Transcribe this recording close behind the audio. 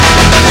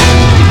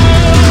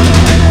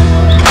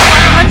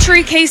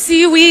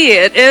KCUE.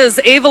 It is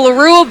Ava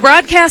LaRue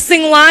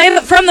broadcasting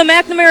live from the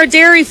McNamara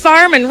Dairy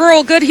Farm in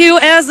rural Goodhue,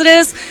 as it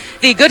is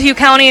the Goodhue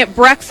County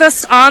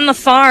Breakfast on the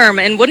Farm.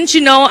 And wouldn't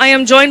you know, I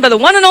am joined by the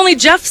one and only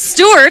Jeff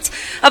Stewart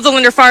of the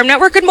Linder Farm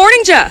Network. Good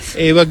morning, Jeff.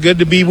 Ava, good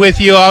to be with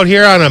you out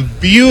here on a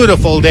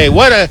beautiful day.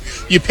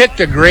 You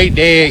picked a great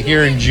day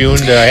here in June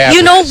to have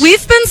this.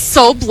 We've been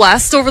so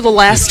blessed over the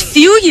last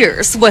few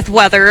years with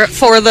weather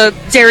for the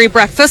dairy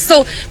breakfast,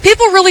 so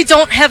people really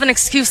don't have an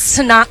excuse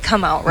to not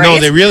come out, right? No,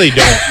 they really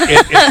don't.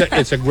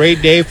 It's a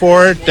great day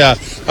for it,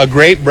 a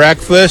great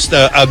breakfast,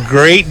 a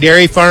great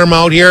dairy farm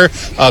out here,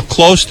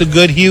 close to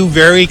Goodhue,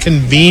 very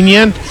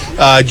convenient,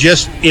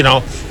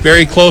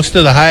 very close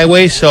to the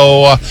highway.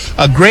 So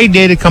a great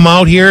day to come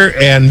out here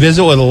and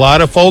visit with a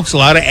lot of folks, a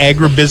lot of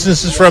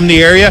agribusinesses from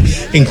the area,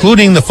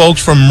 including the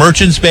folks from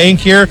Merchants Bank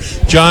here.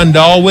 John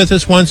Dahl with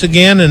us once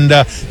again. And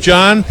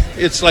John,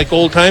 it's like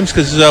old times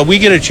because we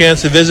get a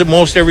chance to visit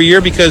most every year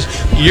because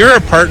you're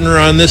a partner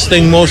on this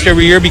thing most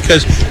every year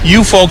because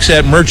you folks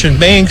at Merchant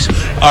Banks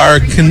are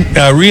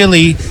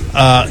really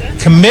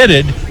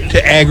committed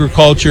to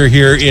agriculture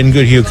here in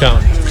Goodhue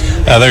County.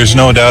 There's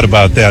no doubt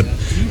about that.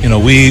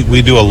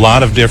 We do a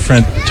lot of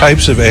different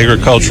types of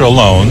agricultural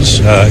loans,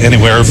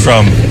 anywhere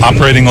from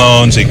operating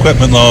loans,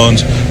 equipment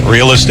loans,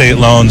 real estate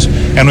loans,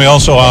 and we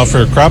also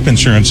offer crop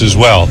insurance as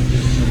well.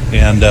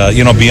 And,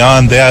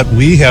 beyond that,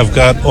 we have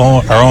got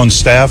our own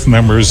staff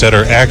members that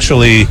are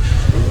actually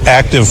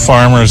active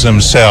farmers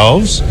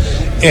themselves.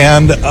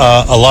 And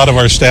a lot of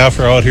our staff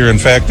are out here, in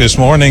fact, this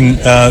morning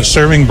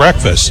serving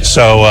breakfast.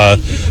 So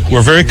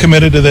we're very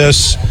committed to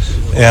this,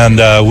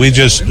 and we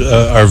just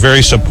are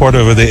very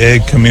supportive of the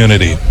egg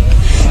community.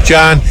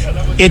 John,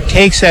 it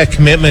takes that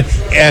commitment,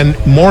 and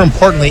more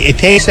importantly, it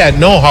takes that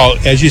know-how.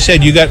 As you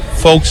said, you got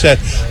folks that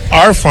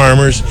are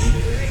farmers.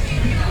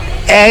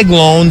 Ag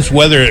loans,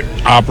 whether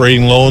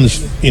operating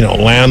loans,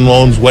 land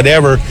loans,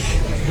 whatever,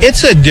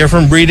 it's a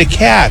different breed of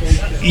cat.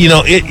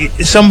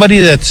 Somebody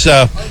that's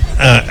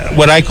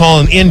what I call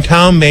an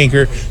in-town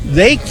banker,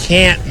 they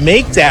can't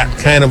make that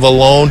kind of a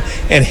loan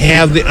and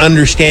have the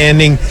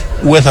understanding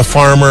with a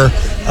farmer.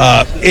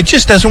 It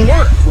just doesn't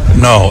work.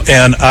 No,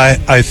 and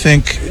I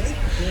think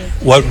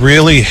what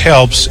really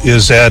helps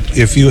is that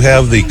if you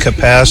have the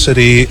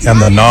capacity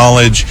and the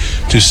knowledge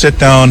to sit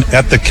down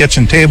at the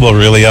kitchen table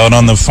really out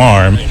on the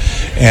farm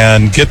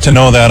and get to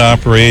know that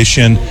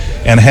operation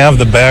and have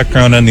the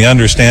background and the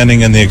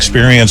understanding and the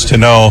experience to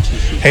know,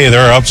 hey,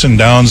 there are ups and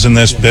downs in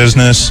this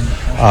business,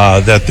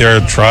 that there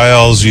are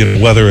trials,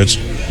 whether it's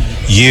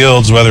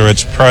yields, whether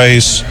it's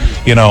price,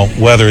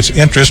 whether it's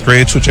interest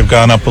rates, which have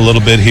gone up a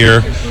little bit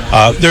here.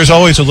 There's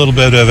always a little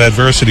bit of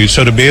adversity.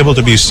 So to be able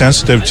to be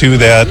sensitive to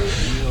that,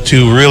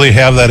 to really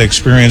have that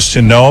experience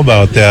to know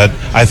about that,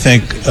 I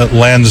think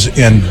lends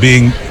in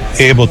being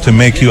able to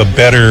make you a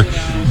better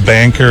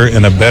banker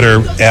and a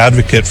better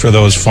advocate for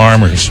those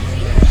farmers.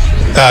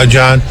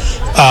 John,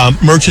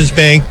 Merchants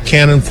Bank,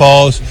 Cannon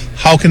Falls,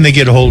 how can they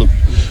get a hold of you?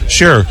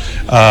 Sure.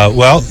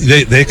 Well,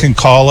 they can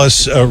call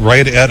us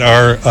right at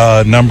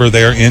our number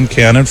there in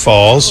Cannon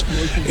Falls.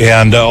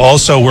 And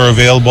also we're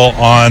available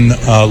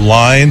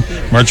online,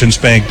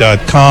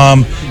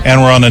 merchantsbank.com,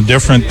 and we're on a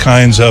different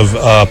kinds of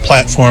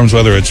platforms,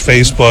 whether it's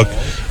Facebook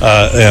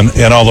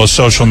and all those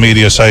social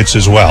media sites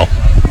as well.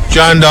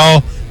 John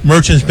Dahl,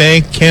 Merchants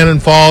Bank, Cannon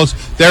Falls,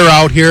 they're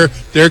out here.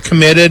 They're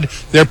committed.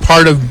 They're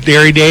part of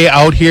Dairy Day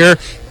out here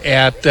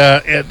at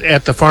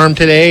the farm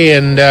today.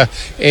 And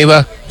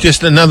Ava,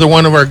 just another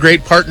one of our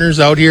great partners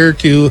out here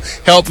to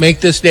help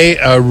make this day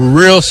a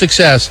real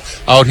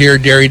success out here,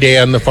 Dairy Day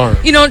on the farm.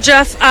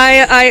 Jeff,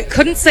 I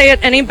couldn't say it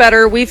any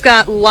better. We've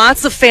got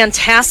lots of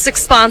fantastic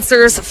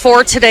sponsors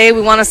for today.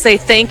 We want to say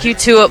thank you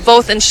to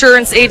both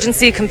Insurance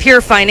Agency,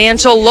 Compeer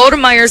Financial,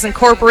 Lodemeyers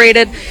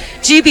Incorporated,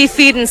 GB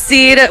Feed and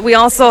Seed. We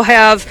also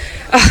have,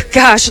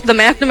 the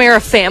McNamara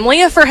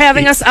family for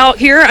having us out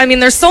here. I mean,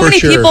 there's so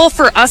many people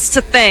for us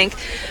to thank,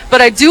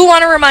 but I do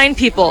want to remind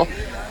people,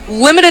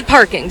 limited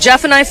parking.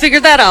 Jeff and I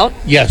figured that out.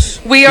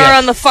 Yes. We are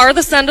on the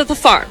farthest end of the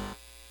farm.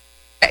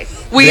 Okay.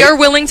 We are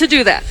willing to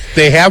do that.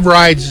 They have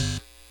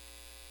rides.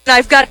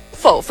 I've got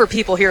info for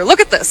people here. Look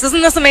at this.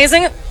 Isn't this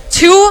amazing?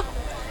 2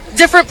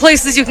 different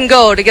places you can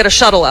go to get a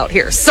shuttle out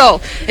here. So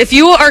if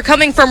you are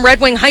coming from Red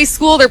Wing High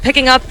School, they're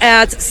picking up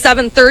at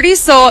 7:30.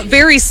 So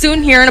very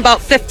soon here in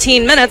about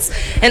 15 minutes.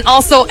 And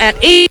also at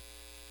 8,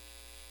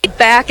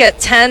 back at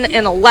 10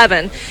 and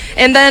 11.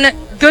 And then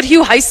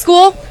Goodhue High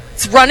School,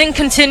 it's running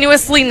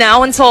continuously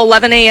now until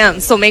 11 a.m.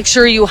 So make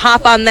sure you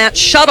hop on that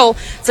shuttle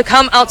to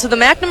come out to the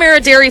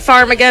McNamara Dairy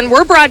Farm. Again,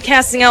 we're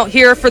broadcasting out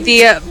here for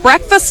the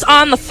Breakfast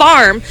on the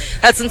Farm.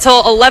 That's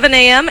until 11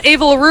 a.m.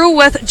 Ava LaRue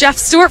with Jeff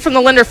Stewart from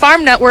the Linder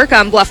Farm Network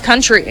on Bluff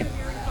Country.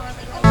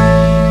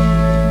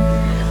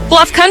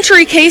 Bluff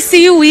Country,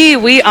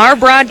 KCUE. We are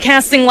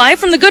broadcasting live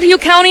from the Goodhue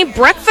County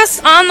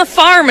Breakfast on the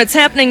Farm. It's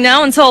happening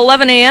now until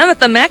 11 a.m.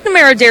 at the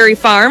McNamara Dairy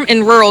Farm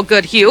in rural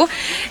Goodhue.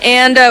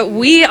 And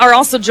we are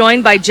also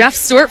joined by Jeff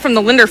Stewart from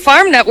the Linder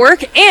Farm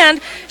Network and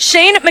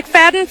Shane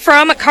McFadden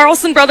from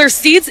Carlson Brothers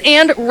Seeds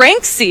and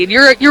Rank Seed.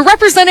 You're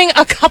representing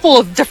a couple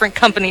of different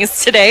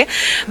companies today,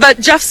 but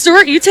Jeff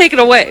Stewart, you take it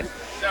away.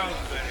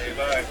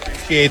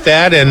 Appreciate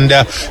that. And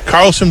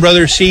Carlson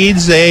Brothers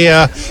Seeds, they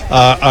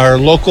are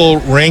local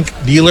rank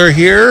dealer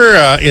here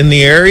in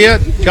the area.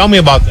 Tell me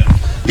about that.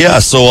 Yeah,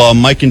 so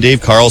Mike and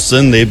Dave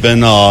Carlson, they've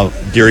been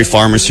dairy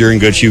farmers here in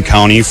Goodhue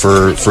County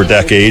for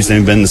decades.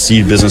 They've been in the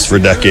seed business for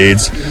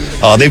decades.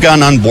 They've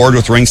gotten on board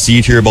with Rank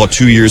Seed here about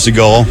 2 years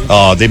ago.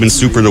 They've been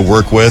super to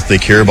work with. They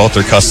care about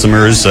their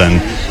customers, and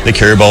they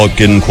care about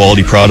getting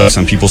quality products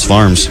on people's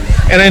farms.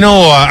 And I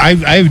know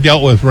I've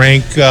dealt with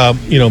Rank,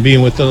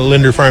 being with the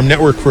Linder Farm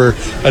Network for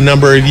a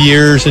number of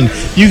years, and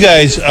you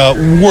guys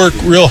work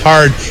real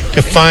hard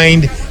to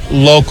find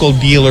local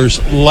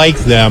dealers like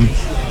them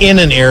in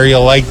an area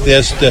like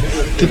this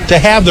to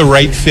have the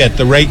right fit,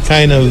 the right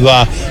kind of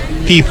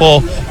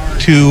people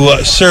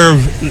to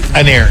serve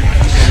an area.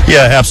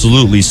 Yeah,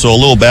 absolutely. So a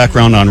little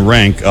background on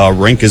Rank.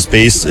 Rank is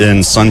based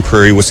in Sun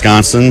Prairie,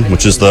 Wisconsin,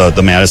 which is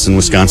the Madison,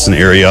 Wisconsin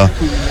area.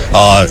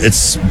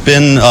 It's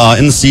been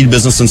in the seed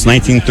business since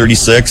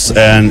 1936,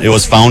 and it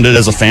was founded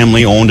as a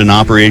family-owned and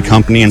operated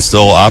company and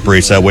still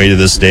operates that way to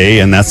this day,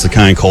 and that's the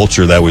kind of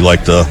culture that we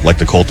like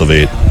to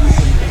cultivate.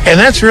 And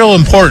that's real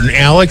important,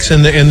 Alex,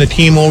 and the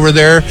team over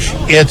there.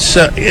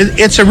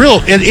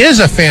 It is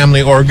a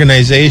family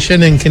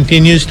organization and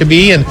continues to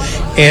be,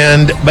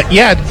 but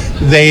yet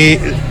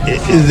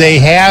they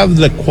have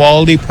the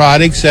quality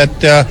products that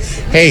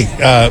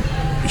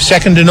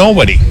second to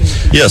nobody.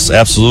 Yes,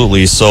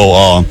 absolutely.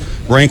 So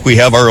Rank, we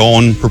have our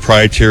own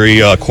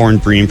proprietary corn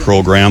breeding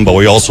program, but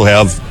we also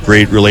have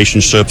great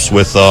relationships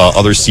with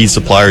other seed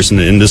suppliers in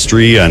the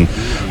industry, and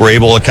we're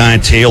able to kind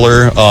of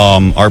tailor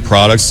our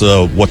products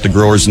what the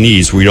growers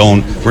needs.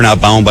 We're not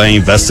bound by any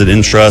vested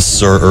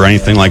interests or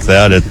anything like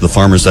that. The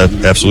farmers, that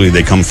absolutely,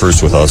 they come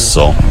first with us.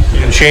 So,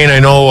 and Shane, I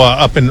know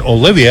up in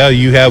Olivia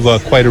you have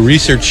quite a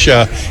research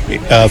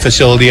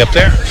facility up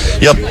there.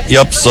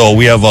 Yep. So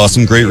we have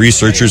some great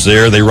researchers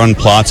there. They run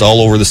plots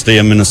all over the state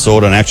of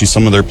Minnesota, and actually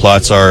some of their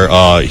plots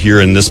are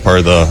here in this part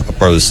of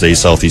the state,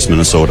 southeast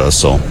Minnesota.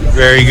 So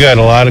very good.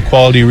 A lot of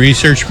quality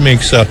research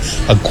makes a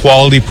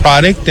quality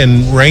product,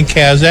 and Rank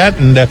has that.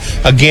 And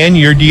again,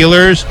 your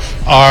dealers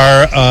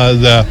are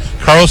the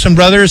Carlson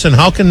Brothers. And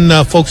how can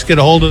folks get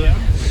a hold of them?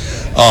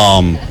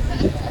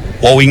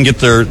 Well, we can get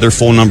their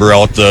phone number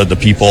out to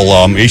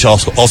people. You should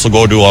also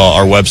go to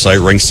our website,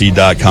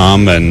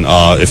 rankseed.com, and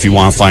if you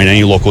want to find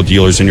any local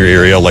dealers in your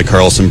area, like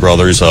Carlson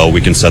Brothers,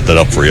 we can set that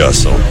up for you.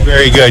 So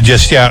very good.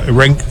 Just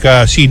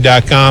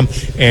rankseed.com,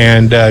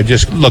 and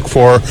just look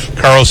for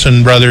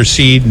Carlson Brothers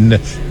Seed, and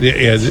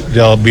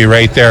they'll be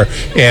right there.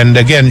 And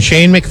again,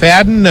 Shane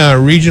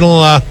McFadden,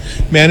 regional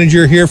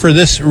manager here for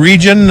this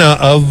region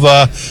of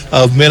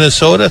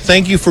Minnesota.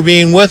 Thank you for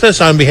being with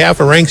us on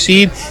behalf of Rank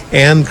Seed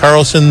and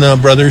Carlson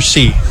Brothers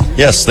Seed.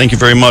 Yes, thank you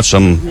very much.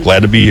 I'm glad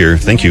to be here.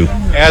 Thank you.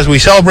 As we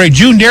celebrate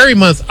June Dairy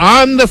Month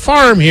on the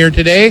farm here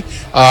today,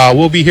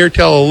 we'll be here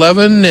till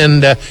 11.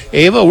 And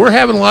Ava, we're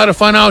having a lot of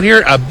fun out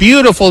here. A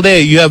beautiful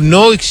day. You have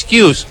no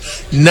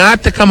excuse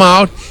not to come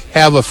out,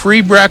 have a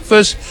free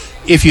breakfast.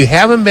 If you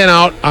haven't been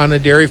out on a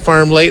dairy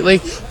farm lately,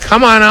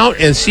 come on out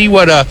and see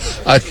what a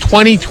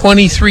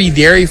 2023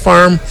 dairy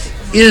farm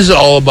is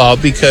all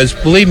about. Because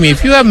believe me,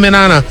 if you haven't been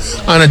on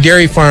a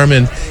dairy farm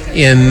in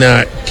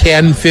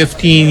 10,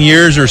 15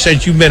 years or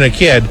since you've been a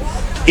kid,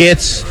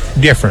 it's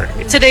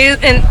different. Today,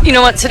 and you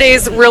know what?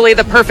 Today's really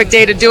the perfect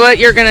day to do it.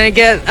 You're going to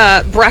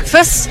get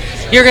breakfast.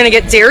 You're going to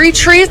get dairy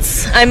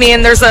treats. I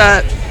mean, there's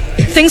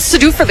things to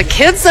do for the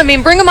kids. I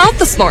mean, bring them out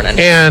this morning.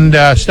 And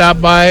stop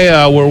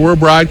by where we're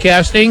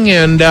broadcasting,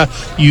 and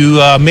you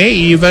may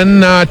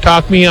even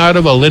talk me out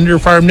of a Linder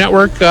Farm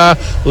Network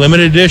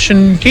limited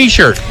edition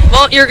t-shirt.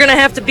 Well, you're going to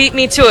have to beat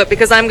me to it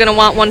because I'm going to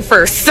want one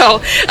first.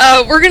 So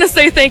we're going to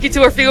say thank you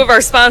to a few of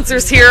our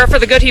sponsors here for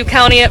the Goodhue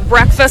County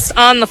Breakfast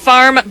on the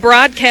Farm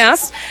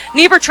broadcast.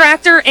 Niebuhr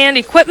Tractor and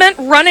Equipment,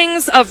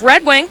 Runnings of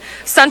Red Wing,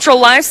 Central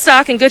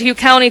Livestock and Goodhue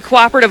County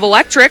Cooperative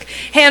Electric,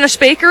 Hanisch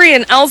Bakery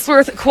and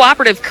Ellsworth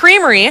Cooperative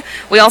Creamery.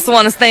 We also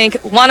want to thank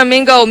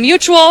Wanamingo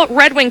Mutual,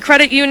 Red Wing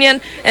Credit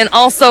Union, and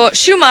also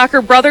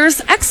Schumacher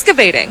Brothers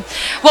Excavating.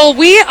 Well,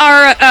 we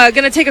are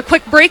going to take a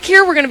quick break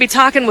here. We're going to be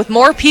talking with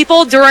more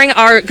people during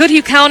our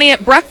Goodhue County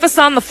Breakfast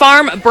on the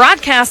Farm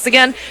broadcast,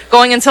 again,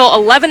 going until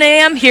 11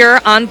 a.m.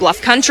 here on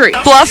Bluff Country.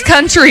 Bluff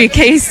Country,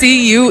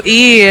 KCUE.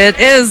 It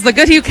is the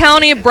Goodhue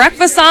County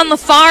Breakfast on the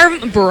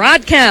Farm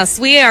broadcast.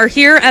 We are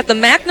here at the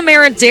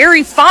McNamara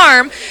Dairy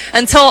Farm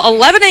until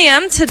 11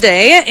 a.m.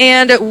 today,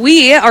 and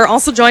we are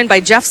also joined by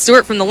Jeff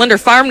Stewart from the Linder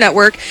Farm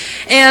Network.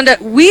 And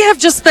we have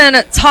just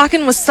been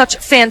talking with such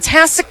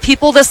fantastic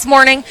people this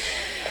morning,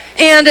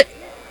 and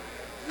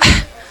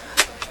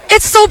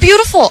it's so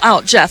beautiful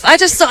out, Jeff. I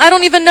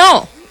don't even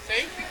know.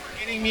 Thank you for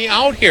getting me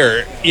out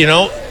here. You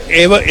know,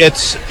 Ava,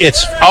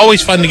 it's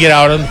always fun to get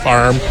out on the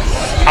farm.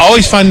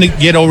 Always fun to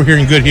get over here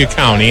in Goodhue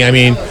County. I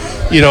mean,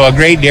 a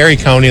great dairy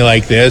county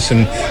like this,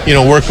 and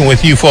working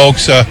with you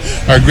folks,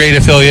 our great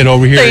affiliate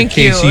over here Thank at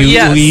you.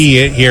 KCUE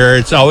Yes. here.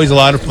 It's always a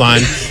lot of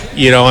fun.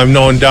 I've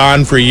known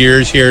Don for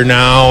years here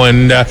now,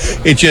 and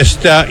it just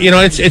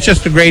it's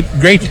just a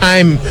great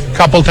time,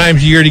 couple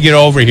times a year to get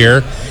over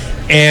here.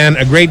 And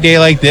a great day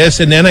like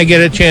this, and then I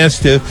get a chance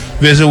to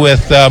visit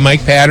with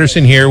Mike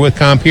Patterson here with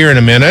Compeer in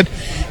a minute.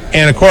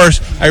 And of course,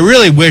 I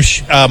really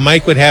wish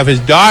Mike would have his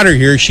daughter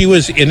here. She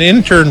was an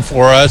intern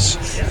for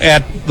us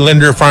at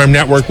Linder Farm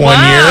Network one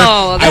year.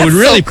 I would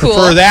really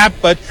prefer that,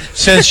 but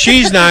since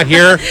she's not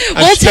here,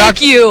 I'm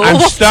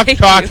stuck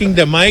talking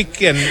to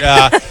Mike and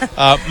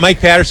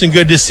Mike Patterson.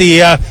 Good to see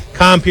you.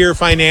 Compeer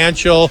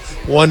Financial,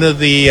 one of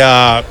the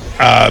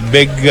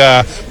big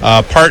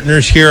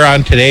partners here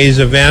on today's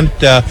event.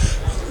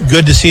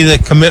 Good to see the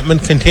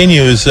commitment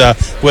continues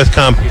with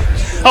Compeer.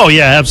 Oh,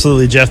 yeah,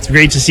 absolutely, Jeff.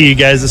 Great to see you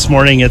guys this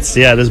morning. It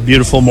is a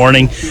beautiful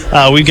morning.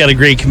 We've got a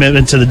great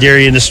commitment to the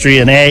dairy industry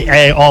and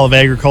all of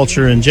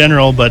agriculture in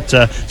general, but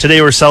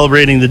today we're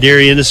celebrating the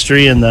dairy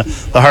industry and the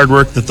hard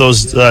work that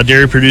those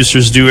dairy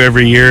producers do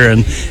every year,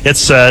 and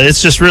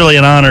it's just really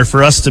an honor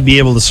for us to be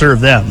able to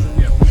serve them.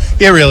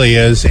 It really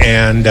is,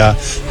 and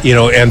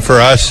and for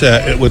us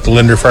with the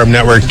Linder Farm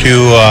Network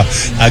too,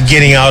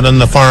 getting out on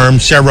the farm,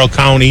 several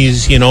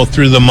counties,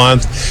 through the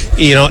month,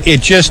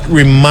 it just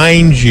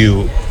reminds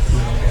you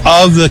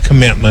of the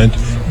commitment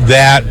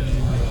that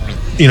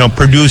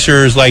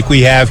producers like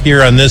we have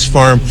here on this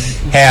farm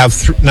have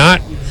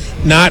not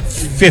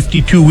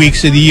 52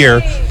 weeks of the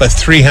year, but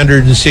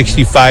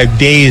 365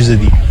 days of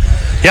the year.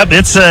 Yep,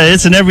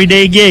 it's an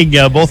everyday gig.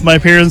 Both my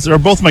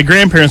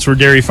grandparents were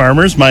dairy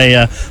farmers.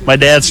 My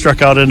dad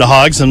struck out into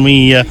hogs, and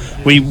we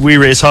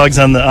raise hogs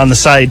on the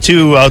side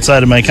too,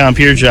 outside of my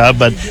Compeer job.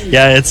 But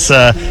yeah, it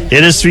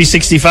is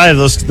 365.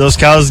 Those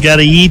cows got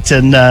to eat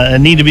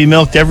and need to be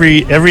milked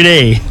every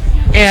day.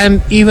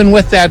 And even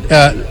with that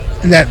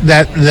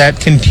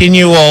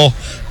continual,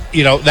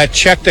 that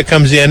check that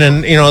comes in,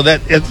 and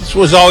that it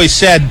was always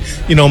said,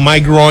 my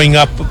growing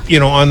up,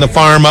 on the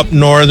farm up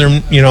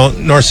northern,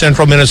 north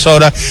central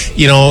Minnesota,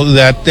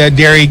 that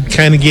dairy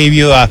kind of gave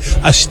you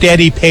a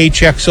steady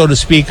paycheck, so to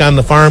speak, on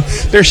the farm.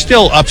 There's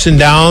still ups and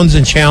downs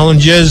and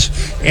challenges,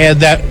 and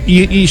that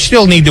you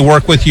still need to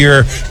work with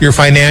your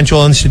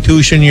financial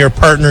institution, your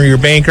partner, your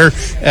banker.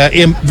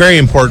 Very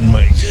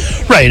importantly.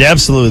 Right,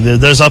 absolutely.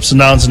 There's ups and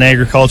downs in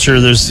agriculture.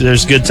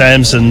 There's good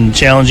times and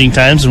challenging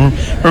times, and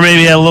we're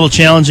maybe a little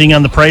challenging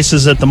on the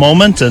prices at the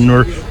moment, and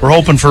we're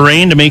hoping for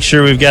rain to make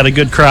sure we've got a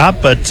good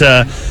crop. But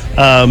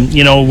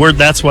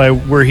that's why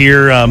we're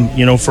here.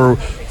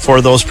 For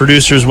those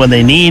producers when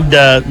they need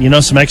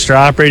some extra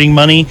operating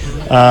money.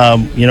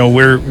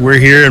 We're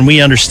here, and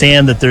we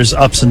understand that there's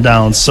ups and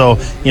downs. So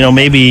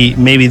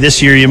maybe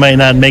this year you might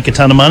not make a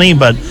ton of money,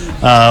 but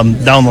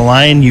down the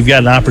line you've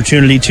got an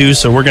opportunity to.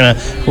 So we're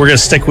gonna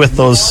stick with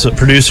those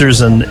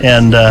producers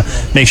and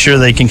make sure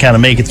they can kind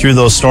of make it through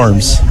those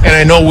storms. And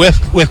I know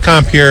with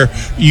Compeer,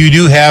 you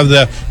do have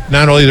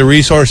not only the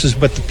resources,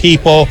 but the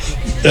people,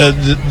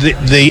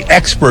 the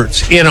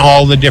experts in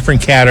all the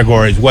different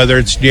categories, whether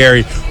it's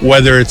dairy,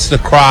 whether it's the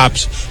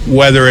crops,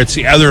 whether it's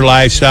the other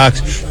livestock,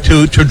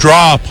 to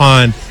draw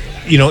upon,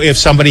 if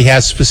somebody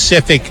has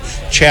specific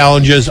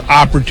challenges,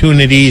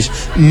 opportunities,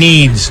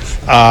 needs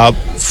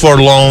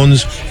for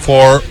loans,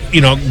 for,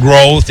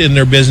 growth in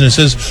their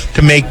businesses,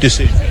 to make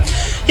decisions.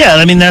 Yeah,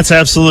 I mean, that's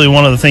absolutely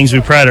one of the things we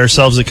pride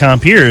ourselves at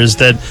Compeer is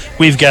that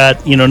we've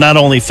got, not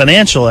only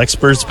financial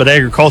experts, but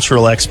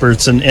agricultural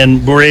experts,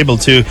 and we're able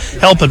to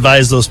help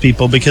advise those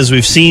people because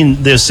we've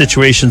seen those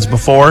situations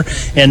before.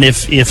 And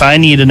if I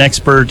need an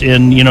expert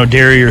in,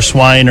 dairy or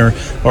swine or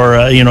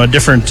a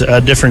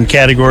different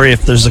category,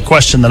 if there's a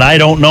question that I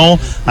don't know,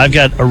 I've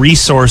got a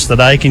resource that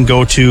I can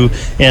go to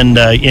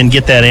and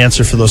get that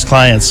answer for those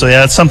clients. So yeah,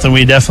 that's something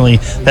we definitely,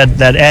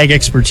 that ag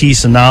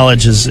expertise and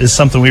knowledge is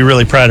something we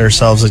really pride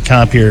ourselves at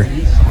Compeer.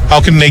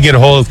 How can they get a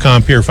hold of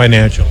Compeer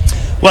Financial?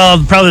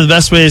 Well, probably the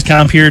best way is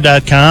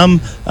compeer.com.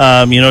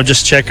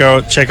 Just check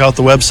out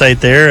the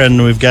website there,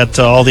 and we've got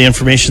all the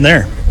information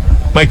there.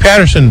 Mike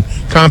Patterson,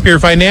 Compeer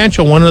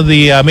Financial, one of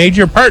the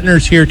major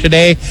partners here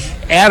today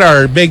at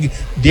our big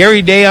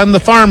Dairy Day on the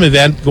Farm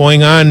event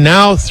going on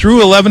now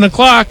through 11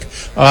 o'clock.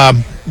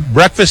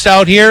 Breakfast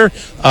out here,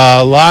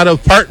 a lot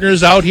of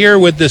partners out here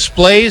with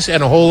displays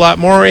and a whole lot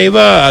more,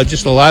 Ava.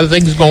 Just a lot of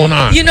things going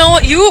on.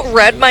 You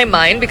read my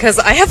mind because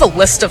I have a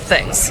list of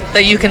things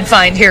that you can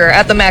find here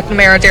at the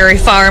McNamara Dairy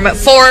Farm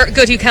for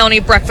Goodhue County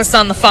Breakfast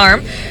on the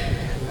Farm.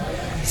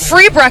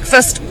 Free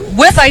breakfast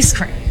with ice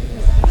cream.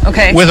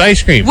 Okay? With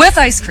ice cream. With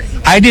ice cream.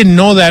 I didn't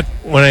know that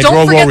when I drove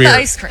over here. Don't forget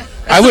the ice cream.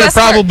 I would have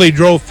probably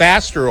drove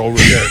faster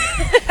over here.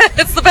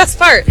 It's the best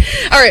part.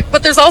 All right,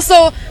 but there's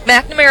also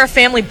McNamara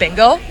Family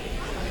Bingo.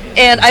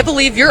 And I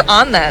believe you're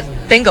on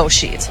that bingo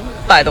sheet,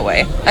 by the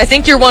way. I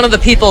think you're one of the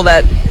people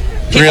that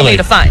people need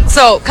to find.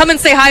 So come and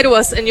say hi to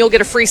us, and you'll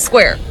get a free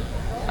square.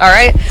 All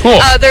right? Cool.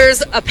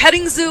 There's a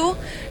petting zoo.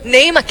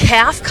 name a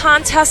calf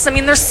contest. I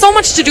mean, there's so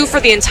much to do for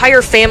the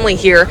entire family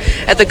here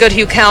at the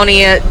Goodhue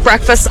County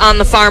Breakfast on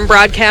the Farm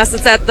broadcast.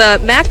 It's at the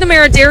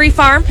McNamara Dairy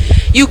Farm.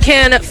 You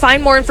can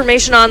find more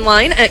information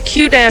online at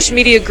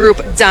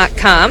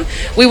q-mediagroup.com.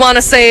 We want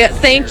to say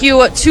thank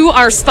you to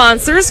our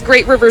sponsors,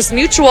 Great Rivers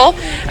Mutual,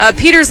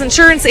 Peters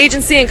Insurance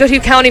Agency, and Goodhue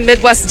County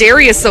Midwest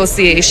Dairy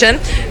Association,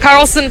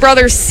 Carlson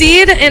Brothers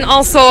Seed, and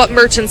also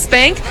Merchants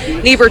Bank,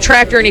 Niebuhr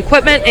Tractor and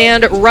Equipment,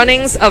 and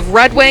Runnings of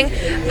Red Wing,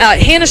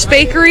 Hanisch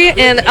Bakery,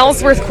 and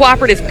Ellsworth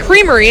Cooperative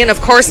Creamery. And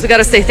of course, we got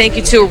to say thank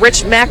you to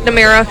Rich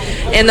McNamara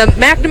and the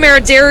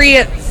McNamara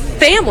Dairy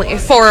family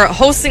for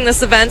hosting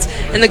this event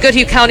in the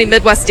Goodhue County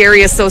Midwest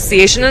Dairy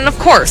Association, and of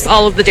course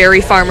all of the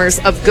dairy farmers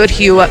of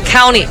Goodhue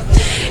County.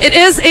 It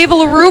is Ava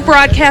LaRue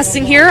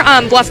broadcasting here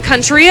on Bluff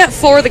Country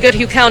for the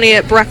Goodhue County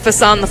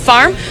Breakfast on the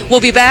Farm.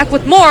 We'll be back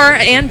with more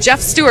and Jeff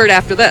Stewart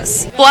after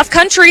this. Bluff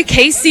Country,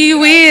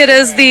 KCUE, it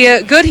is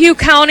the Goodhue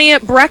County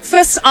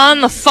Breakfast on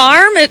the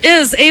Farm. It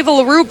is Ava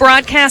LaRue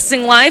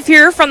broadcasting live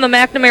here from the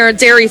McNamara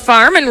Dairy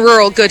Farm in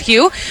rural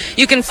Goodhue.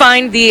 You can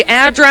find the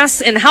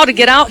address and how to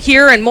get out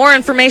here and more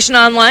information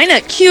online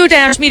at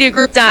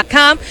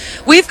q-mediagroup.com.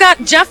 We've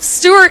got Jeff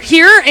Stewart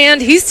here,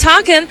 and he's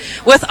talking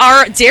with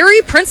our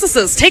dairy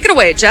princesses. Take it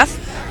away, Jeff.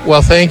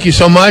 Well, thank you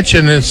so much.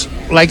 And it's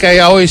like I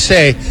always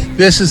say,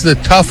 this is the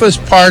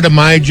toughest part of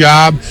my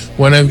job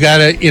when I've got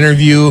to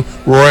interview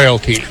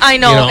royalty. I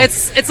know,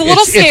 it's a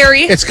little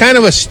scary. It's kind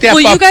of a step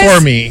up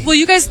for me. Will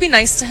you guys be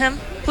nice to him,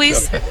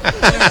 please?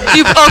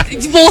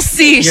 We'll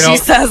see, she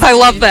says. I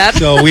love that.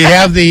 So we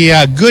have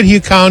the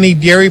Goodhue County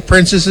Dairy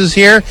Princesses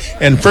here.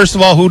 And first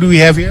of all, who do we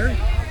have here?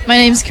 My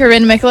name's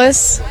Corinne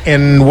Miklas.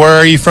 And where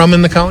are you from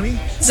in the county?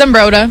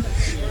 Zumbrota.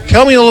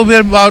 Tell me a little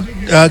bit about,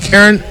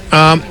 Karen,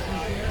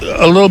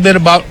 a little bit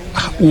about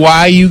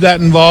why you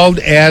got involved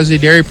as a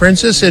dairy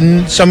princess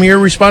and some of your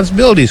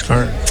responsibilities,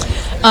 Karen.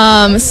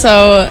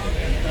 So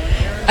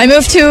I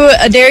moved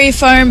to a dairy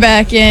farm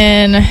back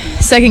in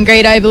second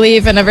grade, I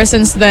believe, and ever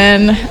since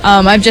then,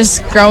 I've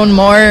just grown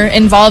more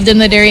involved in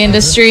the dairy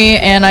industry,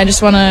 and I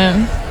just want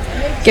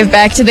to give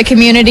back to the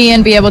community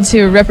and be able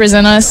to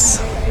represent us.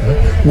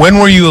 When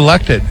were you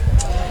elected?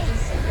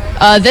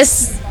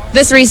 This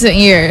recent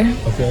year.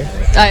 Okay.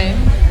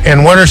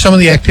 And what are some of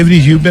the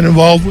activities you've been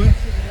involved with?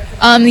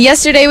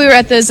 Yesterday we were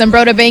at the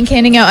Zumbrota Bank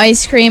handing out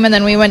ice cream, and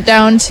then we went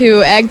down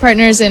to Ag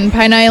Partners in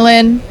Pine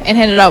Island and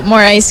handed out more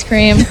ice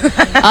cream.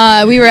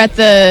 We were at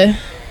the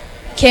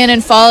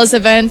Cannon Falls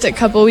event a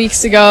couple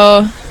weeks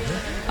ago,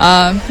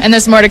 and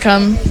there's more to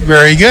come.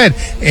 Very good.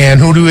 And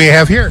who do we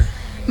have here?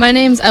 My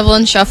name's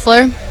Evelyn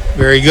Shuffler.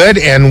 Very good.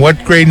 And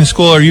what grade in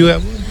school are you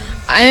at?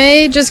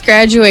 I just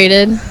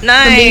graduated. Nice.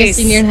 From being a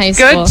senior in high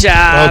school. Good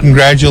job. Well,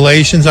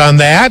 congratulations on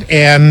that,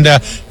 and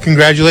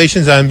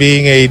congratulations on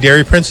being a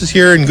dairy princess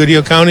here in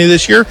Goodhue County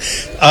this year.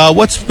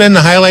 What's been the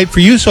highlight for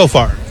you so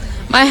far?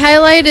 My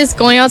highlight is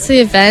going out to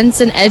the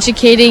events and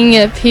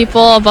educating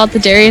people about the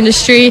dairy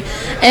industry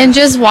and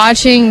just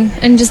watching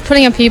and just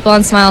putting up people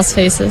on smiles'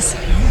 faces.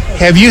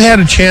 Have you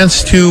had a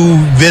chance to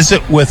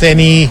visit with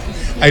any,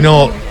 I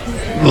know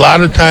a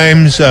lot of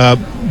times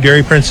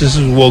dairy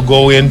princesses will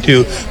go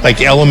into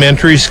like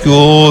elementary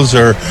schools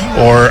or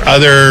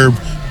other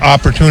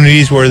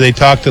opportunities where they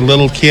talk to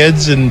little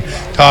kids and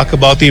talk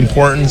about the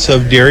importance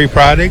of dairy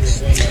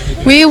products?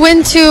 We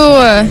went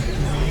to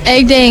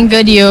Egg Day in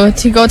Goodhue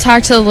to go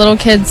talk to the little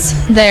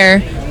kids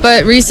there,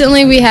 but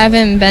recently we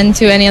haven't been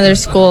to any other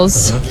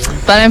schools,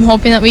 but I'm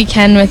hoping that we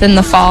can within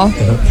the fall.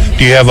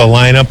 Do you have a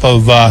lineup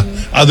of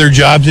other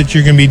jobs that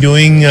you're going to be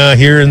doing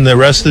here in the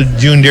rest of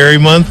June Dairy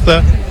Month?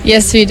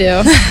 Yes, we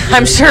do.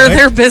 I'm sure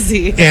they're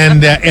busy.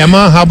 And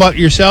Emma, how about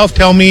yourself?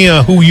 Tell me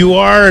who you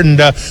are and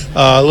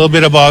a little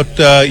bit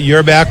about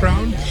your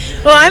background.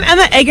 Well, I'm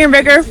Emma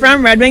Eggenberger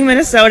from Red Wing,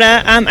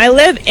 Minnesota. I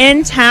live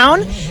in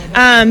town,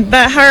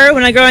 but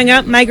when I was growing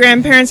up, my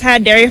grandparents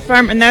had a dairy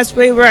farm, and that's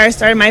really where I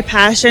started my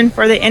passion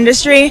for the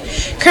industry.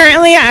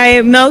 Currently,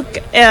 I milk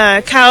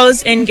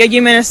cows in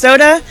Goodhue,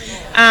 Minnesota,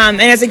 and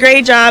it's a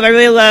great job. I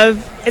really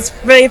love. It's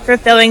really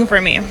fulfilling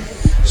for me.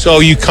 So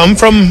you come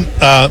from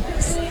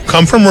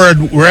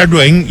Red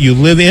Wing. You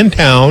live in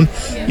town.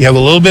 You have a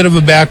little bit of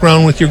a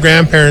background with your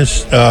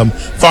grandparents'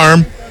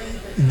 farm,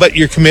 but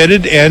you're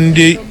committed and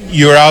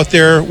you're out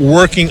there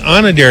working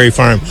on a dairy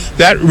farm.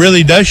 That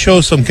really does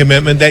show some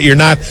commitment that you're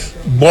not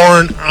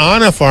born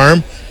on a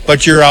farm,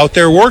 but you're out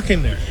there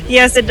working there.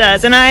 Yes, it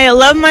does. And I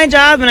love my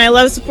job, and I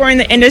love supporting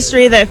the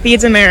industry that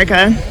feeds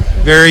America.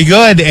 Very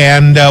good.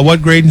 And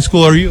what grade in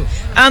school are you?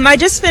 I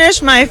just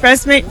finished my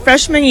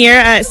freshman year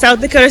at South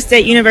Dakota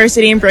State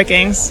University in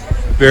Brookings.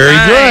 Very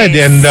good.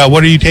 And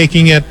what are you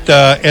taking at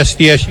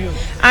SDSU?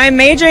 I'm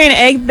majoring in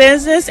egg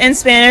business and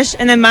Spanish,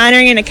 and then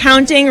minoring in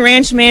accounting,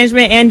 ranch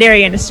management, and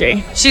dairy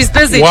industry. She's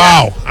busy.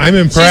 Wow, I'm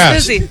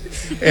impressed. She's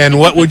busy. And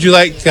what would you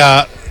like,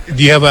 do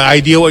you have an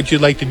idea what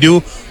you'd like to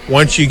do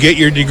once you get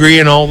your degree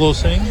and all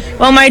those things?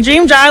 Well, my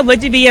dream job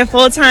would to be a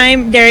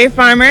full-time dairy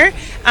farmer.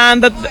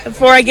 But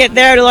before I get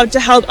there, I'd love to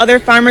help other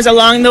farmers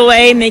along the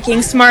way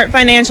making smart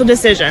financial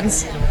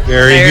decisions.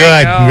 Very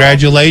good.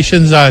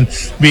 Congratulations on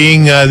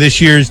being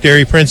this year's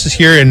Dairy Princess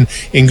here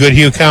in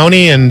Goodhue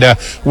County and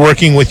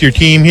working with your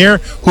team here.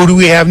 Who do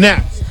we have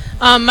next?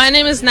 My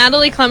name is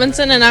Natalie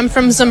Clemenson, and I'm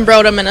from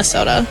Zumbrota,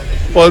 Minnesota.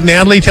 Well,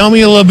 Natalie, tell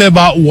me a little bit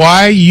about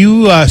why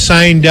you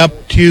signed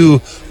up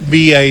to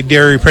be a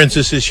Dairy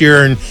Princess this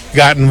year and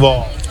got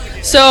involved.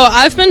 So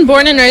I've been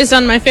born and raised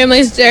on my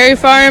family's dairy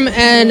farm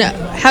and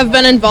have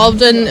been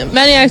involved in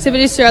many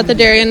activities throughout the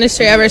dairy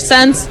industry ever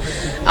since.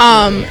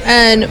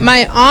 And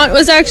my aunt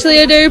was actually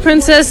a dairy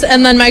princess,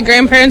 and then my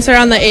grandparents are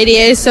on the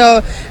ADA,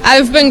 so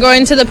I've been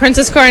going to the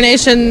princess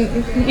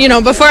coronation,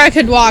 before I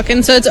could walk,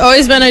 and so it's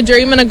always been a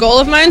dream and a goal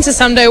of mine to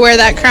someday wear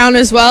that crown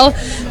as well.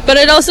 But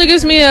it also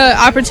gives me an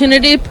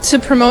opportunity to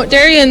promote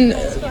dairy and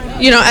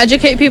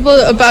educate people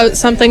about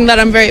something that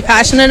I'm very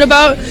passionate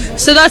about.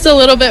 So that's a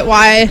little bit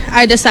why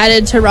I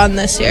decided to run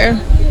this year.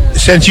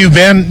 Since you've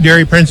been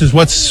Dairy Princess,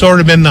 what's sort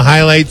of been the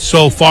highlight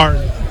so far?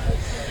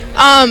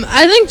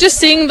 I think just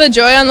seeing the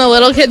joy on the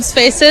little kids'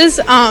 faces.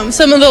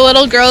 Some of the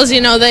little girls,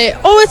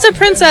 it's a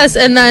princess,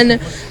 and then,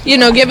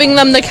 giving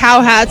them the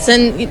cow hats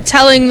and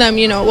telling them,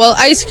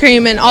 ice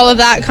cream and all of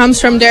that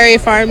comes from dairy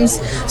farms.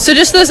 So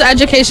just those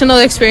educational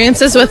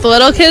experiences with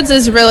little kids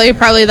is really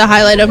probably the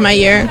highlight of my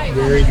year.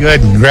 Very good.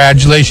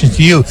 Congratulations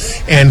to you.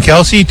 And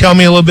Kelsey, tell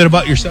me a little bit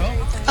about yourself.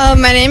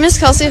 My name is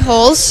Kelsey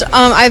Holst.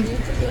 I've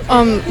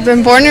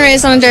been born and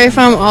raised on a dairy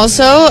farm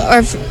also.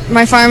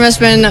 My farm has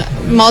been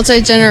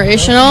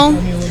multi-generational.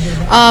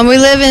 We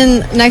live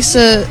next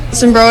to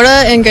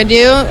Zumbrota and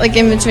Goodhue, like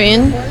in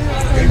between.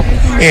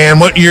 And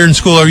what year in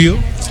school are you?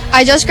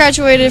 I just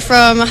graduated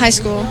from high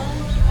school.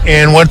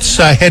 And what's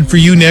ahead for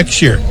you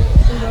next year?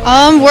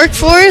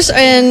 Workforce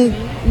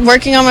and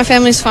working on my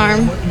family's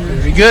farm.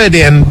 Very good.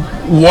 And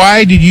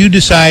why did you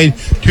decide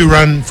to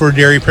run for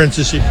Dairy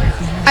Princess this year?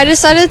 I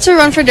decided to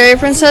run for Dairy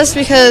Princess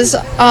because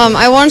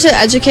I wanted to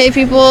educate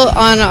people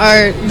on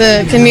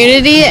the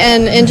community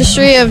and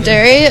industry of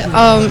dairy.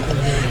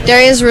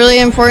 Dairy is really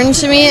important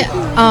to me,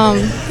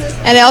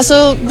 and I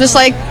also just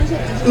like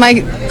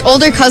my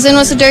older cousin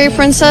was a Dairy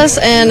Princess,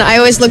 and I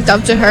always looked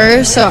up to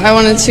her, so I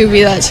wanted to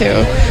be that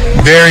too.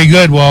 Very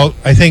good. Well,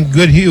 I think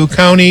Goodhue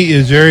County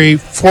is very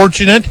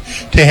fortunate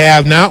to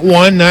have not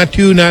one, not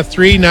two, not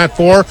three, not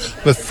four,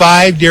 but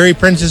 5 Dairy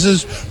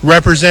Princesses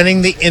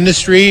representing the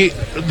industry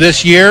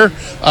this year.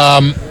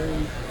 That's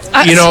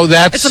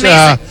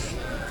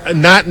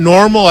not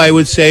normal, I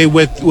would say,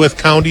 with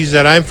counties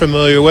that I'm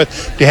familiar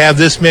with, to have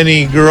this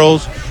many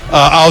girls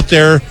out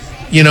there,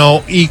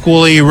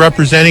 equally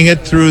representing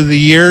it through the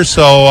year.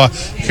 So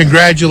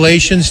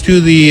congratulations to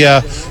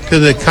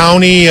the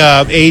county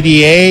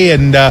ADA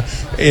and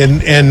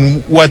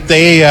what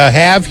they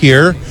have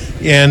here.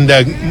 And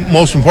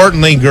most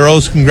importantly,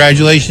 girls,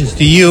 congratulations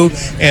to you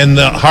and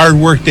the hard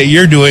work that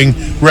you're doing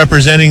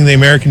representing the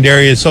American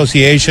Dairy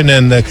Association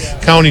and the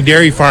county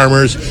dairy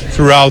farmers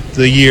throughout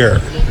the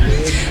year.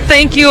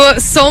 Thank you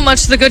so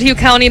much to the Goodhue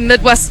County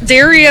Midwest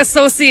Dairy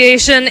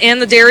Association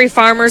and the dairy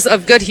farmers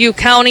of Goodhue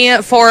County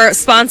for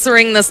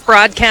sponsoring this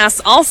broadcast.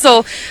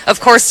 Also,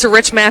 of course, to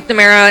Rich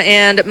McNamara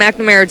and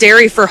McNamara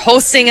Dairy for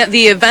hosting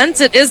the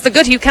event. It is the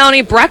Goodhue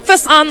County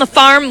Breakfast on the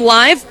Farm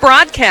live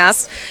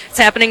broadcast. It's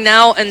happening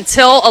now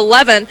until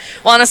 11.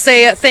 Want to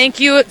say thank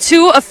you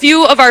to a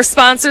few of our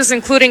sponsors,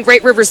 including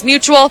Great Rivers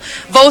Mutual,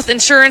 Voth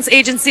Insurance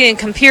Agency, and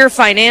Compeer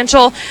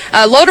Financial,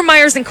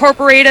 Lodermeyers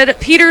Incorporated,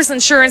 Peters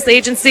Insurance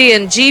Agency,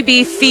 and GB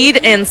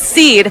Feed and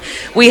Seed.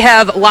 We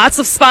have lots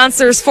of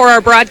sponsors for our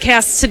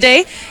broadcast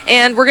today,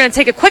 and we're going to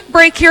take a quick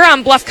break here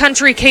on Bluff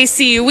Country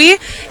KCUE,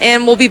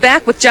 and we'll be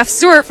back with Jeff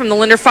Stewart from the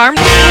Linder Farm.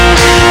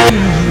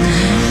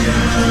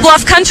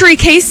 Bluff Country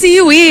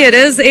KCUE, it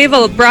is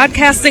Ava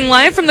broadcasting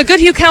live from the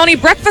Goodhue County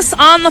Breakfast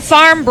on the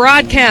Farm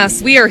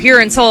broadcast. We are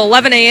here until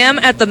 11 a.m.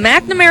 at the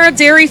McNamara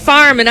Dairy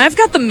Farm, and I've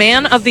got the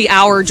man of the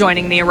hour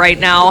joining me right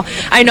now.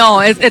 I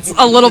know it's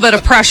a little bit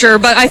of pressure,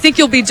 but I think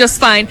you'll be just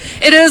fine.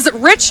 It is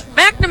Rich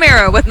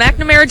McNamara with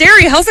McNamara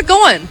Dairy. How's it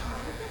going?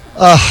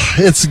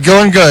 It's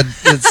going good.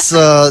 It's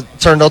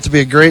turned out to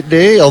be a great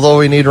day, although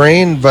we need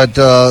rain, but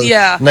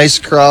nice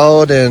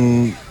crowd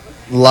and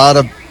a lot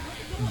of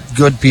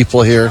good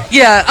people here.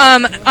 Yeah,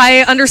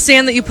 I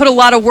understand that you put a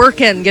lot of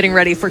work in getting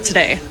ready for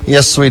today.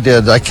 Yes, we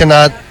did. I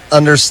cannot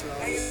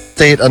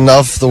understate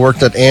enough the work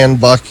that Ann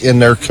Buck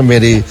and their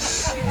committee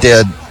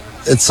did.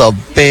 It's a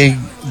big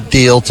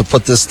deal to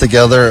put this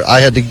together.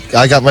 I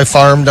got my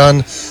farm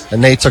done,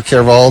 and they took care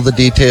of all the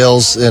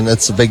details, and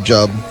it's a big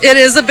job. It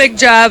is a big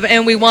job,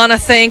 and we want to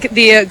thank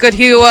the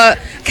Goodhue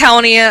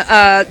County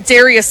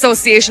Dairy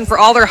Association for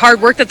all their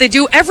hard work that they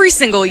do every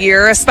single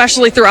year,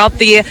 especially throughout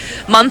the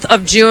month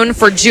of June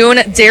for June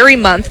Dairy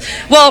Month.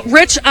 Well,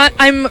 Rich,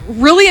 I'm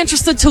really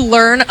interested to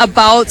learn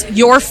about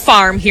your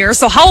farm here.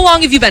 So how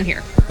long have you been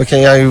here?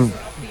 Okay, I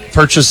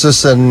purchased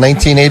this in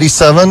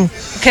 1987.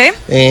 Okay.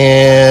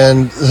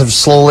 And have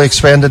slowly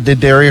expanded the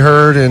dairy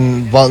herd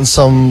and bought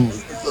some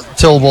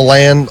tillable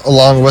land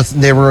along with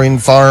neighboring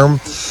farm.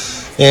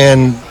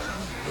 And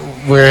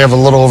we have a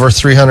little over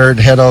 300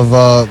 head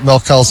of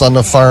milk cows on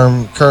the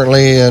farm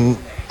currently, and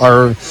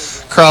our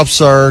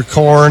crops are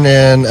corn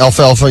and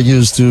alfalfa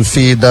used to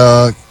feed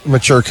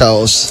mature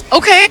cows.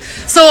 Okay,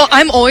 so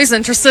I'm always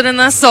interested in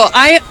this. So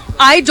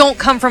I don't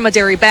come from a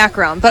dairy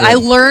background, but I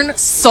learn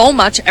so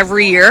much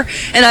every year,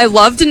 and I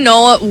love to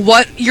know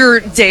what your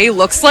day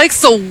looks like.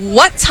 So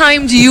what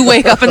time do you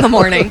wake up in the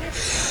morning?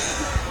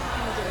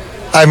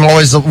 I'm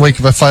always awake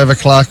up at 5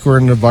 o'clock. We're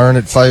in the barn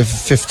at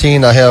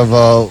 5:15. I have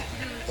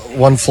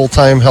one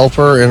full-time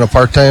helper and a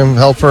part-time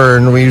helper,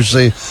 and we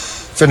usually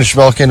finish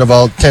milking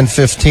about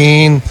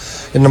 10:15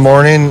 in the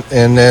morning,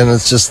 and then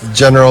it's just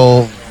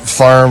general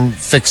farm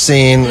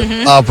fixing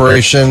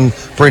operation,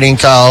 breeding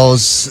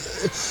cows,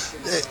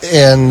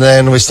 and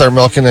then we start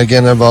milking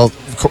again about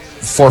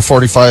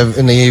 4:45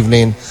 in the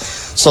evening.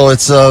 So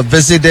it's a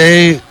busy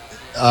day.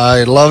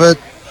 I love it.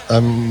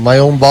 I'm my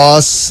own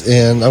boss,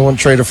 and I wouldn't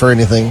trade it for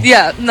anything.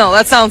 Yeah, no,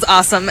 that sounds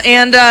awesome.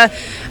 And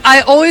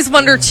I always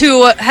wonder,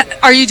 too,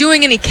 are you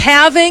doing any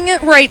calving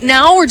right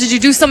now, or did you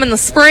do some in the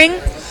spring?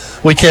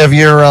 We calve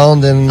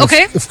year-round, and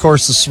Okay. of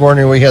course this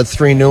morning we had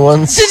 3 new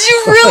ones. Did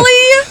you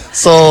really?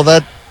 So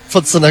that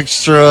puts an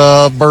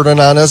extra burden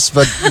on us,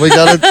 but we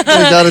got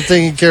it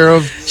taken care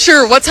of.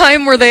 Sure. What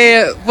time were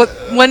they?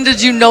 When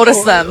did you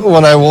notice them?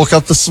 When I woke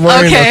up this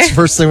morning, Okay. that's the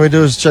first thing we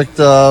do is check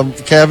the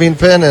calving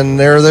pen, and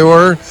there they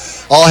were,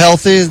 all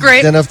healthy.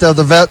 Great. Didn't have to have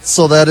the vet,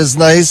 so that is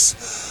nice.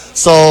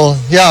 So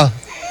yeah.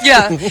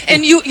 Yeah,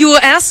 and you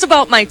asked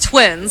about my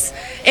twins,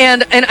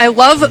 and I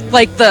love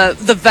like the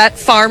vet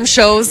farm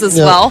shows as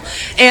well,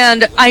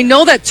 and I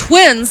know that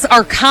twins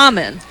are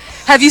common.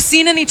 Have you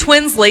seen any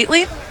twins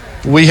lately?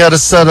 We had a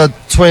set of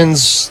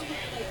twins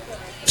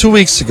 2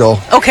 weeks ago.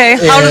 Okay,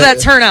 how did And that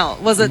turn out?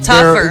 Was it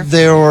tough or?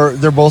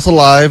 They're both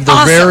alive. They're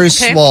Awesome, very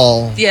okay.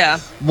 small. Yeah.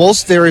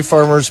 Most dairy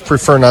farmers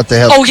prefer not to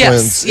have Oh,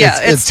 twins.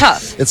 yes. Yeah, it's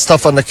tough. It's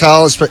tough on the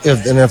cows, but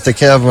if they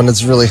calve when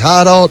it's really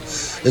hot out,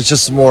 it's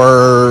just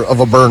more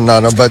of a burden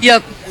on them. But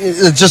Yep.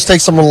 it just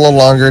takes them a little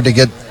longer to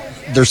get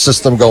their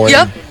system going.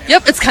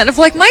 Yep, it's kind of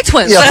like my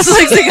twins. Yes.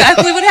 That's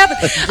exactly what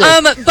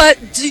happened. But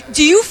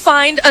do you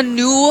find a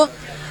new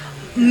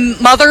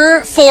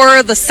mother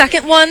for the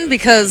second one?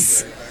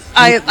 Because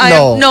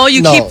no,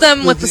 you keep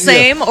them with the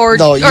same, or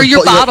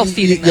you're bottle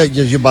feeding them?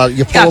 You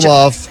pull Gotcha. them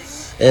off,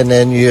 and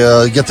then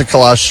you get the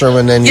colostrum,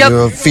 and then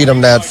you feed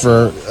them that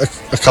for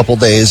a couple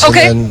days,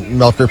 Okay. and then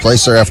milk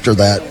replacer after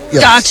that.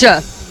 Yes.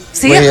 Gotcha.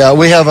 See,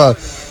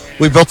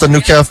 We built a new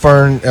calf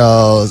barn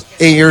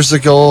 8 years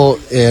ago,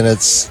 and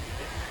it's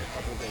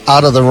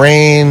out of the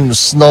rain,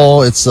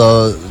 snow. It's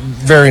a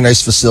very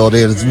nice facility.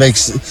 It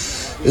makes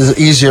it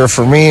easier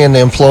for me and the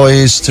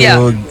employees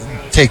to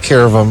take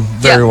care of them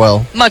very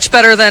well. Much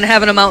better than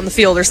having them out in the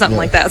field or something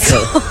like that. So.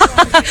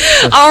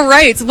 All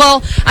right.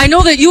 Well, I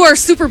know that you are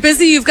super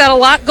busy. You've got a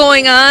lot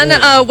going on.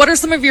 What are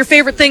some of your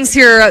favorite things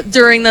here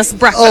during this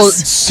breakfast? Oh,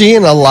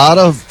 seeing a lot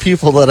of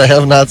people that I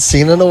have not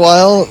seen in a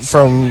while,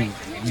 from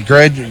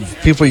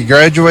people you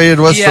graduated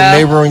with, from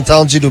neighboring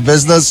towns you do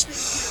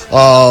business.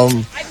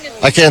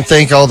 I can't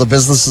thank all the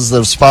businesses that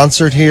have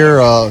sponsored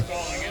here. I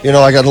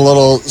got a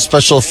little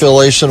special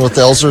affiliation with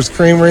the Ellsworth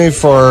Creamery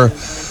for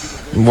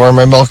where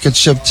my milk gets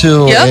shipped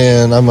to,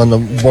 and I'm on the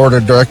board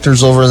of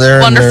directors over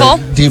there. Wonderful.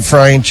 And they're deep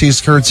frying cheese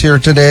curds here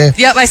today.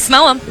 Yep, I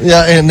smell them.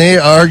 Yeah, and they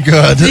are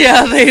good.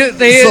 Yeah,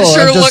 they so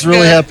sure I'm just look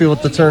really good. happy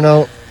with the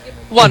turnout.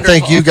 Wonderful. And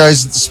thank you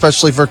guys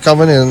especially for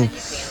coming and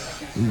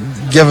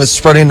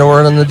spreading the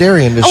word on the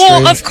dairy industry.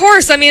 Oh, of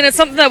course. I mean, it's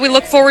something that we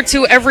look forward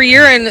to every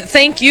year, and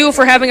thank you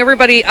for having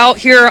everybody out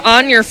here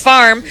on your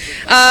farm.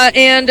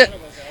 And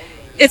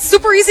it's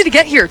super easy to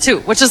get here, too,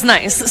 which is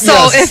nice.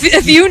 So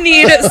if you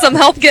need some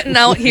help getting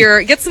out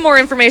here, get some more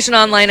information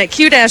online at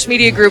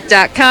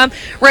q-mediagroup.com.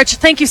 Rich,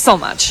 thank you so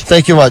much.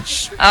 Thank you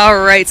much. All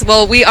right.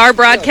 Well, we are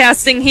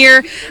broadcasting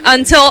here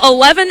until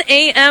 11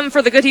 a.m.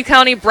 for the Goodhue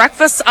County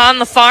Breakfast on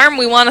the Farm.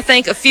 We want to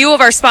thank a few of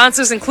our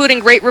sponsors, including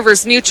Great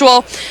Rivers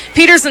Mutual,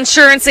 Peters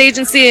Insurance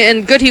Agency,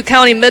 and Goodhue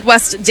County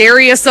Midwest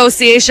Dairy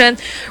Association,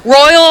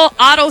 Royal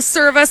Auto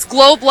Service,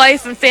 Globe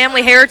Life and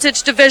Family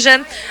Heritage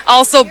Division,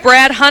 also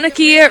Brad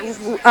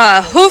Huneke,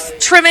 Hoof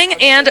Trimming,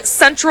 and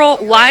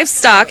Central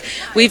Livestock.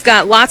 We've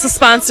got lots of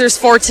sponsors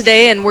for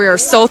today, and we are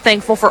so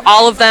thankful for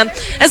all of them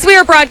as we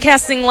are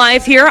broadcasting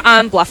live here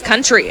on Bluff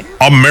Country.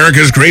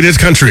 America's greatest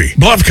country.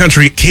 Bluff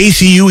Country,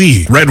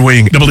 KCUE, Red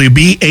Wing,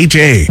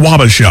 WBHA,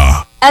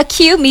 Wabasha. A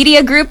Q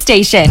Media Group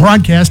station.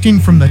 Broadcasting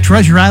from the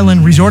Treasure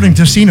Island Resort and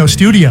Casino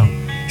Studio.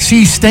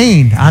 See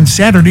Stained on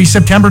Saturday,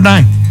 September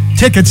 9th.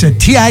 Tickets at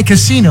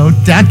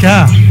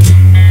ticasino.com.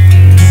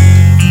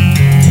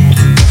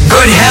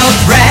 Good health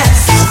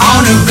rests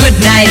on a good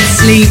night's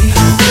sleep.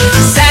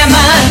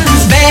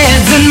 Salmons,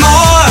 beds, and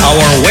more.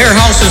 Our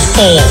warehouse is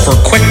full for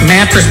quick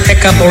mattress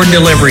pickup or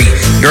delivery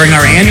during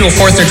our annual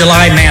 4th of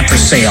July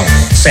mattress sale.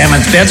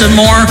 Salmons, beds, and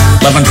more,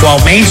 1112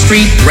 Main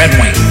Street, Red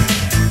Wing.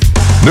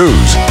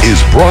 News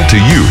is brought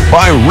to you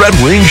by Red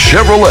Wing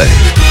Chevrolet.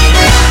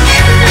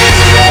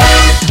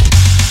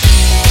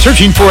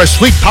 Searching for a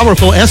sleek,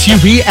 powerful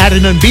SUV at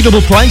an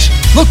unbeatable price?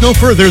 Look no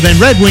further than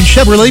Red Wing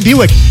Chevrolet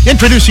Buick.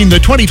 Introducing the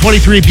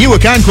 2023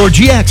 Buick Encore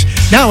GX.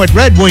 Now at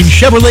Red Wing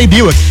Chevrolet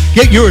Buick.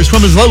 Get yours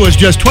from as low as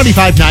just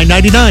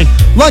 $25,999.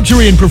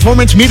 Luxury and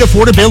performance meet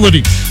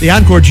affordability. The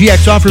Encore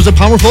GX offers a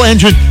powerful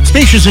engine,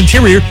 spacious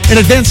interior, and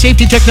advanced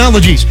safety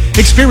technologies.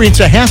 Experience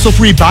a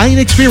hassle-free buying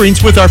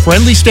experience with our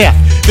friendly staff.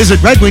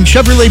 Visit Red Wing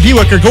Chevrolet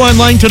Buick or go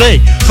online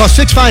today. Call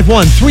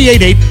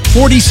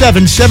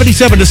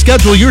 651-388-4777 to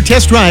schedule your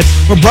test drive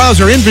or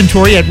browse our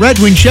inventory at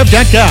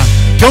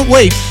redwingchev.com. Don't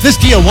wait. This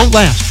deal won't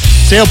last.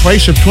 Sale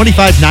price of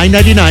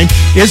 $25,999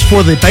 is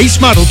for the base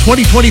model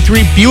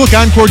 2023 Buick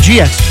Encore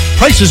GX.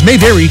 Prices may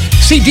vary.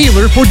 See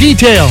dealer for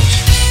details.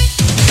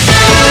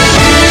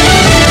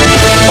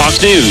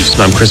 Fox News,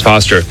 I'm Chris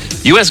Foster.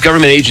 U.S.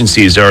 government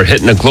agencies are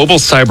hitting a global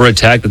cyber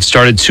attack that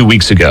started 2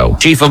 weeks ago.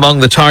 Chief among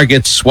the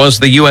targets was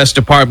the U.S.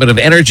 Department of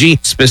Energy,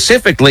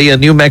 specifically a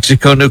New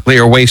Mexico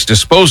nuclear waste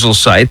disposal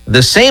site.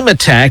 The same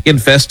attack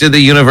infested the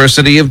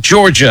University of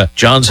Georgia,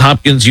 Johns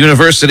Hopkins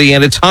University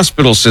and its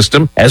hospital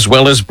system, as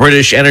well as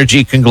British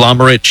energy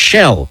conglomerate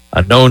Shell.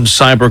 A known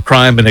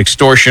cybercrime and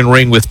extortion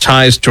ring with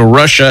ties to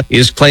Russia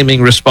is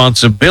claiming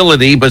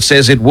responsibility, but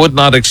says it would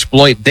not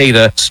exploit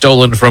data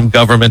stolen from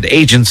government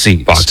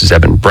agencies. Fox's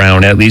Evan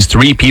Brown. At least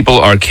 3 people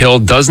are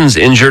killed, dozens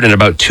injured, and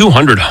about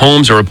 200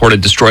 homes are reported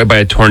destroyed by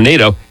a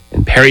tornado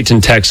in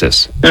Perryton,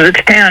 Texas. This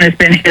town has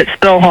been hit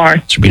so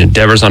hard. Sabina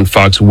Devers on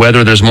Fox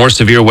Weather. There's more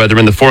severe weather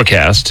in the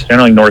forecast.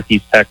 Generally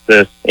northeast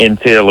Texas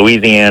into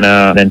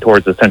Louisiana, and then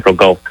towards the central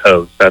Gulf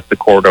Coast. That's the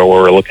corridor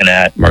where we're looking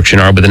at. Mark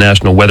Chenard with the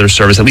National Weather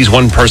Service. At least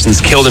one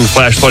person's killed in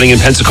flash flooding in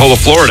Pensacola,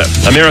 Florida.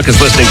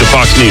 America's listening to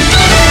Fox News.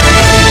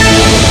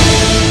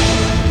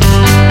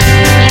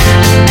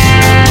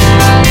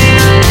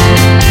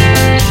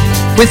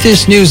 With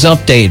this news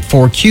update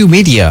for Q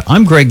Media,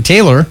 I'm Greg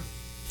Taylor.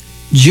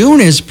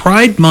 June is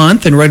Pride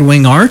Month, and Red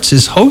Wing Arts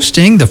is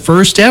hosting the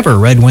first ever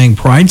Red Wing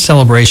Pride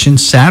celebration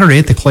Saturday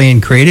at the Clay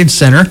and Creative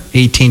Center,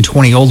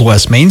 1820 Old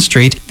West Main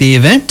Street. The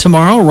event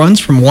tomorrow runs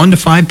from 1 to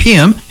 5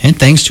 p.m., and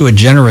thanks to a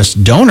generous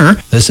donor,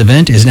 this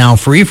event is now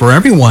free for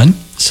everyone.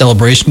 The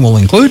celebration will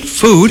include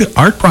food,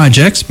 art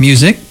projects,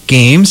 music,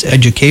 games,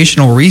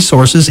 educational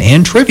resources,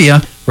 and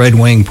trivia. Red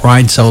Wing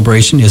Pride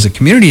Celebration is a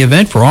community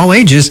event for all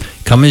ages.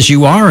 Come as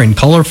you are, and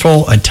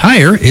colorful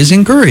attire is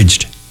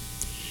encouraged.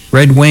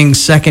 Red Wing's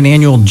second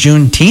annual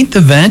Juneteenth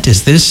event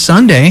is this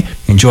Sunday.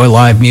 Enjoy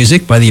live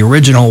music by the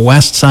original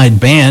West Side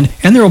Band,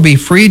 and there will be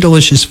free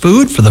delicious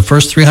food for the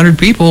first 300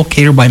 people,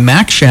 catered by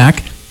Mac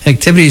Shack.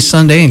 Activities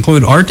Sunday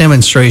include art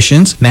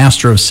demonstrations.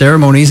 Master of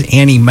Ceremonies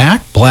Annie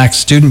Mack, Black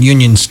Student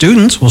Union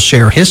students will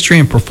share history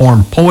and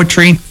perform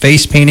poetry,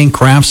 face painting,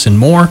 crafts, and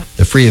more.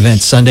 The free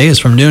event Sunday is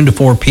from noon to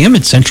 4 p.m.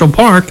 at Central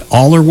Park.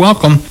 All are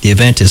welcome. The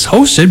event is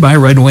hosted by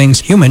Red Wing's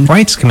Human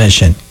Rights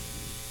Commission.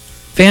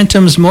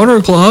 Phantoms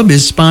Motor Club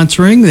is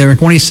sponsoring their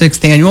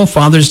 26th annual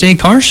Father's Day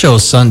Car Show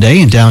Sunday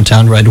in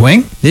downtown Red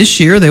Wing. This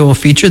year, they will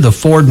feature the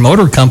Ford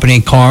Motor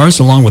Company cars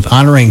along with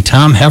honoring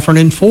Tom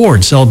Heffernan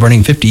Ford,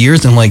 celebrating 50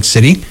 years in Lake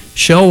City.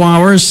 Show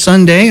hours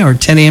Sunday are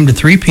 10 a.m. to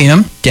 3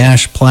 p.m.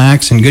 Dash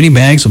plaques and goodie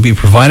bags will be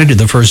provided to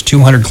the first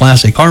 200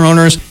 classic car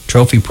owners.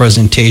 Trophy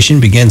presentation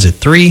begins at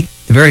 3.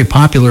 The very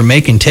popular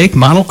Make and Take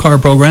model car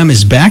program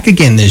is back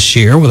again this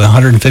year with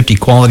 150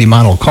 quality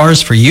model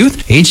cars for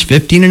youth aged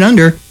 15 and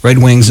under. Red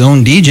Wing's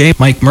own DJ,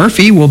 Mike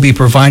Murphy, will be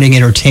providing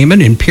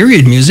entertainment and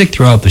period music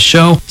throughout the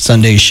show.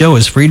 Sunday's show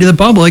is free to the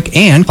public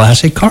and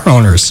classic car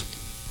owners.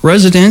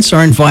 Residents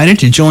are invited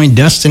to join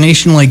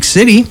Destination Lake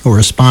City, who are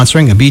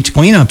sponsoring a beach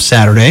cleanup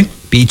Saturday.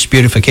 Beach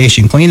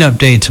Beautification Cleanup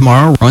Day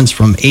tomorrow runs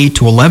from 8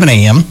 to 11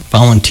 a.m.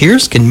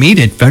 Volunteers can meet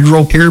at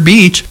Federal Pier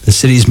Beach, the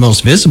city's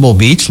most visible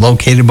beach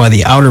located by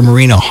the Outer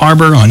Marina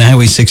Harbor on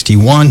Highway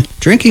 61.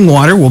 Drinking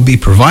water will be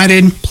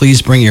provided.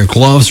 Please bring your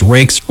gloves,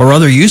 rakes, or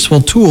other useful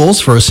tools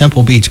for a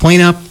simple beach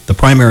cleanup. The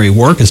primary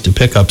work is to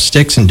pick up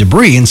sticks and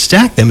debris and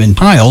stack them in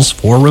piles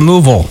for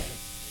removal.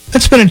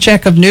 That's been a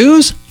check of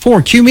news.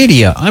 For Q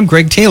Media, I'm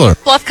Greg Taylor.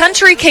 Bluff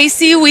Country,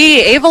 KCUE,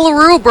 Ava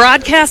LaRue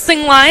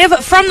broadcasting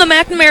live from the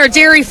McNamara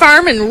Dairy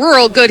Farm in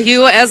rural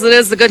Goodhue, as it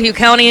is the Goodhue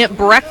County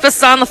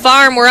Breakfast on the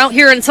Farm. We're out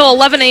here until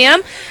 11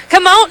 a.m.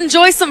 Come out,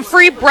 enjoy some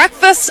free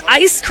breakfast,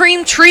 ice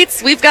cream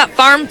treats. We've got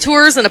farm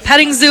tours and a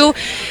petting zoo.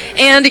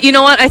 And you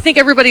know what? I think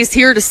everybody's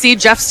here to see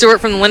Jeff Stewart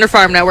from the Linder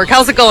Farm Network.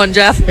 How's it going,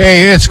 Jeff?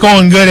 Hey, it's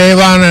going good,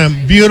 Ava. On a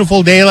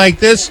beautiful day like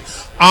this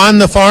on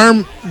the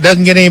farm,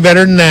 doesn't get any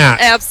better than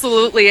that.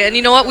 Absolutely. And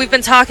you know what? We've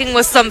been talking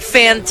with some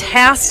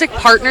fantastic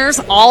partners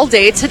all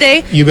day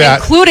today, You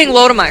bet. including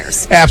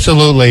Lodemeyer's.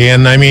 Absolutely.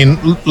 And I mean,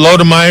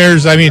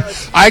 Lodemeyer's,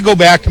 I go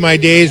back to my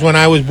days when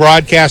I was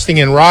broadcasting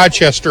in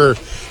Rochester,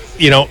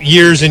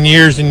 years and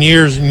years and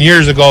years and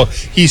years ago.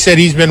 He said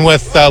he's been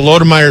with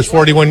Lodemeyer's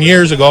 41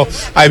 years ago.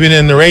 I've been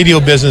in the radio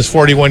business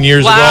 41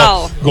 years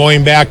ago,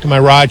 going back to my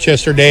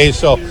Rochester days.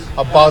 So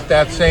about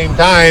that same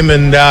time,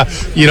 and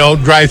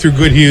drive through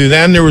Goodhue.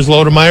 Then there was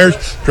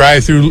Lodemeyer's.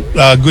 Drive through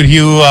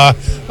Goodhue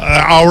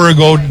hour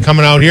ago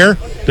coming out here.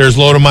 There's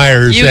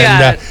Lodemeyer's. You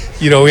got it.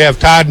 we have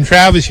Todd and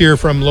Travis here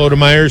from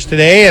Lodemeier's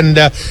today. And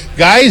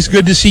guys,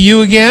 good to see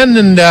you again.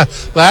 And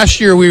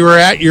last year we were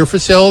at your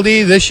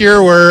facility. This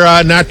year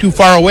we're not too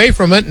far away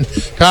from it. And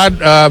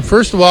Todd,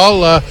 first of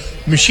all,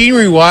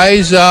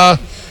 machinery-wise,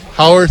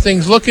 how are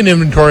things looking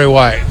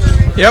inventory-wise?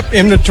 Yep,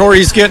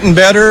 inventory's getting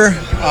better,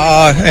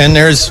 and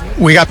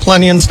we got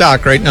plenty in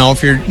stock right now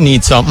if you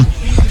need something.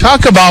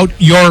 Talk about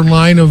your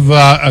line of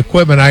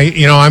equipment.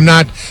 I'm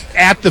not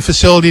at the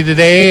facility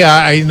today.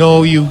 I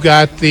know you've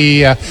got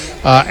the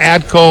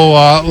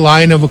ADCO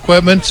line of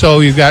equipment.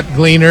 So you've got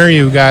Gleaner,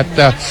 you've got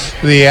the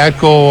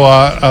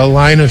ADCO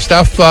line of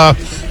stuff.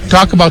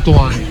 Talk about the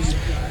line.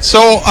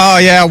 So,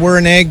 we're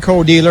an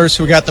AGCO dealer,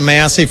 so we got the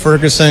Massey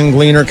Ferguson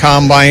Gleaner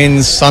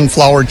combines,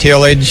 sunflower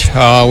tillage.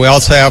 We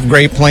also have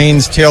Great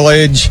Plains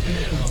tillage,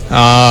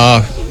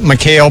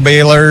 McHale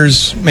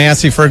balers,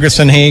 Massey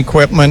Ferguson hay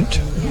equipment,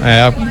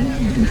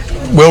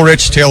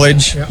 Wilrich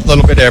tillage, a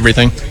little bit of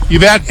everything. You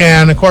bet.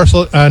 And of course,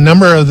 a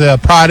number of the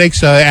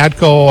products,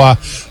 ADCO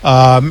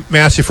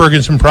Massey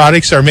Ferguson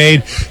products, are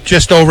made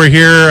just over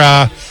here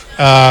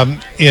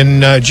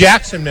in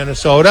Jackson,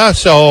 Minnesota.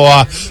 So,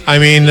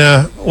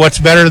 what's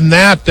better than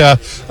that?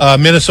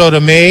 Minnesota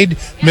made,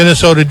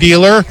 Minnesota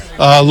dealer,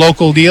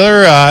 local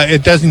dealer.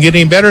 It doesn't get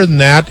any better than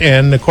that.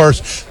 And of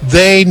course,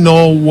 they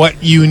know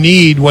what you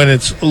need when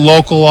it's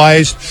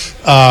localized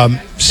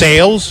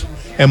sales,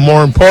 and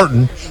more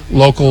important,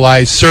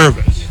 localized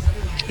service.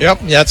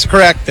 Yep, that's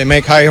correct. They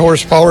make high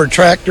horsepower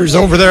tractors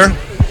over there.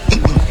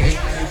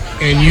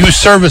 And you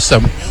service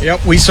them.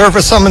 Yep, we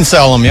service them and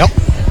sell them, yep.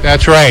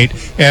 That's right.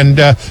 And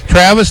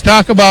Travis,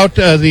 talk about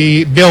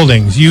the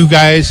buildings. You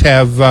guys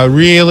have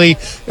really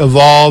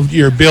evolved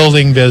your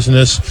building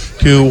business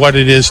to what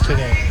it is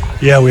today.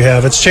 Yeah, we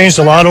have. It's changed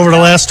a lot over the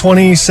last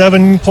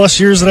 27 plus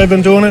years that I've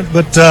been doing it.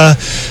 But the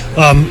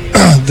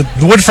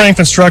wood frame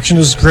construction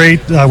is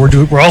great.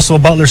 We're also a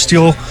Butler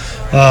Steel,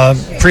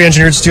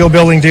 pre-engineered steel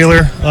building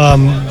dealer.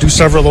 Do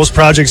several of those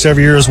projects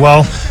every year as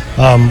well.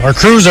 Our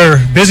crews are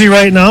busy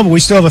right now, but we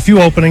still have a few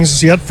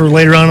openings yet for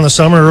later on in the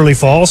summer, early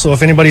fall. So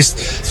if anybody's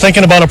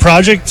thinking about a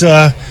project,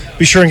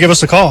 be sure and give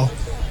us a call.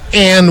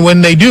 And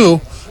when they do,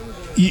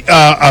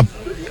 a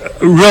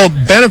real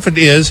benefit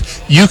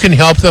is you can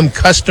help them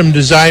custom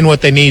design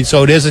what they need.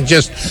 So it isn't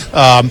just,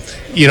 one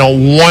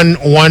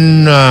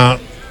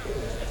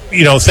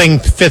thing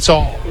fits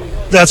all.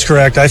 That's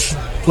correct.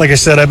 Like I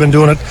said, I've been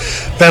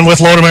with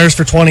Lodemeier's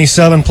for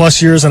 27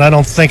 plus years, and I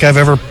don't think I've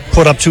ever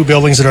put up two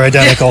buildings that are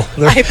identical.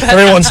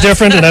 Everyone's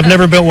different, and I've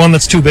never built one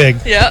that's too big.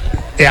 Yeah.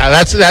 Yeah,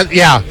 that's that.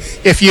 Yeah,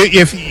 if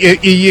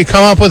you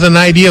come up with an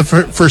idea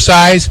for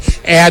size,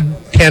 add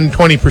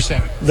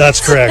 10-20%. That's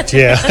correct.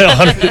 Yeah,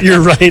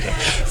 you're right,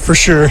 for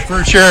sure.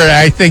 For sure,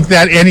 I think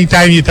that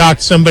anytime you talk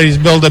to somebody who's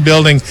build a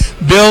building,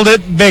 build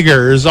it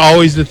bigger is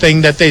always the thing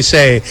that they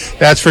say.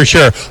 That's for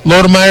sure.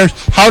 Lodemeier's,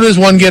 how does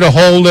one get a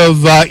hold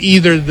of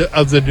either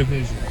of the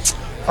divisions?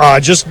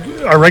 Just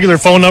our regular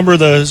phone number,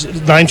 the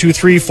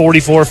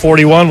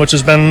 923-4441, which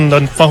has been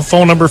the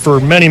phone number for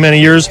many, many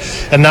years.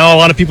 And now a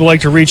lot of people like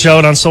to reach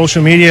out on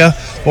social media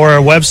or our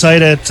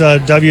website at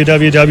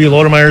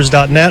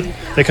www.lodemeiers.net.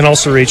 They can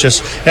also reach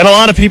us. And a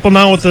lot of people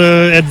now with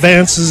the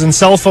advances in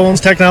cell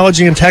phones,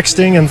 technology, and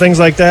texting and things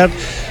like that,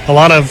 a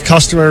lot of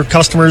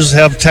customers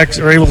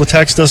are able to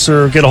text us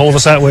or get a hold of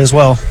us that way as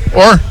well.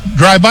 Or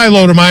drive by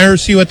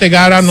Lodemeier's, see what they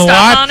got on the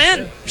lot.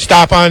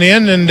 Stop on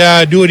in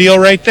and do a deal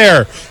right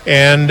there.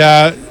 And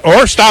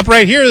or stop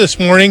right here this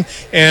morning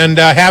and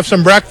have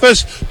some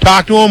breakfast.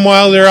 Talk to them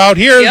while they're out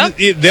here. Yep.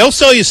 They'll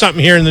sell you something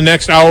here in the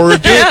next hour or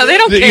two. Yeah, they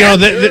don't care.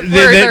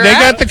 They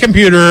got the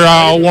computer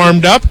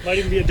warmed up. Might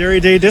even be a Dairy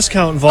Day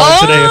discount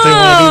involved today if they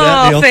want to do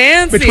that deal.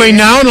 Fancy. Between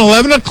now and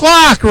 11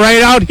 o'clock,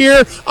 right out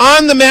here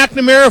on the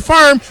McNamara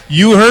farm.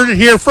 You heard it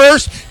here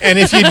first. And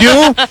if you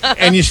do,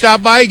 and you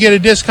stop by, get a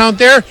discount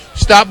there,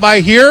 stop by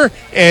here,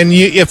 and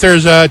if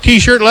there's a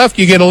T-shirt left,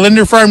 you get a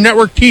Linder Farm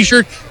Network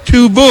T-shirt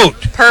to boot.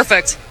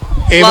 Perfect.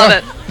 Ava, Love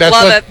it.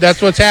 Love it.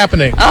 That's what's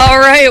happening. All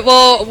right.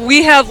 Well,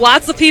 we have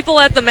lots of people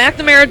at the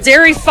McNamara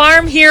Dairy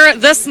Farm here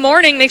this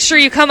morning. Make sure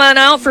you come on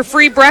out for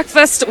free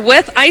breakfast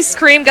with ice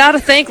cream. Got to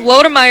thank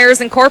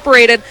Lodemeier's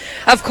Incorporated,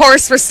 of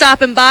course, for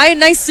stopping by.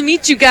 Nice to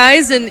meet you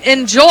guys, and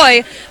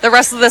enjoy the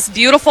rest of this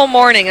beautiful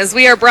morning as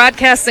we are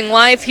broadcasting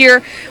live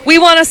here. We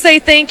want to say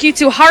thank you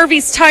to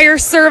Harvey's Tire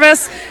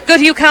Service,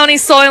 Goodhue County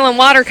Soil and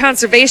Water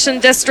Conservation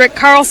District,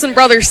 Carlson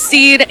Brothers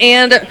Seed,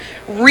 and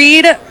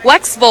Reed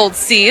Lexvold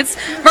Seeds,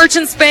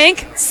 Merchants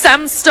Bank,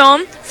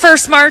 Semstone,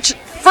 First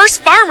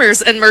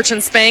Farmers and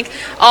Merchants Bank,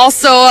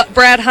 also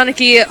Brad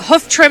Huneke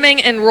Hoof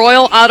Trimming and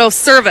Royal Auto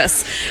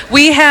Service.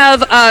 We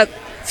have a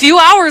few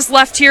hours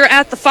left here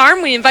at the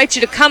farm. We invite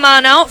you to come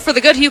on out for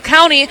the Goodhue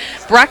County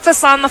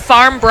Breakfast on the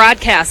Farm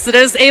broadcast. It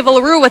is Ava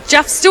LaRue with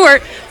Jeff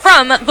Stewart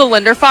from the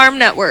Linder Farm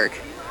Network.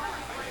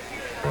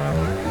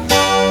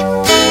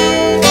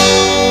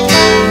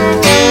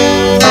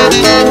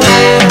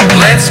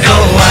 Let's go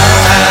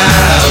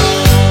out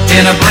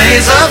in a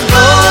blaze of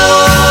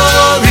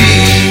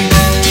glory.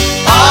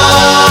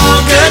 All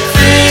good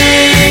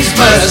things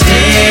must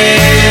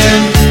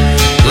end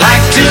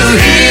like two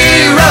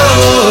heroes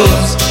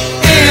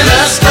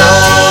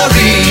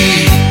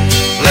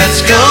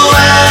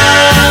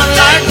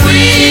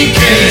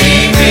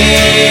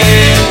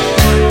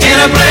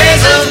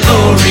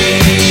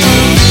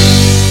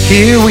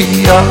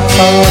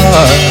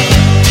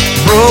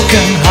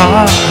broken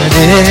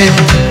hearted.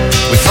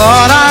 We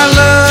thought our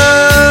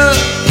love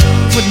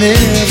would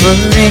never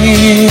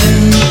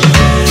end,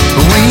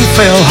 but we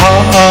fell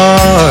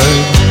hard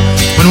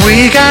when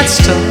we got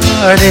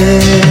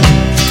started.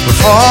 We're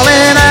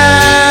falling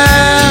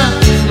out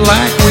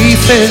like we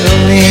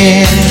fell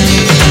in.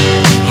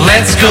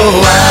 Let's go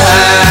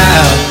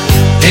out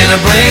in a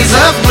blaze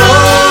of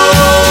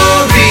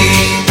glory.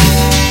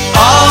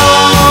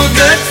 All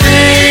good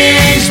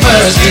things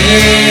must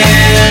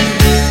end,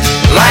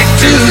 like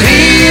two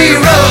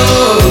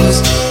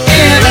heroes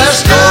in a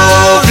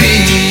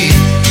story.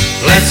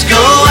 Let's go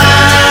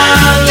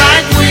out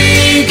like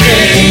we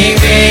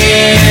came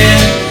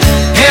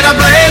in a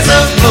blaze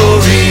of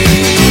glory.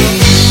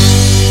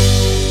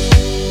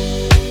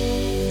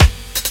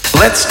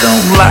 Let's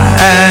don't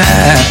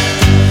lie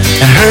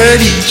and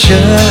hurt each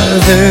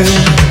other.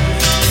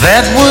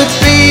 That would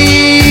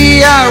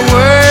be our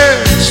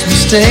worst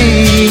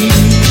mistake.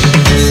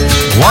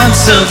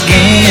 Once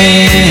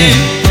again,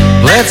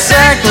 let's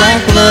act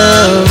like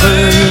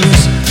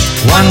lovers.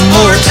 One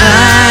more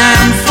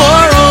time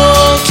for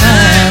old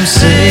time's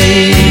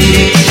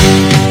sake.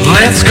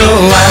 Let's go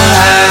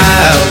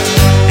out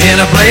in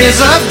a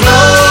blaze of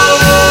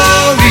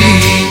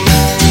glory.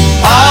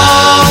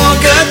 All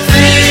good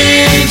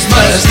things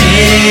must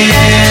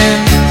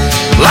end,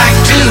 like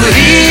two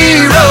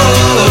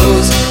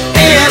heroes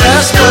in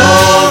a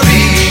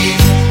story.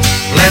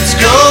 Let's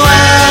go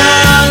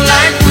out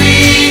like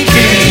we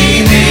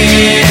came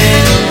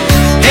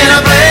in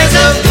a blaze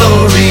of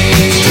glory.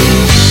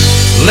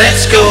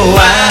 Let's go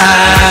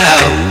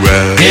out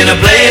in a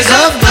blaze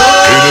of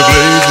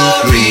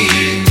glory.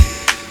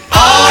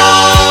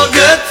 All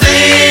good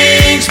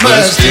things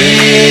must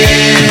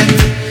end,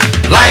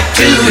 like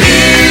two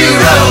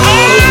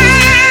heroes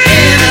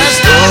in a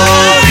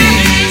story.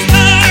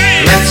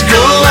 Let's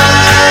go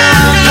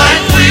out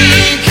like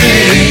we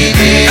came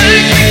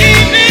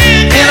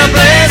in a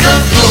blaze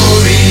of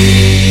glory.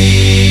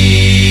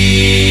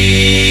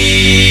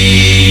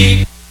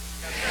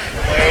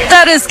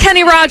 That is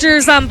Kenny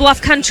Rogers on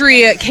Bluff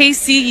Country at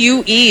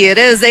KCUE. It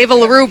is Ava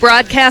LaRue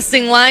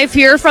broadcasting live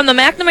here from the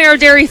McNamara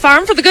Dairy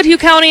Farm for the Goodhue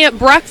County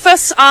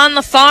Breakfast on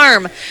the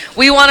Farm.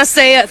 We want to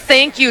say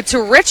thank you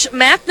to Rich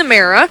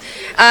McNamara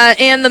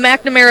and the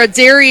McNamara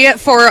Dairy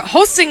for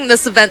hosting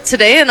this event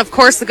today, and of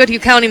course the Goodhue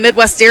County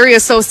Midwest Dairy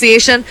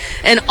Association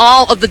and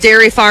all of the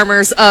dairy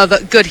farmers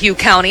of Goodhue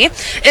County.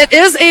 It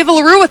is Ava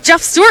LaRue with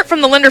Jeff Stewart from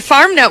the Linder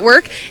Farm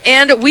Network,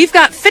 and we've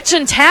got Fitch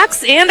and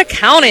Tax and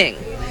Accounting.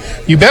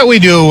 You bet we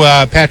do.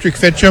 Patrick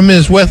Fitcham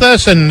is with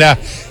us, and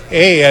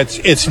hey,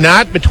 it's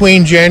not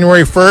between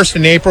January 1st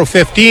and April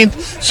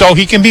 15th, so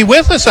he can be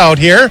with us out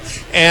here.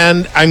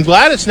 And I'm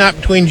glad it's not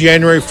between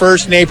January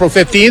 1st and April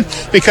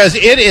 15th, because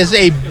it is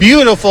a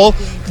beautiful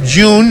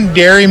June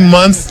Dairy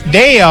Month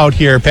day out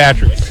here,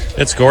 Patrick.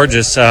 It's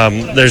gorgeous.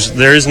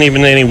 There isn't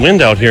even any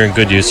wind out here in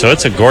Goodhue, so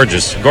it's a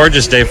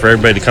gorgeous day for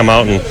everybody to come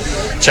out and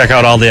check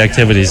out all the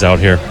activities out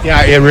here.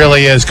 Yeah, it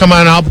really is. Come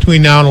on out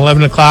between now and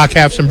 11 o'clock,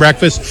 have some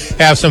breakfast,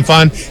 have some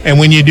fun, and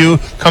when you do,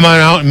 come on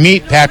out and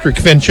meet Patrick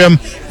Fincham,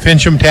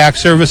 Fincham Tax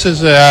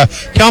Services.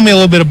 Tell me a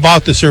little bit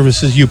about the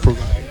services you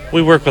provide.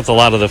 We work with a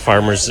lot of the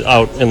farmers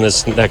out in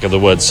this neck of the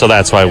woods, so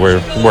that's why we're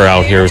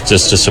out here,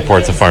 just to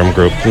support the farm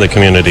group, the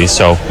community.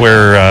 So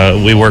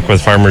we work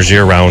with farmers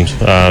year round,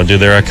 do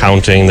their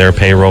accounting, their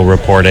payroll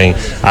reporting,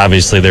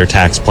 obviously their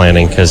tax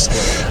planning, because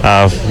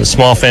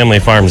small family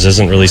farms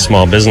isn't really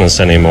small business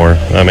anymore.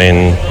 I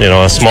mean,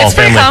 a small it's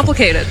family. It's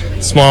complicated.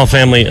 Small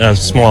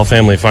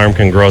family farm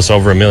can gross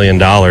over $1 million,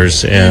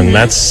 and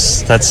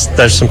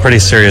there's some pretty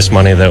serious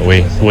money that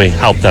we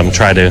help them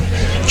try to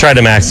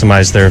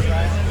maximize their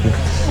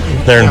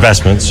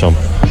investment. So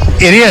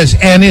it is,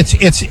 and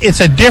it's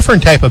a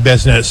different type of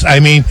business. I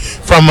mean,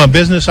 from a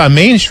business on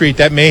Main Street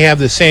that may have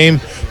the same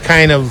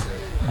kind of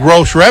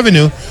gross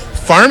revenue,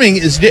 farming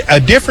is a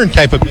different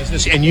type of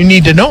business, and you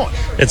need to know it.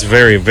 It's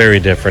very, very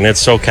different. It's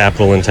so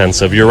capital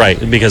intensive. You're right,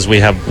 because we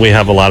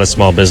have a lot of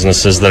small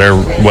businesses that are,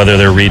 whether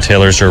they're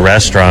retailers or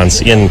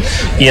restaurants in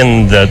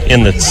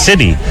the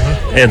city.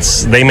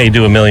 They may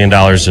do $1 million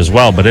as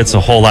well, but it's a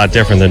whole lot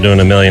different than doing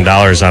 $1 million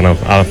on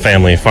a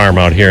family farm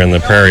out here in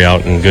the prairie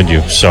out in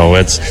Goodhue. So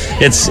it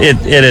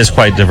is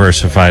quite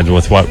diversified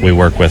with what we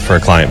work with for a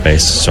client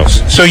base.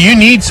 So you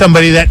need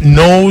somebody that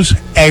knows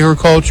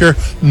agriculture,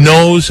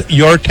 knows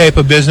your type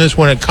of business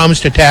when it comes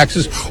to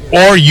taxes,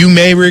 or you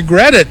may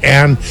regret it.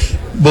 And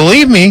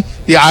believe me,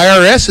 the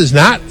IRS is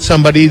not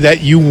somebody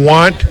that you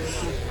want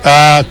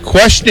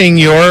questioning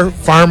your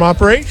farm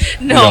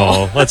operation.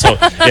 No. Let's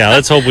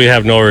hope we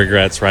have no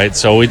regrets, right?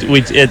 So we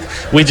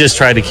just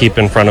try to keep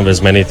in front of as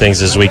many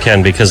things as we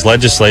can, because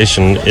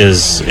legislation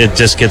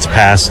just gets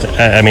passed.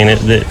 I mean,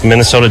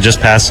 Minnesota just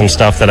passed some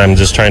stuff that I'm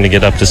just trying to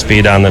get up to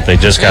speed on, that they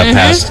just got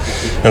passed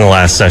in the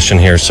last session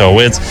here. So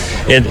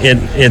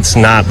it's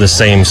not the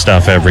same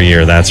stuff every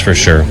year, that's for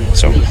sure.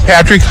 So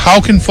Patrick, how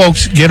can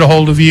folks get a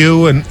hold of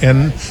you and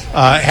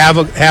have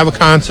a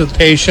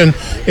consultation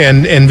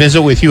and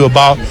visit with you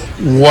about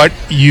what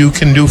you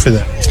can do for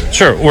them.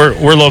 Sure.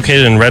 We're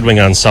located in Red Wing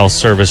on South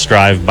Service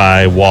Drive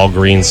by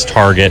Walgreens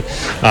Target.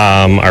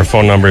 Our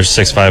phone number is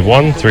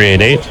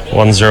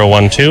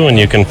 651-388-1012, and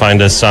you can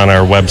find us on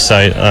our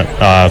website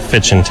at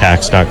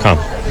fitchandtax.com.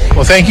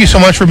 Well, thank you so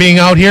much for being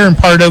out here and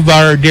part of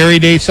our Dairy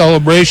Day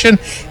celebration,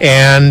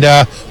 and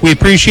we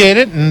appreciate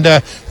it,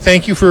 and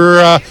thank you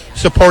for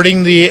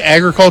supporting the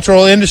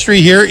agricultural industry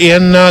here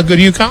in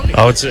Goodhue County.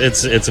 Oh,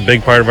 it's a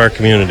big part of our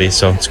community,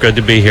 so it's good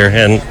to be here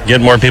and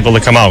get more people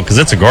to come out because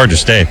it's a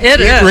gorgeous day.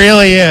 It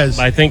really is.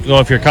 I think,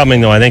 if you're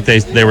coming, though, I think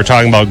they were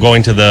talking about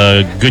going to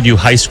the Goodhue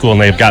High School,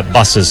 and they've got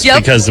buses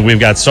because we've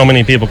got so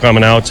many people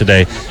coming out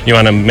today. You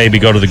want to maybe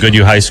go to the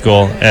Goodhue High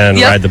School and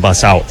ride the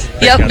bus out.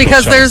 Yep,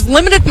 because there's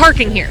limited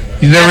parking here.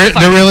 There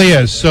really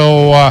is.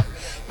 So,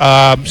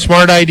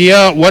 smart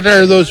idea. What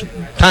are those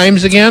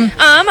times again?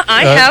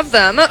 I have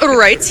them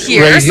right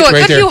here. Right so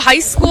at Goodhue there. High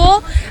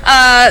School,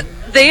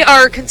 they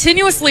are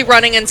continuously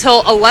running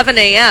until 11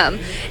 a.m.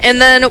 And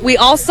then we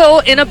also,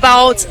 in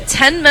about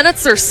 10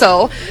 minutes or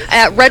so,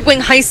 at Red Wing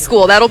High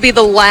School, that'll be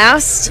the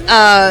last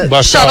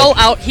shuttle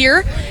out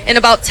here in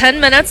about 10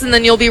 minutes, and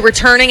then you'll be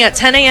returning at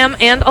 10 a.m.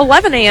 and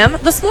 11 a.m.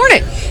 this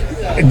morning.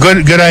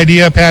 Good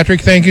idea,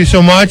 Patrick. Thank you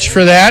so much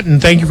for that,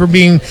 and thank you for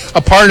being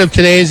a part of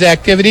today's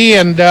activity.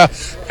 And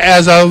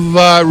as of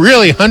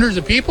really hundreds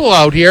of people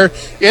out here,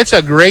 it's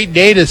a great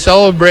day to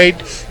celebrate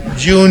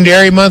June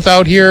Dairy Month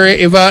out here,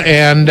 Eva,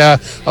 and a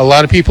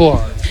lot of people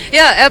are.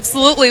 Yeah,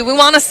 absolutely. We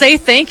want to say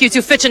thank you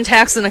to Fitch and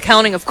Tax and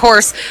Accounting, of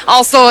course.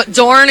 Also,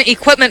 Dorn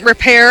Equipment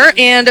Repair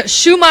and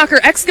Schumacher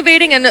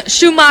Excavating and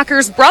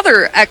Schumacher's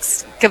Brother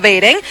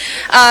Excavating,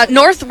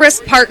 North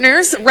Risk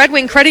Partners, Red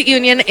Wing Credit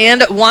Union,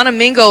 and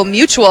Wanamingo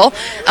Mutual,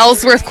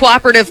 Ellsworth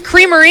Cooperative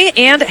Creamery,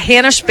 and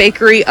Hanisch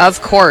Bakery, of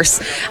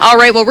course. All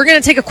right, well, we're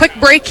going to take a quick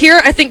break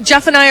here. I think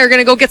Jeff and I are going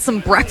to go get some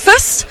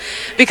breakfast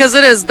because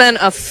it has been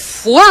a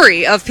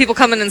flurry of people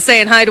coming and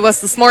saying hi to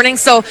us this morning.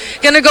 So,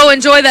 going to go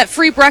enjoy that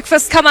free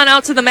breakfast. Come on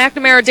out to the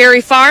McNamara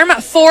Dairy Farm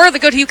for the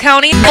Goodhue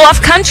County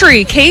Bluff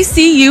Country,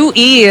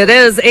 KCUE. It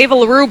is Ava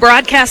LaRue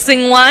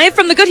broadcasting live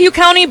from the Goodhue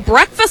County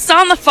Breakfast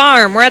on the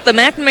Farm. We're at the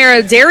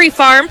McNamara Dairy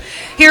Farm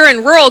here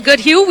in rural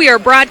Goodhue. We are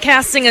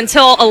broadcasting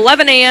until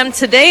 11 a.m.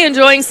 today,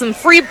 enjoying some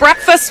free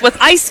breakfast with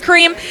ice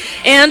cream,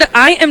 and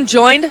I am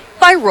joined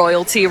by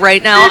royalty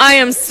right now. I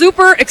am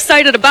super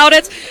excited about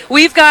it.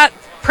 We've got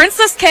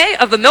Princess K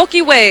of the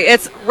Milky Way.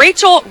 It's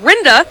Rachel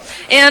Rinda.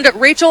 And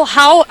Rachel,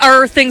 how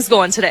are things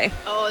going today?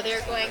 Oh,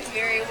 they're going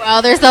very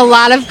well. There's a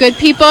lot of good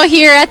people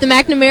here at the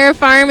McNamara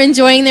Farm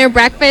enjoying their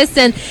breakfast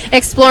and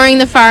exploring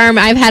the farm.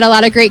 I've had a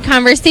lot of great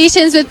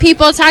conversations with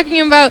people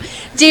talking about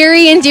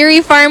dairy and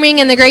dairy farming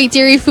and the great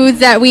dairy foods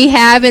that we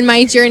have in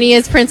my journey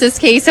as Princess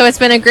K. So it's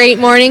been a great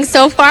morning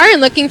so far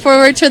and looking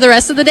forward to the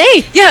rest of the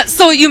day. Yeah,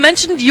 so you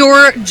mentioned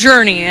your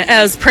journey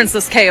as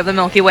Princess K of the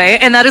Milky Way,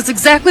 and that is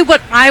exactly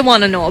what I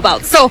want to know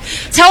about. So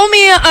tell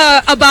me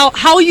about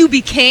how you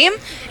became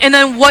and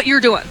then what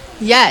you're doing.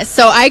 Yes,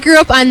 so I grew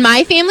up on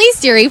my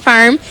family's dairy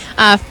farm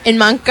in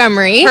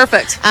Montgomery.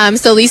 Perfect.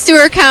 So Lee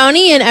Stewart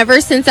County, and ever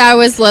since I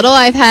was little,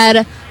 I've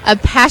had a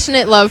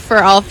passionate love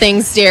for all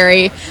things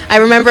dairy. I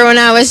remember when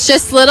I was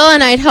just little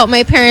and I'd help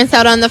my parents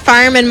out on the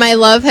farm, and my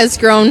love has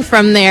grown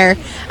from there.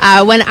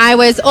 When I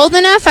was old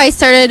enough, I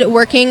started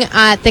working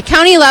at the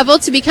county level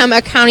to become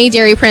a county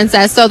dairy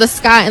princess. So the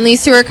Scott and Lee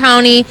Stewart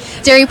County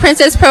Dairy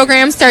Princess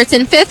program starts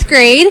in 5th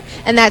grade,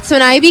 and that's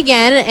when I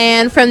began.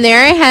 And from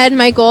there, I had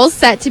my goals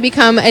set to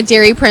become a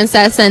dairy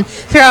princess. And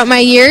throughout my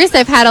years,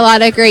 I've had a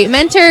lot of great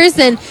mentors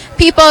and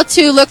people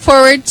to look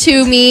forward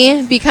to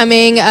me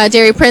becoming a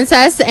dairy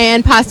princess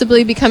and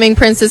possibly becoming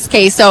Princess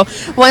K. So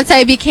once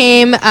I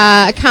became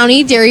a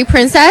county dairy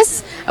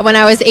princess, when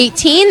I was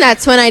 18,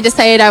 that's when I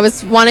decided I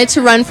wanted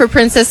to run for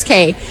Princess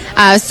K.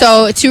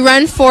 So to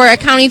run for a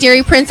county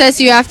dairy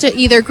princess, you have to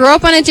either grow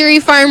up on a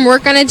dairy farm,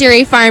 work on a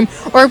dairy farm,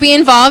 or be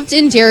involved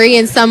in dairy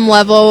in some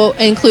level,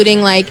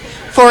 including like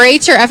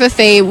 4-H or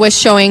FFA was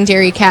showing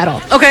dairy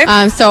cattle. Okay.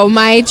 So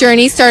my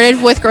journey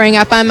started with growing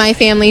up on my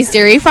family's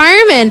dairy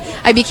farm, and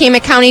I became a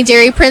county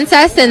dairy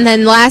princess. And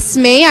then last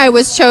May, I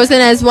was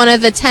chosen as one of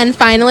the 10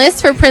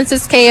 finalists for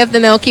Princess K of the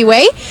Milky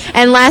Way.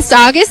 And last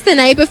August, the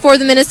night before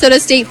the Minnesota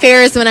State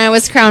Fair, is when I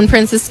was crowned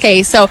Princess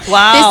K. So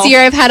wow. This year,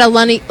 I've had a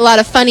lot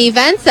of fun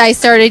events. I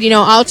started,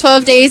 all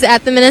 12 days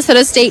at the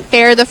Minnesota State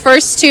Fair. The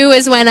first 2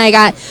 is when I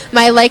got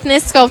my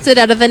likeness sculpted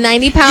out of a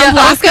 90-pound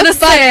block of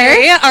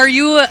butter. Are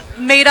you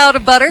made out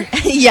of butter?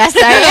 Yes,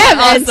 I am.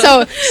 Awesome. And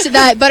so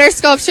that butter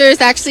sculpture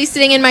is actually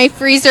sitting in my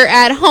freezer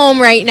at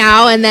home right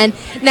now. And then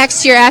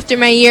next year, after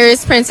my year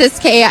as Princess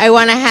K, I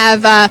want to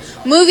have a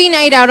movie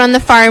night out on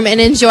the farm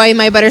and enjoy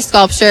my butter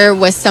sculpture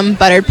with some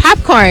buttered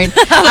popcorn.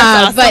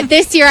 Awesome. But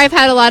this year, I've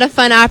had a lot of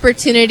fun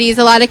opportunities,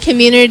 a lot of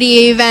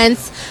community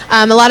events,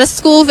 a lot of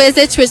school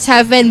visits, which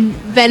have been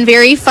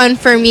very fun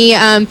for me.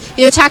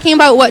 Talking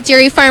about what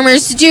dairy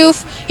farmers do,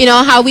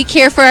 how we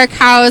care for our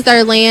cows,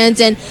 our land,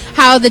 and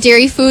how the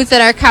dairy foods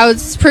that our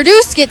cows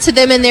produce get to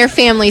them and their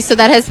families. So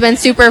that has been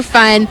super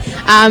fun.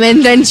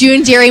 And then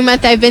June Dairy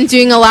Month, I've been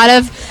doing a lot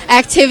of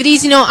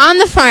activities, on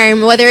the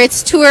farm, whether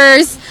it's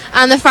tours,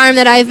 on the farm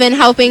that I've been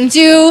helping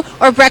do,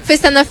 or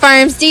breakfast on the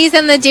farms, days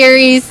on the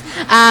dairies,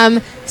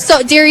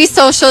 so dairy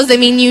socials, I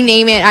mean, you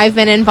name it, I've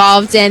been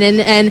involved in,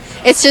 and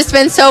it's just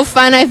been so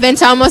fun. I've been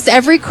to almost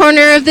every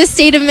corner of the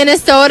state of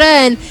Minnesota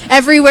and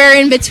everywhere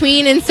in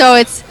between, and so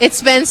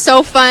it's been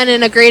so fun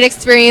and a great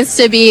experience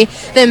to be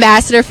the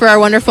ambassador for our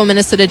wonderful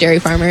Minnesota dairy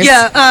farmers.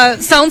 Yeah,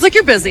 sounds like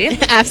you're busy.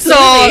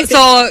 Absolutely.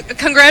 So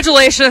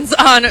congratulations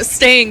on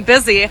staying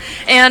busy,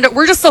 and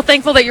we're just so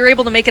thankful that you're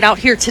able to make it out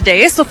here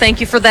today, so thank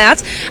you for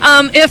that.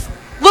 If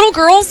little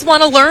girls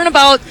want to learn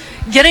about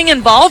getting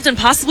involved and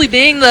possibly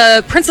being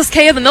the Princess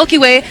K of the Milky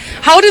Way,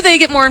 how do they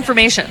get more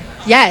information?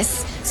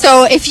 Yes.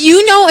 So if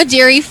you know a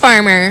dairy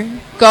farmer,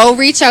 go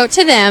reach out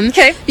to them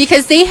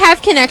because they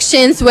have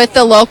connections with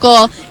the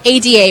local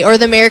ADA, or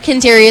the American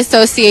Dairy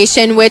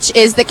Association, which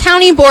is the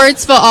county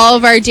boards for all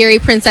of our Dairy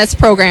Princess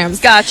programs.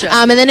 Gotcha.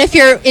 And then if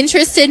you're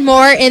interested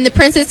more in the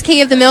Princess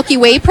K of the Milky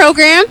Way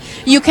program,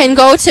 you can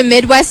go to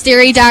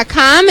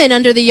MidwestDairy.com and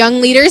under the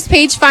Young Leaders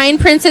page, find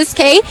Princess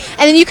K. And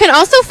then you can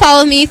also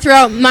follow me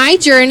throughout my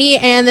journey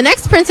and the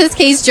next Princess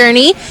K's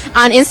journey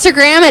on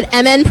Instagram at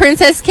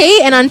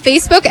MNPrincessK and on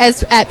Facebook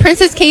at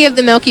Princess K of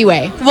the Milky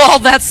Way. Well,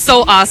 that's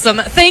so awesome.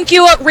 Thank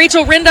you,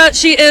 Rachel Rinda.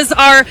 She is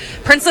our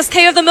Princess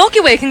K of the Milky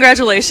Way.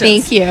 Congratulations.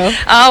 Thank you.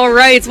 All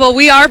right. Well,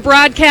 we are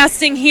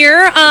broadcasting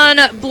here on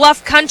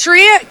Bluff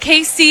Country,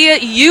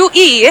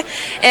 KCUE,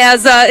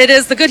 as it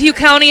is the Goodhue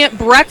County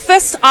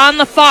Breakfast on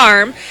the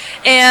Farm.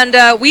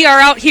 And we are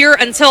out here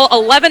until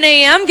 11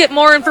 a.m. Get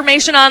more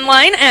information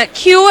online at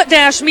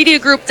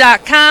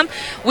q-mediagroup.com.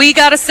 We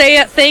got to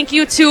say thank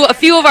you to a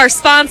few of our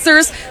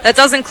sponsors. That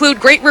does include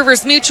Great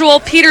Rivers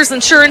Mutual, Peters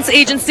Insurance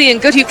Agency, and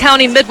Goodhue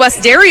County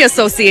Midwest Dairy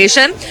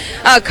Association.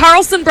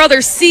 Carlson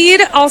Brothers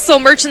Seed, also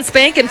Merchants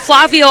Bank, and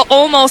Flavio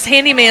Olmos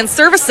Handyman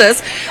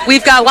Services.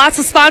 We've got lots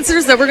of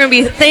sponsors that we're going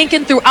to be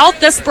thanking throughout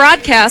this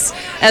broadcast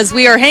as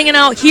we are hanging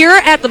out here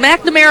at the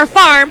McNamara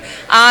Farm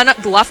on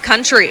Bluff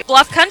Country.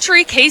 Bluff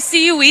Country,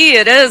 KCUE.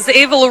 It is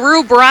Ava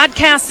LaRue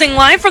broadcasting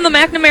live from the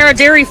McNamara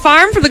Dairy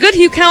Farm for the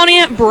Goodhue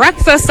County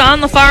Breakfast on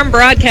the Farm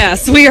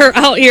broadcast. We are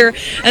out here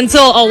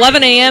until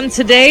 11 a.m.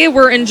 today.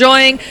 We're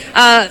enjoying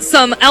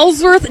some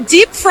Ellsworth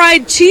deep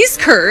fried cheese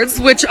curds,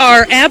 which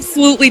are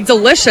absolutely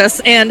delicious.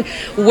 And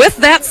with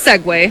that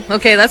segue,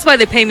 okay, that's why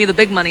they pay me the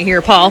big money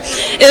here, Paul,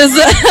 is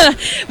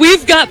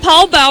we've got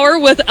Paul Bauer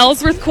with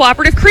Ellsworth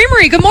Cooperative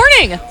Creamery. Good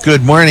morning.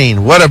 Good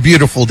morning. What a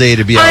beautiful day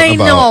to be out and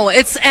about. I know.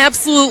 It's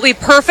absolutely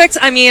perfect.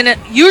 I mean,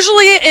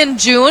 usually in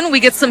June we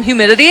get some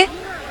humidity.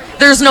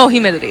 There's no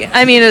humidity.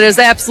 I mean, it is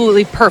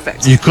absolutely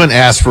perfect. You couldn't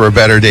ask for a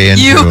better day in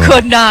June. You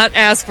could not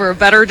ask for a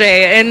better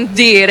day,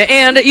 indeed.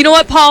 And you know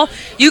what, Paul?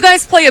 You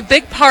guys play a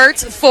big part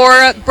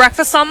for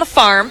Breakfast on the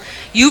Farm.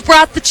 You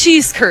brought the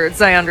cheese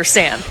curds, I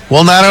understand.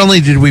 Well, not only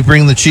did we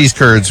bring the cheese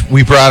curds,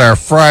 we brought our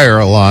fryer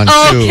along,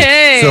 too.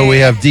 Okay. So we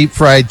have deep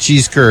fried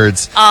cheese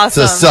curds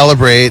Awesome. to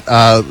celebrate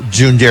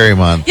June Dairy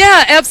Month.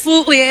 Yeah,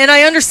 absolutely. And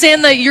I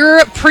understand that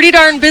you're pretty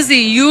darn busy.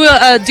 You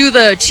do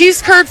the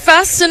Cheese Curd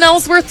Fest in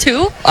Ellsworth,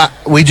 too?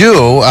 We do.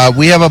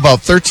 We have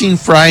about 13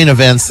 frying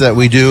events that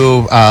we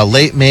do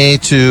late May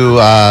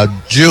to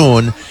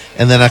June,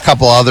 and then a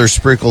couple others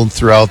sprinkled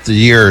throughout the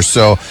year.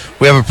 So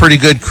we have a pretty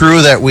good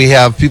crew that we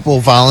have people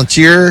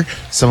volunteer.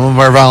 Some of them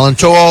are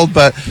voluntold,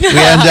 but we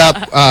end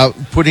up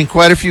putting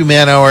quite a few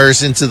man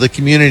hours into the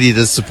community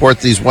to support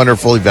these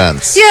wonderful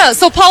events. Yeah,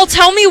 so Paul,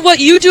 tell me what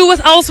you do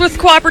with Ellsworth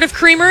Cooperative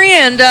Creamery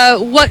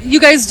and what you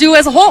guys do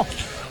as a whole.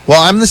 Well,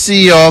 I'm the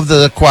CEO of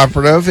the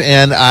cooperative,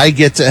 and I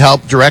get to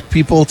help direct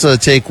people to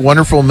take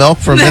wonderful milk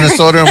from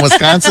Minnesota and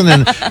Wisconsin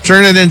and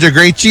turn it into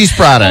great cheese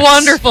products.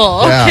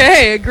 Wonderful. Yeah.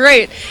 Okay,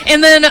 great.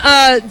 And then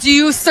do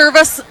you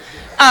service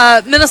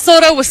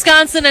Minnesota,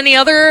 Wisconsin, any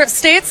other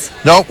states?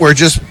 Nope, we're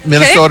just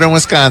Minnesota and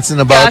Wisconsin.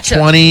 About Gotcha.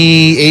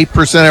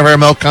 28% of our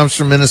milk comes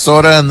from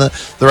Minnesota, and the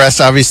rest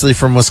obviously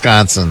from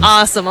Wisconsin.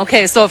 Awesome.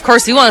 Okay, so of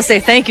course you want to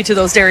say thank you to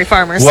those dairy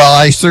farmers. Well,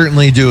 I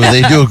certainly do.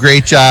 They do a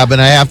great job, and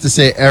I have to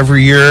say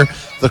every year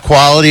the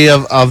quality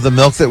of the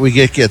milk that we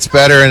get gets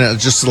better, and it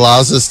just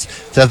allows us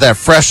to have that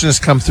freshness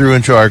come through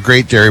into our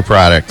great dairy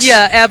products.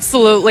 Yeah,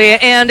 absolutely.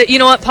 And you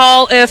know what,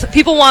 Paul, if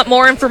people want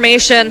more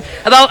information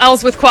about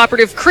Ellsworth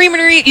Cooperative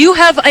Creamery, you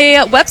have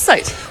a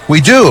website.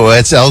 We do.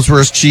 It's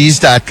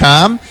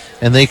ellsworthcheese.com,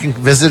 and they can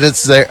visit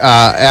us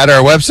at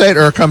our website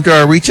or come to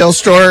our retail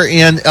store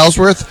in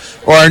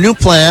Ellsworth or our new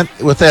plant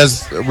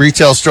has a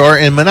retail store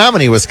in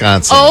Menominee,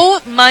 Wisconsin. Oh,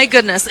 my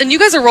goodness. And you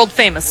guys are world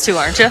famous too,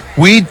 aren't you?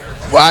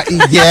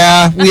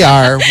 Yeah, we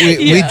are.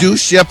 We do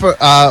ship.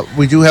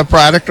 We do have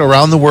product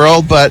around the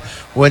world, but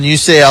when you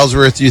say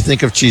Ellsworth, you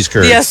think of cheese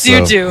curds. Yes,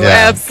 you do.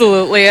 Yeah.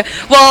 Absolutely.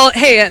 Well,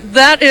 hey,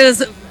 that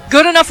is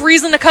good enough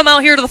reason to come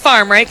out here to the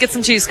farm, right? Get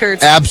some cheese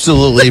curds.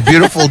 Absolutely.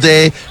 Beautiful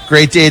day.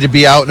 great day to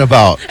be out and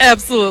about.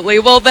 Absolutely.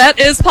 Well, that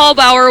is Paul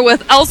Bauer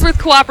with Ellsworth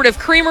Cooperative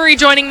Creamery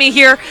joining me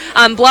here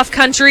on Bluff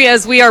Country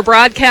as we are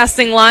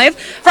broadcasting live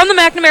from the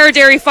McNamara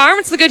Dairy Farm.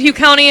 It's the Goodhue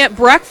County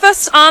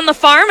Breakfast on the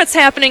Farm. It's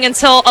happening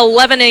until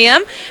 11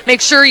 a.m.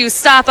 Make sure you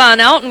stop on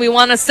out, and we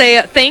want to say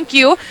thank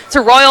you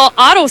to Royal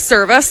Auto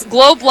Service,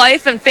 Globe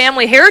Life and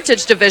Family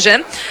Heritage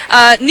Division,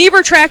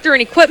 Niebuhr Tractor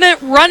and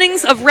Equipment,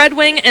 Runnings of Red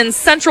Wing and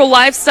Central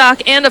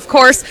Livestock, and of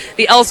course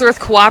the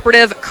Ellsworth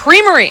Cooperative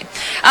Creamery.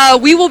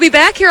 We will be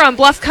back here on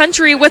Bluff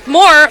Country with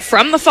more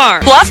from the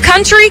farm. Bluff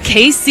Country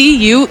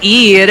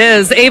KCUE. It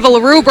is Ava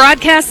LaRue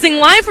broadcasting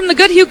live from the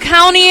Goodhue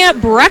County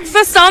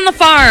Breakfast on the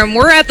Farm.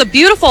 We're at the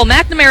beautiful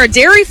McNamara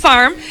Dairy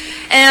Farm,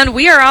 and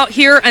we are out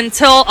here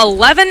until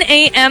 11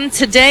 a.m.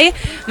 today.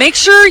 Make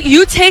sure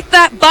you take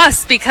that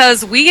bus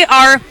because we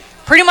are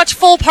pretty much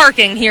full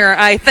parking here,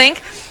 I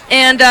think.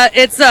 And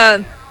it's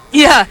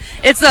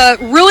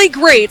really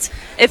great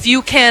if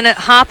you can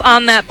hop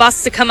on that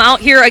bus to come out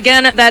here.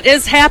 Again, that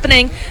is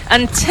happening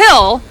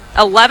until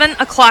 11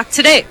 o'clock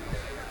today.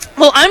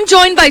 Well, I'm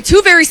joined by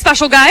two very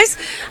special guys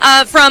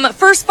from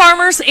First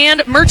Farmers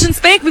and Merchants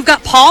Bank. We've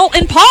got Paul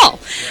and Paul,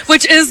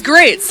 which is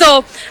great.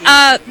 So,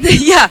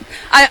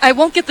 I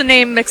won't get the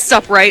name mixed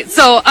up right.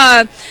 So,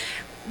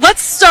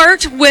 let's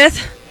start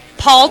with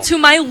Paul to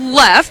my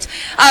left.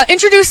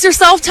 Introduce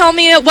yourself, tell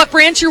me what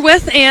branch you're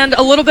with, and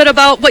a little bit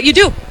about what you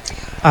do.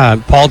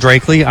 Paul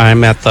Drakely.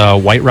 I'm at the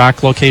White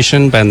Rock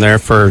location. Been there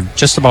for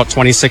just about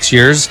 26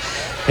 years.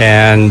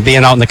 And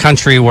being out in the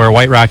country where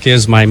White Rock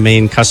is, my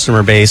main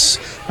customer base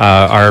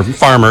are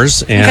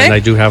farmers, and Okay. I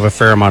do have a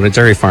fair amount of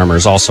dairy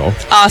farmers also.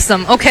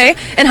 Awesome. Okay.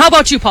 And how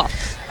about you, Paul?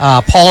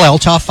 Paul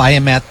Eltoff. I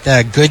am at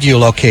the Goodhue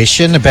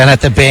location. I've been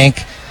at the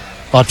bank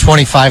about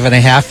 25 and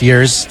a half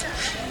years.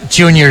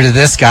 Junior to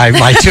this guy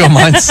by 2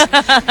 months.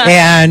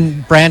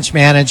 And branch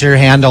manager,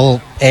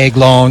 handle ag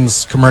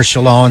loans,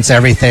 commercial loans,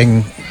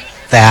 everything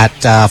that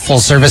full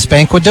service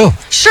bank would do.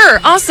 Sure.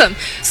 Awesome.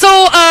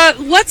 So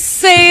let's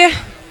say,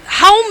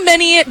 how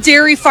many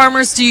dairy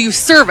farmers do you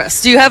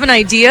service? Do you have an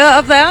idea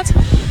of that?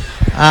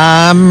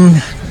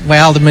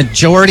 Well, the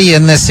majority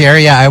in this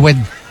area, I would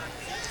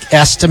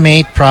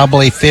estimate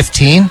probably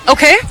 15.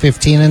 Okay.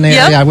 15 in the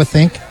Yep. area, I would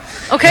think.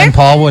 Okay. And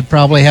Paul would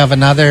probably have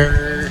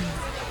another.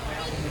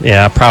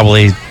 Yeah,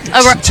 probably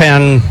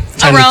 10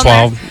 to around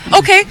 12. there.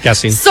 Okay.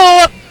 Guessing.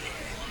 So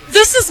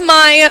this is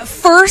my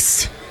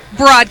first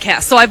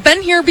broadcast. So I've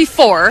been here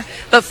before,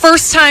 but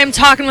first time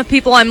talking with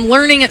people, I'm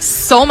learning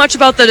so much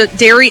about the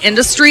dairy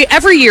industry.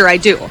 Every year I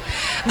do.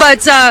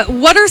 But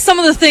what are some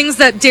of the things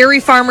that dairy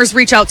farmers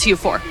reach out to you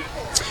for?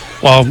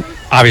 Well,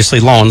 obviously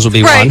loans would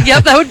be Right. one.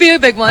 Yep. That would be a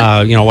big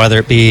one. Whether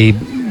it be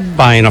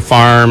buying a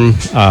farm,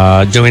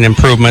 doing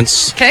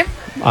improvements, Okay.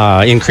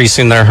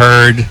 Increasing their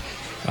herd,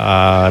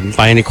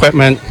 buying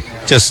equipment,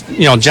 just,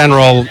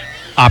 general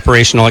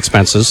operational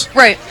expenses.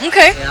 Right.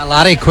 Okay. A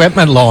lot of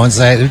equipment loans.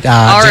 All Dairy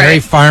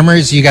right.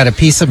 farmers, you got a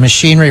piece of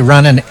machinery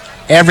running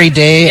every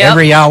day, Yep.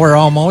 every hour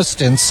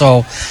almost, and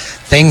so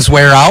things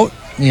wear out,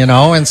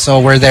 and so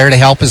we're there to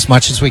help as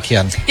much as we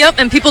can. Yep.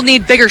 And people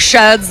need bigger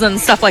sheds and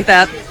stuff like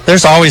that.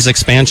 There's always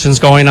expansions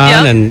going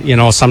on, Yep.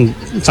 and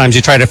sometimes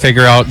you try to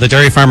figure out, the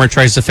dairy farmer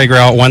tries to figure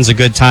out when's a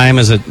good time.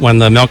 Is it when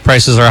the milk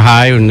prices are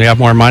high and they have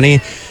more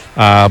money?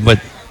 But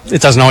it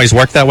doesn't always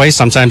work that way.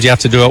 Sometimes you have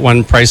to do it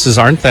when prices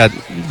aren't that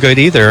good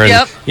either. And,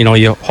 Yep.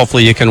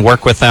 hopefully you can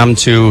work with them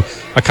to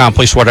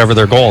accomplish whatever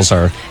their goals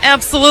are.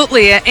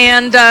 Absolutely.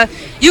 And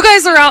you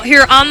guys are out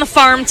here on the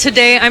farm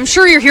today. I'm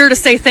sure you're here to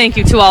say thank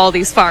you to all of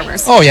these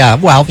farmers. Oh, yeah.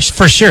 Well,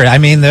 for sure. I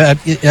mean,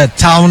 the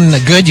town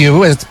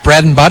Goodhue, it's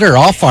bread and butter.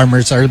 All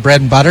farmers are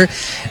bread and butter.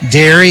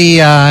 Dairy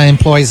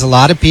employs a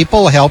lot of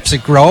people, helps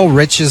it grow.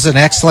 Rich is an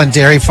excellent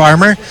dairy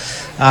farmer.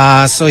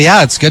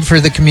 It's good for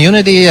the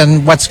community.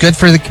 And what's good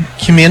for the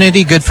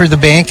community, good for the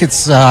bank.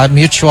 It's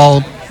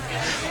mutual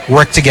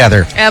work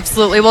together.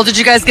 Absolutely. Well, did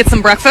you guys get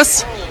some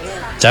breakfast?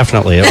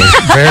 Definitely. It was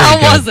very How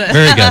good. was it?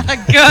 Very good.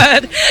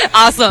 Good.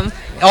 Awesome.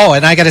 Oh,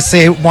 and I got to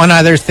say one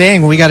other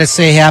thing. We got to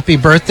say happy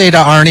birthday to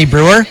Arnie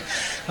Brewer.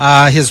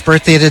 His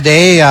birthday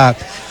today. I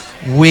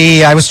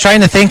was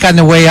trying to think on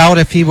the way out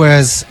if he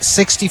was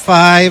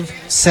 65,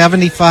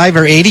 75,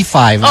 or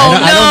 85. I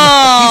don't know.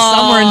 He's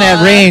somewhere in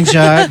that range.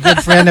 A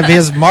good friend of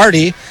his,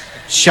 Marty.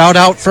 Shout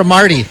out from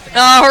Marty.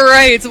 All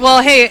right.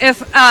 Well, hey, if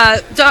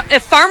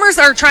farmers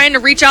are trying to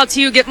reach out to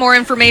you, get more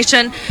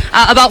information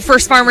about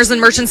First Farmers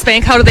and Merchants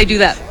Bank, how do they do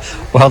that?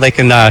 Well, they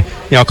can,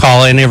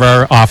 call any of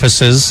our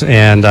offices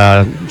and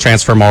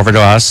transfer them over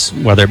to us,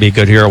 whether it be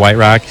Goodhue or White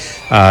Rock.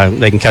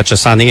 They can catch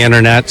us on the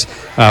internet.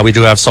 We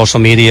do have social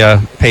media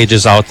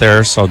pages out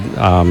there, so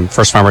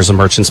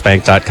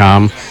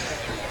firstfarmersandmerchantsbank.com.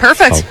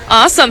 Perfect.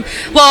 Awesome.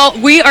 Well,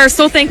 we are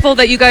so thankful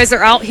that you guys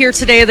are out here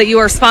today, that you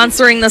are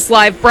sponsoring this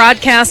live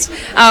broadcast.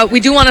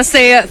 We do want to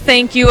say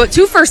thank you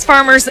to First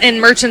Farmers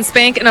and Merchants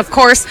Bank, and of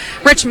course,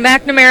 Rich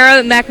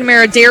McNamara,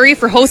 McNamara Dairy,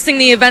 for hosting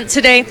the event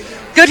today.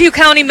 Goodhue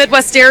County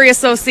Midwest Dairy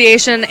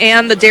Association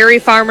and the Dairy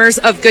Farmers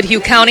of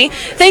Goodhue County.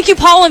 Thank you,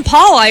 Paul and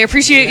Paul. I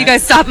appreciate you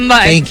guys stopping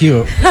by. Thank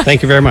you.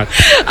 Thank you very much.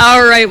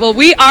 All right. Well,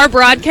 we are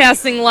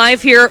broadcasting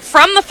live here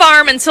from the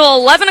farm until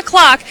 11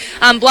 o'clock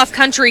on Bluff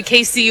Country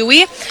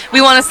KCUE.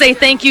 We want to say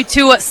thank you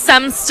to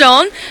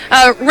Semstone,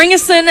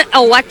 Ringison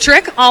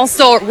Electric,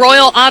 also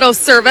Royal Auto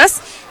Service,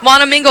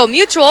 Wanamingo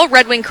Mutual,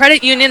 Red Wing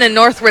Credit Union, and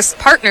Northwest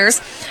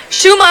Partners,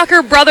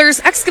 Schumacher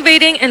Brothers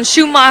Excavating and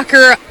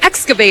Schumacher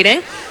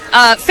Excavating,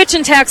 Fitch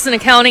and Tax and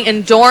Accounting,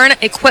 and Dorn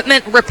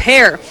Equipment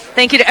Repair.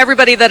 Thank you to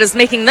everybody that is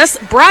making this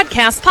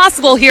broadcast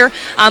possible here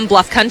on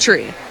Bluff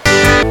Country.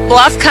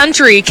 Bluff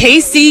Country,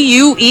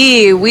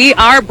 KCUE. We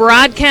are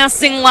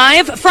broadcasting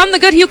live from the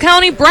Goodhue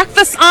County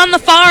Breakfast on the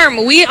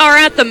Farm. We are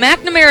at the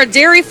McNamara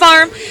Dairy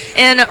Farm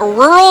in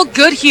rural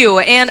Goodhue,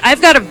 and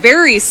I've got a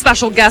very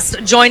special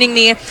guest joining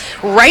me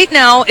right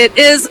now. It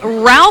is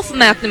Ralph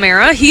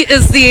McNamara. He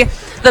is the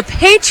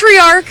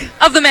patriarch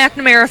of the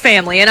McNamara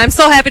family, and I'm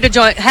so happy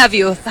to have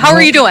you. How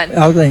are you doing?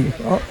 Good.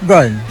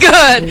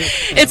 Good.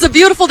 It's a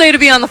beautiful day to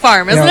be on the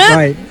farm, isn't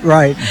it?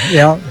 Right,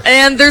 yeah.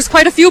 And there's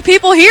quite a few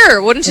people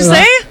here, wouldn't you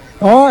say?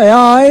 Oh,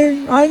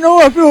 yeah, I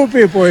know a few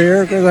people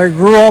here because I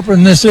grew up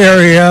in this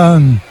area,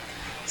 and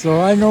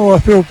so I know a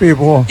few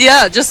people.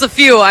 Yeah, just a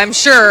few, I'm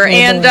sure.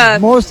 And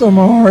most of them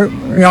are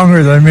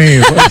younger than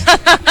me.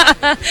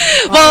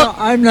 Well,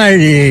 I'm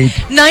 98.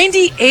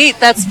 98,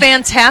 that's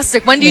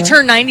fantastic. When do you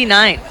turn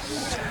 99?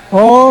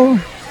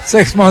 Oh,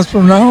 6 months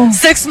from now.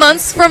 6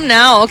 months from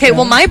now. Okay,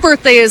 well, my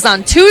birthday is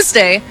on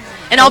Tuesday,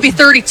 and I'll be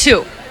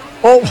 32.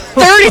 Oh.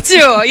 32,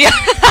 yeah.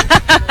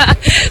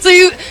 So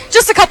you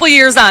just a couple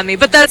years on me,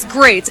 but that's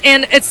great.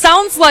 And it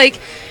sounds like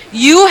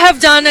you have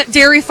done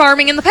dairy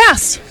farming in the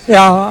past.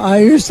 Yeah, I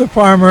used to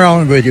farm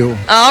around Goodhue.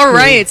 All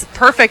right,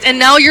 perfect. And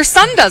now your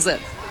son does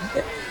it.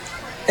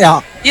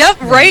 Yeah.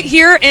 Yep, right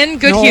here in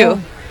Goodhue.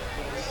 No,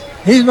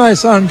 he's my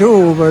son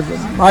too, but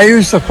I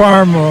used to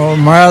farm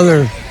my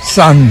other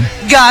son.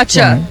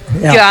 Gotcha.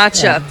 Yeah.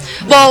 Gotcha.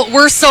 Well,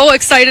 we're so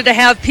excited to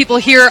have people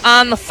here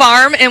on the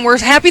farm, and we're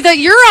happy that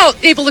you're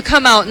able to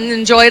come out and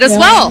enjoy it as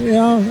well.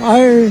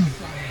 Yeah,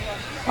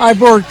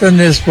 I've worked on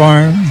this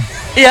farm.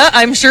 Yeah,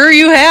 I'm sure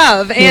you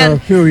have. For And a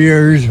few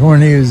years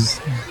when he was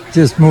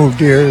just moved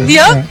here. Yep,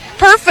 Yeah.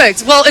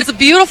 perfect. Well, it's a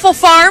beautiful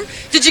farm.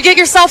 Did you get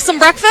yourself some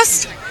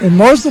breakfast? And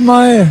most of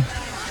my,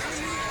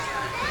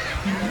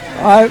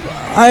 I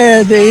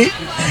had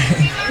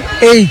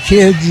eight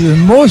kids,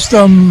 and most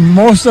of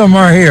them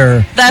are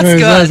here. That's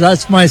good.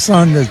 That's my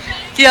son that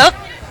Yep.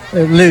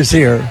 lives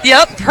here.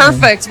 Yep,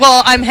 perfect.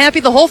 Well, I'm happy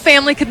the whole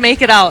family could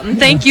make it out, and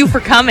thank you for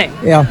coming.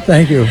 Yeah,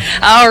 thank you.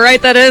 All right,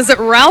 that is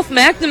Ralph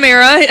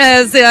McNamara,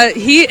 as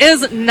he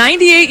is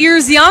 98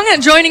 years young,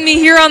 joining me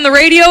here on the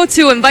radio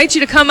to invite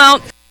you to come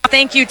out.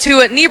 Thank you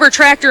to Niebuhr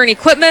Tractor and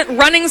Equipment,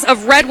 Runnings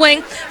of Red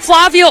Wing,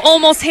 Flavio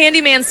Olmos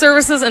Handyman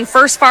Services, and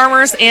First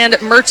Farmers and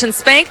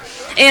Merchants Bank.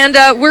 And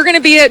we're going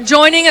to be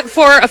joining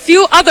for a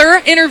few other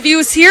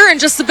interviews here in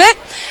just a bit.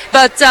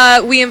 But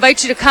we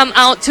invite you to come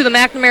out to the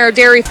McNamara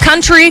Dairy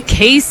Country,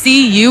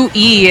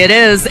 KCUE. It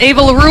is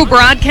Ava LaRue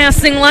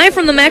broadcasting live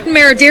from the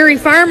McNamara Dairy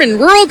Farm in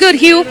rural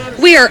Goodhue.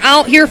 We are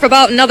out here for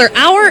about another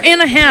hour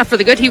and a half for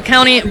the Goodhue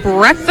County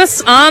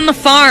Breakfast on the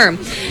Farm.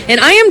 And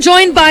I am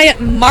joined by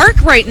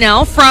Mark right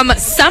now from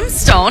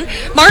Semstone.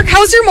 Mark,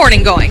 how's your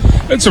morning going?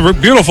 It's a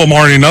beautiful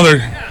morning.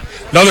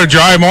 Another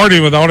dry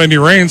morning without any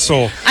rain.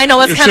 So I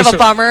know it's kind of a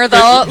bummer,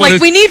 though.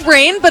 We need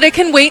rain, but it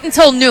can wait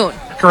until noon.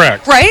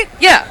 Correct. Right?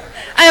 Yeah.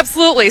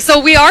 Absolutely. So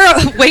we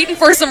are waiting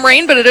for some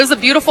rain, but it is a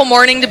beautiful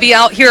morning to be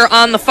out here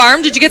on the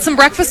farm. Did you get some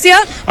breakfast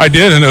yet? I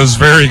did, and it was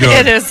very good.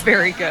 It is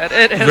very good.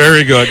 It is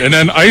very good. And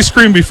then ice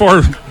cream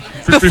before lunch.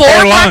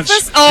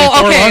 Breakfast? Oh,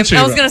 Before okay. lunch,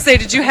 I was going to say,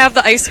 did you have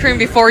the ice cream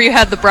before you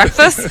had the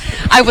breakfast?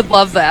 I would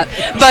love that.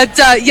 But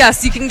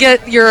yes, you can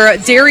get your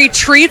dairy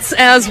treats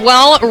as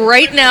well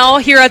right now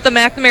here at the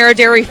McNamara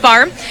Dairy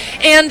Farm.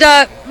 And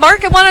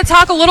Mark, I want to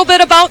talk a little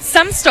bit about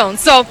Semstone.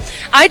 So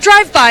I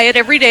drive by it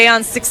every day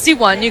on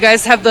 61. You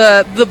guys have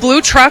the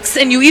blue trucks,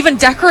 and you even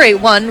decorate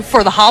one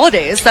for the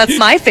holidays. That's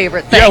my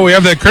favorite thing. Yeah, we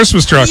have that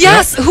Christmas truck.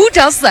 Yes. Who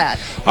does that?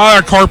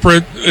 Our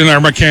corporate and our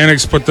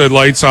mechanics put the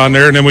lights on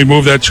there, and then we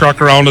move that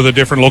truck around to the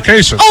different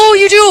locations. Oh,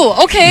 you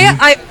do? Okay.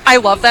 I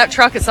love that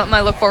truck. It's something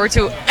I look forward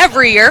to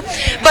every year.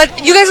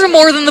 But you guys are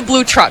more than the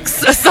blue trucks.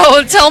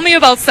 So tell me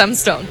about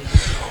Semstone.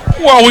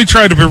 Well, we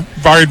try to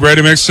provide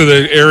ready mix to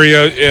the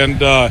area and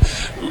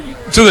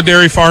to the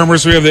dairy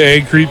farmers. We have the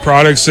Agcrete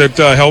products that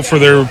help for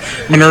their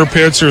manure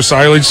pits or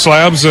silage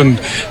slabs, and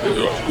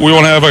we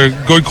want to have a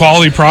good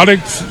quality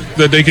product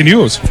that they can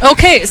use.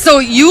 Okay, so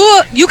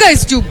you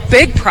guys do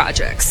big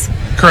projects.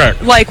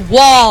 Correct. Like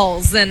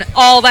walls and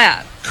all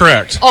that.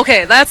 Correct.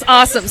 Okay, that's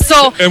awesome.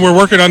 So, and we're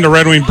working on the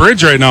Red Wing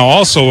Bridge right now,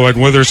 also at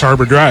Withers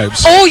Harbor Drive.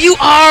 So oh, you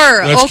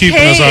are. that's okay.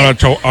 keeping us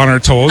on our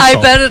toes. I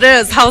bet it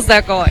is. How's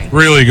that going?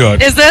 Really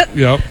good. Is it?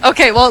 Yep.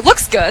 Okay, well, it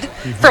looks good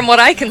from what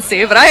I can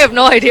see, but I have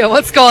no idea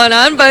what's going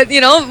on. But,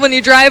 when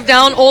you drive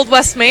down Old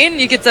West Main,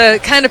 you get to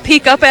kind of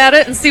peek up at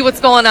it and see what's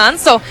going on.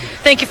 So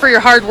thank you for your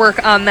hard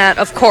work on that,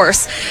 of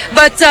course.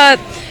 But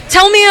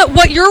tell me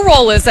what your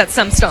role is at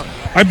Semstone.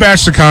 I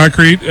batch the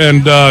concrete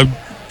and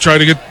try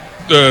to get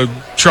the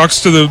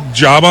trucks to the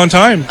job on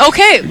time.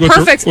 Okay,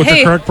 perfect. With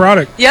the correct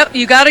product. Yep,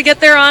 you got to get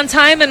there on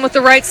time and with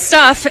the right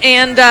stuff.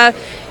 And,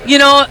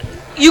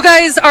 you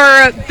guys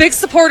are big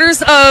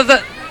supporters of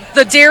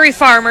the dairy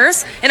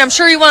farmers, and I'm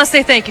sure you want to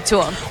say thank you to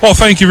them. Well,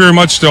 thank you very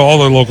much to all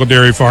the local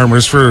dairy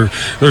farmers for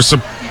their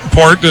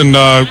support and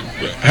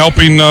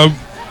helping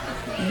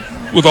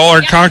with all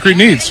our concrete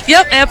needs.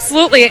 Yep,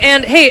 absolutely.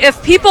 And, hey,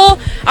 if people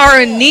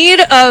are in need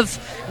of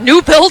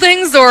new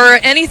buildings or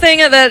anything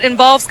that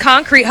involves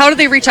concrete, how do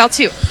they reach out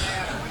to you?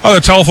 The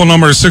telephone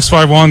number is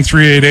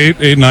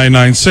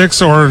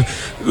 651-388-8996, or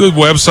the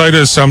website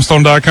is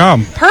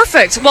semstone.com.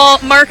 Perfect. Well,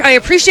 Mark, I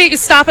appreciate you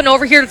stopping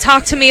over here to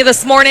talk to me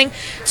this morning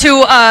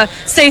to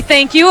say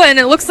thank you, and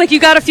it looks like you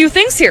got a few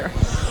things here.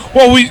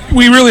 Well, we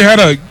really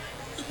had a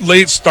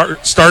late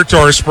start to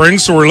our spring,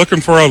 so we're looking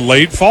for a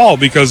late fall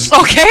because...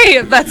 Okay,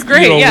 that's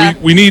great,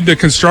 we need the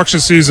construction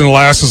season to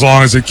last as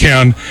long as it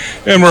can,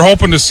 and we're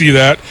hoping to see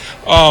that.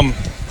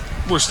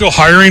 We're still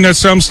hiring at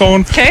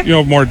Semstone,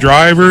 more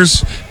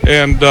drivers,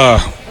 and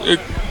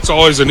it's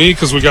always a need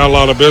because we got a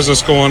lot of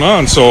business going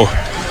on. So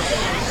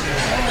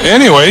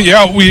anyway,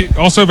 we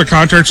also have a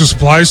contractor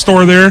supply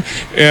store there,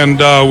 and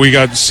we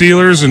got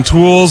sealers and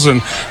tools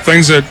and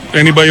things that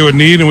anybody would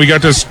need, and we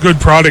got this good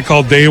product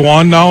called Day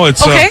One now.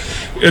 It's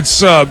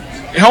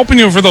helping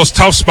you for those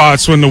tough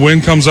spots when the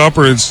wind comes up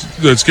or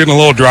it's getting a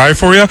little dry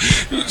for you.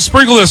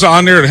 Sprinkle this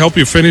on there to help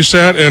you finish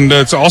that, and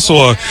it's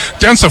also a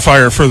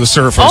densifier for the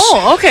surface.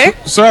 Oh, okay.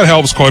 So that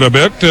helps quite a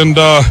bit, and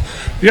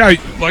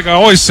like I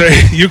always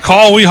say, you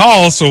call, we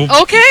haul, so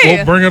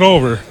we'll bring it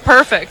over.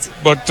 Perfect.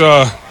 But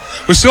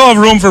we still have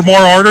room for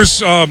more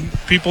orders.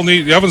 People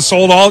you haven't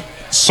sold out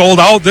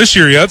this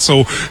year yet,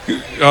 so if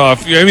you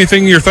have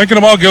anything you're thinking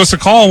about, give us a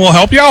call and we'll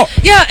help you out.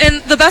 Yeah,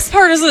 and the best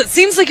part is it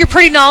seems like you're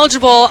pretty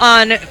knowledgeable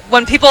on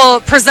when people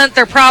present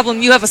their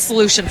problem, you have a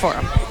solution for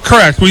them.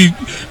 Correct.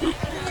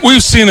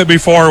 We've seen it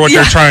before, what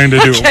they're trying to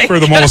do for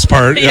the most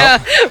part.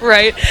 Yeah,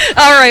 right.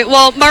 All right.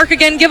 Well, Mark,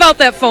 again, give out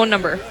that phone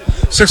number.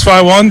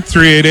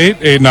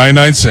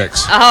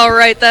 651-388-8996. All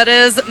right, that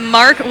is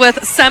Mark with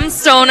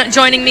Semstone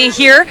joining me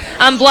here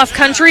on Bluff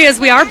Country as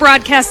we are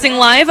broadcasting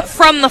live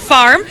from the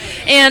farm.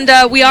 And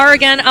we are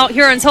again out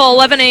here until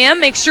 11 a.m.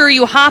 Make sure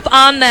you hop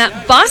on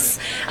that bus.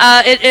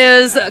 It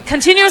is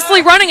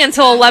continuously running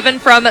until 11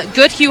 from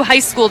Goodhue High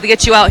School to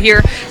get you out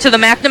here to the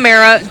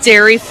McNamara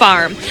Dairy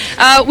Farm.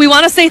 We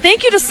want to say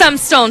thank you to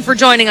Semstone for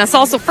joining us.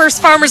 Also,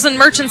 First Farmers and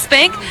Merchants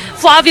Bank,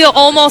 Flavia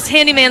Olmos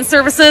Handyman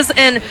Services,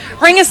 and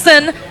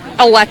Ringison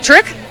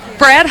Electric,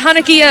 Brad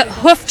Hunnicky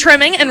Hoof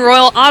Trimming and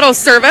Royal Auto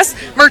Service,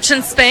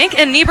 Merchants Bank,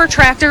 and Niebuhr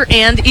Tractor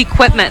and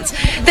Equipment.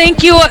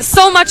 Thank you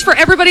so much for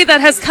everybody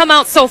that has come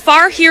out so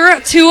far here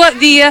to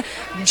the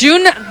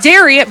June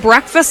Dairy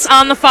Breakfast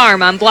on the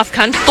Farm on Bluff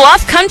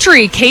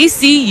Country,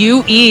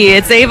 KCUE.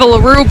 It's Ava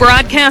LaRue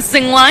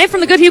broadcasting live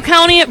from the Goodhue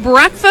County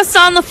Breakfast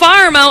on the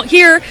Farm out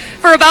here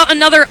for about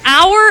another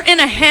hour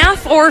and a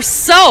half or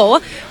so.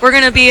 We're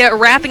going to be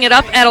wrapping it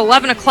up at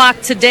 11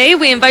 o'clock today.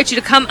 We invite you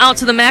to come out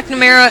to the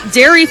McNamara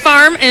Dairy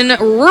Farm in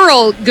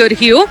rural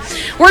Goodhue.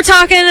 We're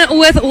talking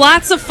with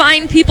lots of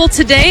fine people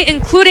today,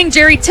 including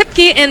Jerry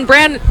Tipke and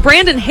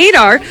Brandon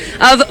Hadar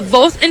of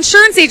Voth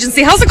Insurance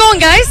Agency. How's it going,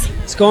 guys?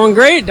 It's going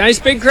great. Nice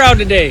big crowd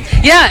today.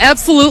 Yeah,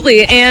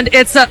 absolutely. And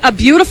it's a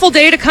beautiful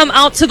day to come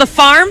out to the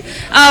farm.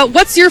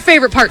 What's your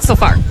favorite part so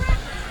far?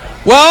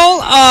 Well,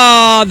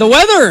 the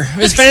weather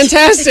is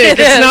fantastic.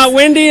 It's not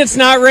windy, it's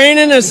not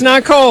raining, it's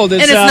not cold.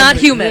 And it's not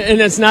humid. And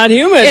it's not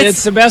humid.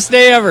 It's the best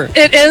day ever.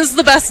 It is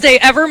the best day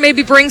ever.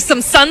 Maybe bring some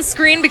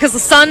sunscreen because the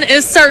sun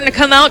is starting to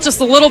come out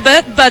just a little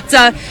bit, but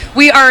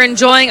we are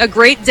enjoying a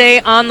great day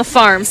on the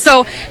farm.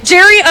 So,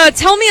 Jerry,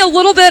 tell me a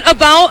little bit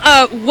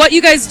about what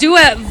you guys do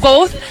at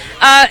Voth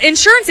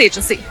Insurance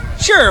Agency.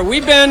 Sure,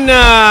 we've been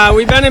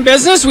in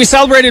business. We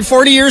celebrated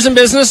 40 years in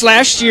business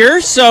last year,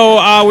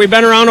 so we've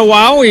been around a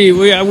while.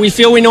 We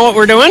feel we know what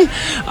we're doing.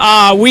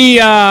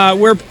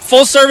 We're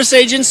full service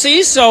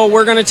agency, so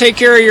we're going to take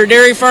care of your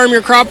dairy farm,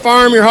 your crop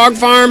farm, your hog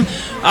farm.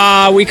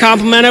 We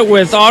complement it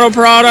with auto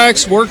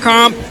products, work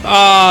comp,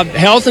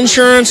 health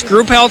insurance,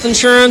 group health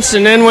insurance,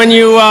 and then when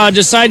you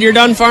decide you're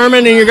done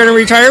farming and you're going to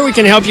retire, we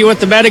can help you with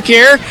the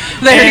Medicare.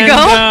 There you go.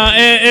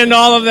 And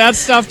all of that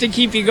stuff to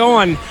keep you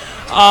going.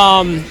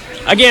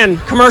 Again,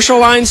 commercial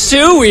lines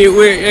too.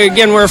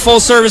 We're a full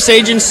service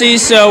agency,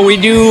 so we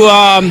do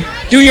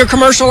your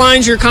commercial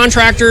lines, your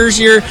contractors,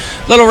 your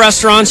little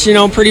restaurants.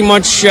 Pretty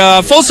much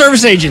full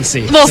service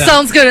agency. Well,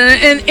 sounds good,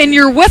 and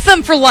you're with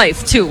them for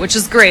life too, which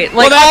is great.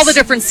 Like all the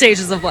different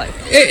stages of life.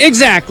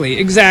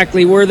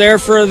 Exactly. We're there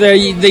for the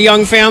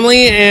young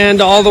family,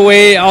 and all the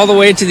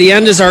way to the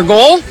end is our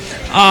goal.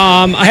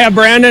 I have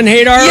Brandon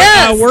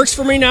Hadar works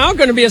for me now.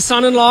 Going to be a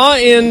son-in-law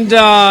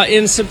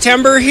in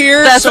September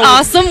here. That's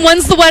awesome.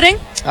 When's the wedding?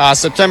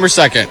 September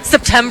 2nd.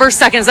 September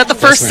 2nd. Is that the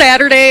first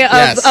Saturday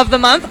of the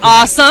month?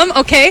 Awesome.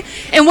 Okay.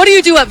 And what do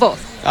you do at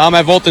Voth?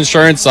 At Volt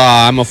Insurance,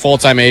 I'm a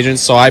full-time agent,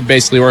 so I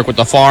basically work with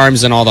the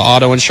farms and all the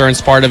auto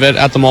insurance part of it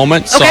at the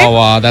moment. Okay.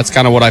 So that's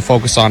kind of what I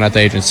focus on at the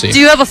agency. Do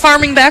you have a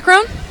farming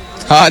background?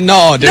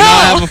 No, do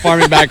not have a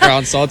farming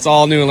background, so it's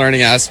all new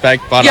learning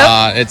aspect. But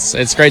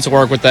it's great to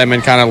work with them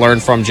and kind of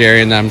learn from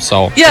Jerry and them.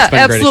 So Yeah, it's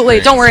been a great absolutely.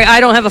 experience. Don't worry, I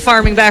don't have a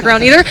farming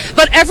background either.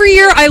 But every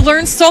year I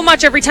learn so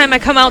much every time I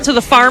come out to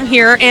the farm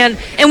here, and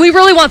we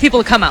really want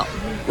people to come out.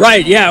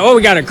 Right, yeah. Oh,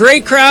 we got a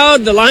great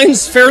crowd. The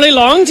line's fairly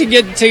long to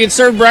get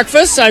served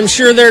breakfast. I'm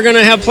sure they're going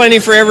to have plenty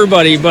for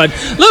everybody. But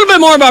a little bit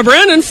more about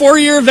Brandon,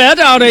 4-year vet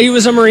out. He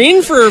was a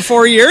Marine for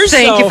 4 years.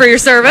 Thank you for your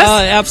service.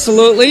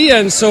 Absolutely,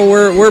 and so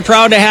we're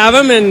proud to have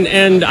him.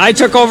 And I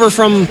took over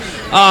from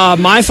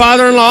my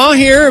father-in-law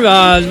here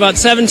about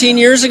 17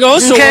 years ago.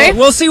 So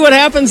we'll see what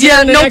happens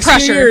in the next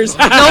few years.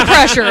 No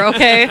pressure,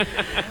 okay?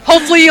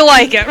 Hopefully you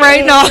like it,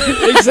 right? No.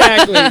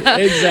 Exactly.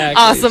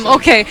 Awesome.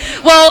 Okay.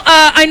 Well,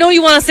 I know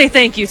you want to say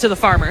thank you to the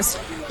farmers.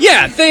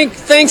 Yeah,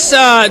 thanks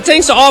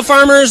to all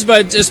farmers,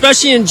 but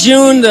especially in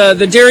June,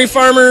 the dairy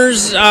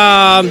farmers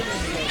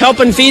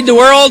helping feed the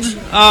world.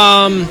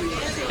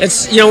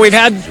 It's we've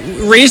had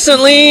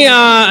recently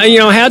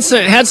had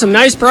some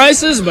nice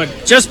prices, but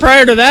just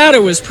prior to that,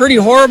 it was pretty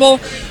horrible.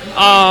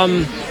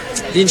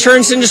 The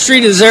insurance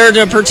industry is there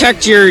to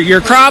protect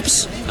your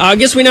crops. I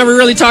guess we never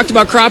really talked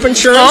about crop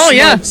insurance. Oh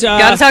yeah, but,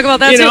 got to talk about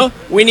that too.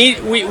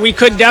 We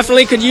could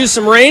definitely use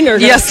some rain.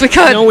 Yes, we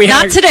could.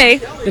 Not today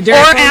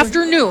or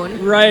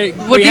afternoon. Right,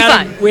 would be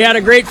fine. We had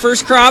a great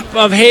first crop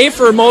of hay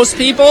for most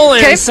people,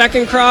 and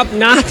second crop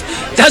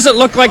doesn't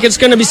look like it's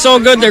going to be so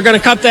good. They're going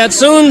to cut that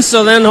soon,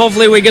 so then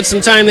hopefully we get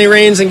some timely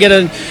rains and get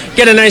a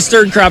nice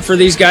third crop for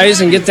these guys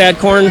and get that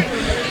corn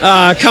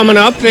coming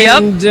up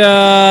and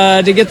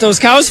to get those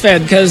cows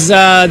fed because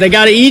they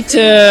got to eat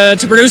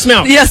to produce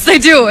milk. Yes, they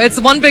do. It's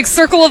one big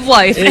circle of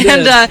life. It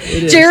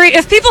is. Jerry,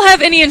 if people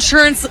have any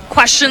insurance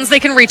questions,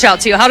 they can reach out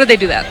to you. How do they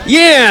do that?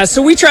 Yeah,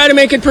 so we try to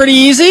make it pretty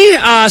easy.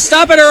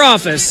 Stop at our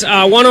office,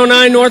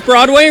 109 North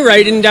Broadway,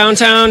 right in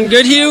downtown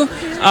Goodhue.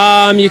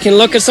 You can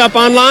look us up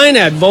online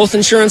at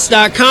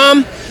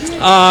voltinsurance.com.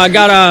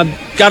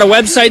 Got a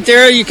website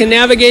there you can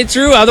navigate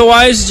through.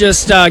 Otherwise,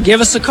 just give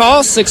us a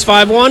call,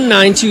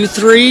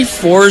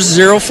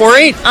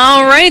 651-923-4048.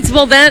 All right.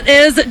 Well, that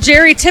is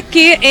Jerry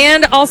Tipke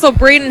and also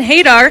Braden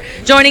Hadar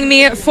joining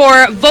me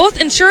for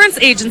Both Insurance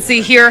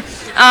Agency here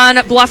on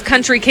Bluff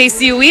Country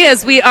KCUE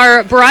as we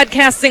are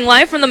broadcasting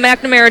live from the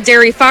McNamara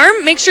Dairy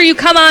Farm. Make sure you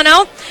come on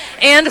out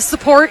and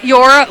support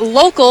your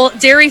local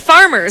dairy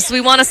farmers.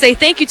 We want to say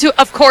thank you to,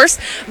 of course,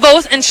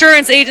 Both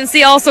Insurance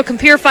Agency, also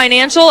Compeer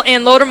Financial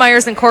and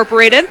Lodermeyers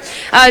Incorporated,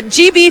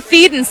 GB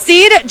Feed and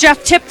Seed,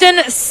 Jeff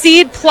Tipton,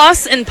 Seed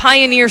Plus and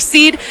Pioneer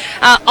Seed,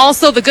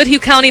 also the Goodhue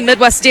County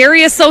Midwest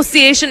Dairy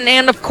Association,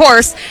 and of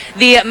course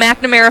the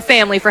McNamara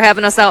family for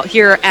having us out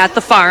here at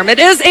the farm. It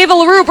is Ava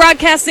LaRue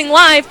broadcasting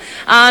live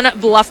on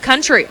Bluff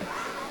Country.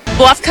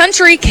 Bluff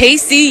Country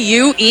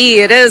KCUE.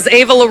 It is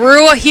Ava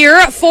LaRue here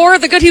for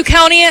the Goodhue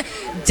County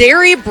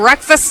Dairy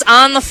Breakfast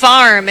on the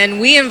Farm, and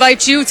we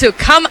invite you to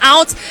come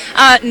out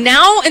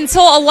now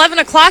until 11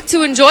 o'clock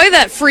to enjoy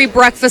that free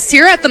breakfast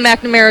here at the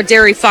McNamara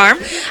Dairy Farm.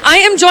 I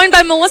am joined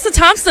by Melissa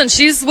Thompson.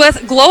 She's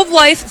with Globe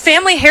Life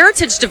Family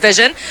Heritage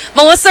Division.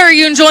 Melissa, are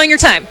you enjoying your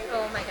time?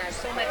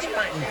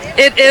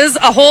 It is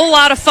a whole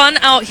lot of fun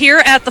out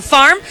here at the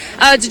farm.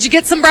 Did you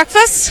get some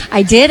breakfast?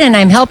 I did, and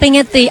I'm helping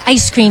at the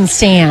ice cream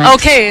stand.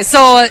 Okay,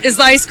 so is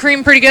the ice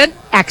cream pretty good?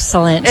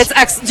 Excellent.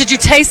 Did you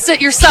taste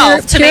it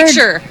yourself to make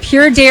sure?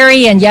 Pure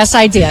dairy, and yes,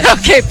 I did.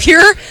 Okay,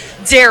 pure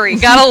dairy.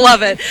 Gotta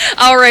love it.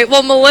 All right.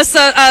 Well,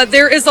 Melissa,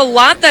 there is a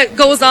lot that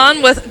goes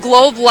on with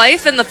Globe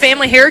Life and the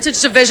Family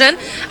Heritage Division.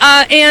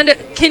 And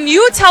can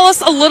you tell us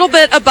a little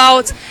bit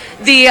about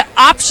the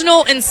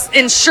optional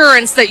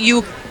insurance that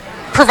you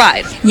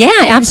provide?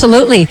 Yeah,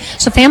 absolutely.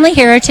 So Family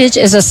Heritage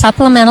is a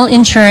supplemental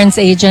insurance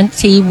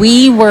agency.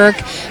 We work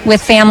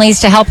with families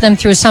to help them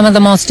through some of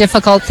the most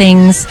difficult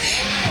things.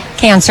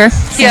 Cancer.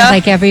 Seems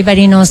like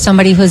everybody knows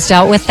somebody who's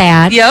dealt with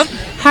that. Yep.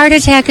 Heart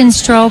attack and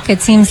stroke. It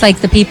seems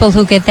like the people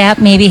who get that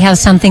maybe have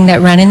something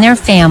that run in their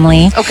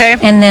family. Okay.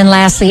 And then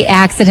lastly,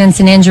 accidents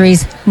and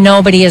injuries.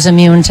 Nobody is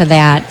immune to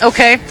that.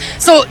 Okay.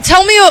 So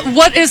tell me,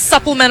 what is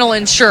supplemental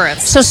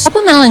insurance? So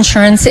supplemental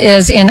insurance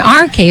is, in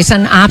our case,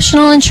 an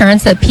optional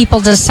insurance that people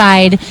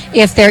decide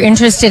if they're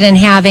interested in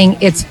having.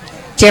 It's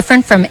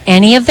different from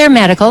any of their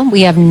medical.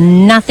 We have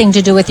nothing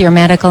to do with your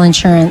medical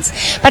insurance.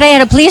 But I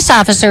had a police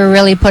officer who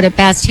really put it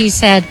best. He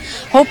said,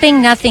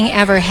 hoping nothing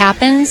ever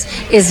happens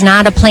is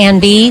not a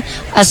plan B.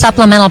 A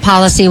supplemental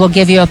policy will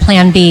give you a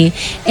plan B.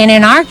 And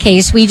in our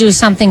case, we do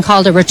something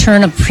called a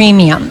return of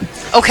premium.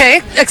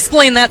 Okay,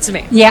 explain that to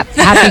me. Yep,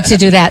 happy to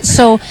do that.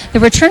 So the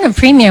return of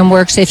premium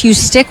works if you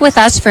stick with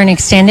us for an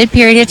extended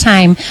period of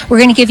time. We're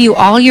going to give you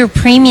all your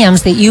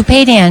premiums that you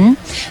paid in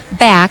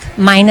back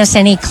minus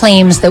any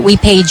claims that we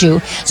paid you.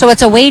 So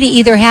it's a way to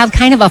either have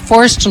kind of a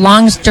forced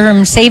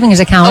long-term savings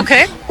account,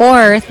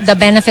 or the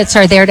benefits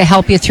are there to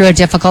help you through a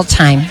difficult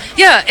time.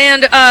 Yeah,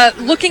 and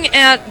looking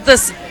at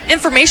this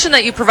information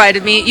that you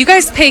provided me, you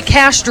guys pay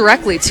cash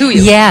directly to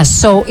you. Yes.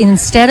 So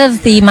instead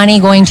of the money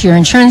going to your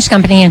insurance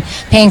company and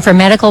paying for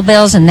medical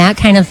bills and that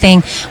kind of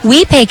thing,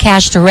 we pay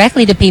cash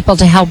directly to people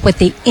to help with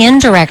the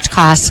indirect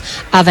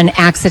costs of an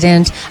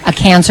accident, a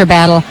cancer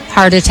battle,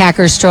 heart attack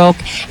or stroke.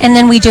 And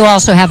then we do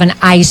also have an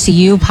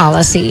ICU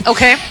policy.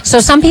 Okay. So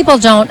some people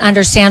don't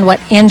understand what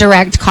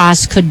indirect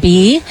costs could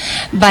be,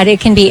 but it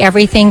can be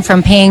everything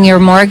from paying your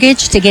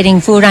mortgage to getting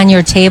food on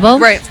your table,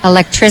 right.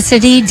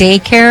 Electricity,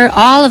 daycare,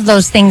 all of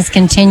those things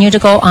continue to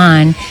go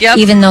on, Yep.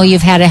 even though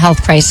you've had a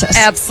health crisis.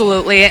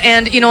 Absolutely.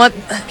 And you know what?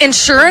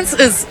 Insurance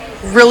is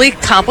really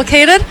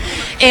complicated,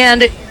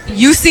 and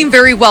you seem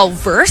very well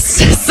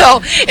versed.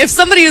 So if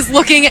somebody is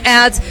looking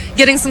at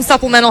getting some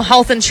supplemental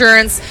health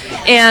insurance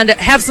and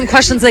have some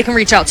questions, they can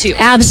reach out to you.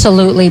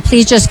 Absolutely.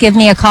 Please just give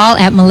me a call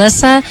at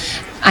Melissa.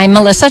 I'm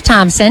Melissa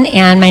Thompson,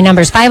 and my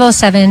number is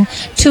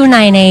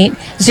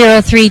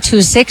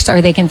 507-298-0326,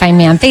 or they can find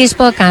me on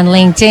Facebook, on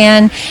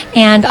LinkedIn.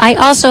 And I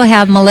also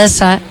have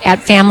Melissa at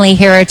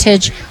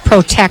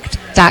FamilyHeritageProtect.com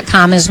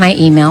is my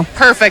email.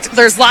 Perfect.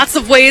 There's lots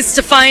of ways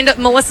to find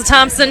Melissa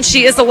Thompson.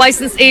 She is a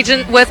licensed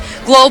agent with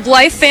Globe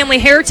Life Family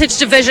Heritage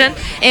Division,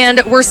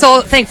 and we're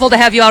so thankful to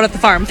have you out at the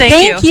farm.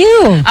 Thank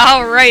you.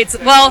 All right.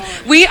 Well,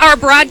 we are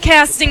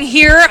broadcasting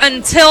here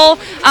until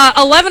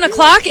 11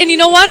 o'clock, and you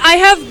know what? I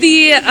have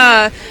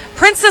the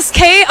Princess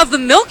K of the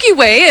Milky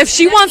Way, if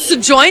she wants to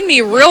join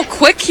me real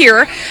quick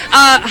here.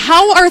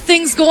 How are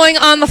things going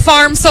on the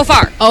farm so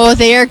far? Oh,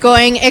 they are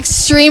going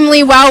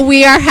extremely well.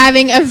 We are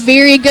having a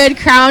very good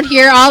crowd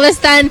here. All of a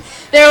sudden,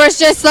 there was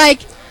just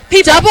like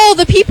double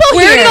the people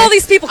here. Where did all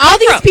these people come All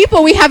these from?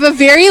 people. We have a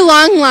very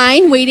long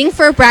line waiting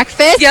for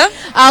breakfast. Yeah.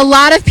 A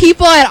lot of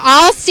people at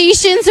all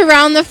stations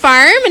around the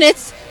farm, and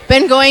it's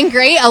been going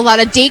great. A lot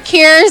of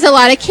daycares, a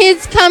lot of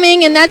kids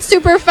coming, and that's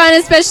super fun,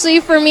 especially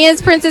for me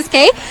as Princess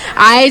K.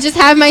 I just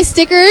have my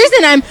stickers,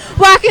 and I'm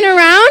walking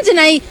around, and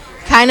I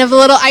kind of a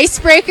little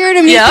icebreaker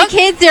to meet the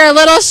kids. They're a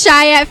little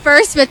shy at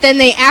first, but then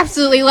they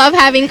absolutely love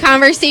having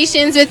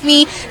conversations with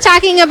me,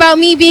 talking about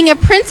me being a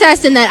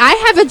princess and that I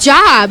have a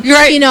job.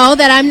 Right. You know,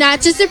 that I'm not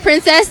just a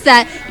princess,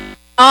 that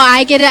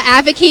I get to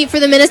advocate for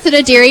the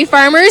Minnesota dairy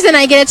farmers, and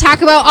I get to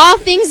talk about all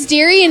things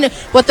dairy and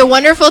what the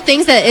wonderful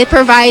things that it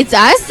provides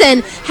us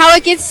and how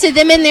it gets to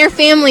them and their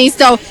families.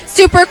 So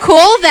super cool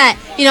that,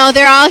 you know,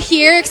 they're all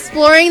here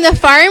exploring the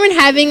farm and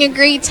having a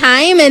great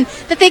time, and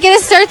that they get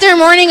to start their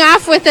morning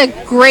off with a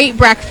great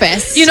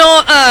breakfast. You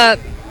know,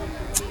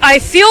 I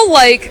feel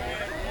like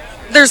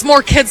there's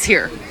more kids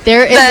here.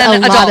 There is a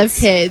than lot of adults.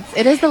 kids.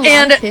 It is a lot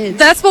And of kids.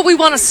 that's what we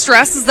want to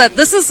stress, is that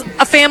this is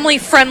a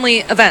family-friendly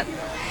event.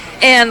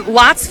 And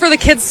lots for the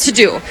kids to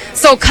do.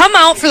 So come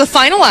out for the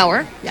final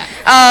hour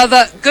of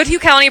Goodhue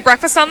County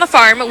Breakfast on the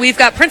Farm. We've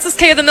got Princess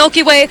K of the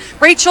Milky Way,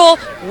 Rachel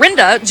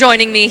Rinda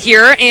joining me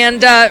here.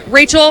 And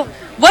Rachel,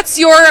 what's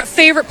your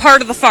favorite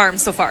part of the farm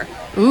so far?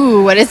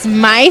 Ooh, what is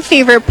my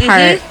favorite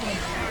part?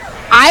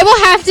 I will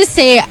have to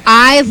say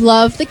I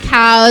love the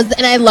cows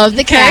and I love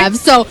the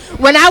calves. So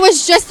when I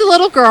was just a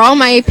little girl,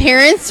 my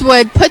parents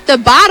would put the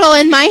bottle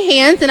in my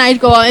hands and I'd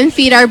go out and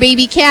feed our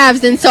baby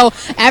calves. And so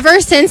ever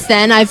since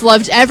then, I've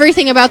loved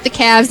everything about the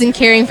calves and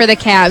caring for the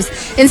calves.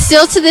 And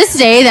still to this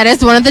day, that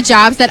is one of the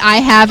jobs that I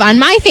have on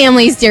my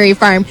family's dairy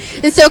farm.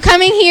 And so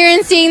coming here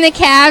and seeing the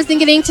calves and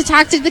getting to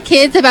talk to the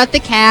kids about the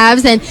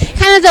calves and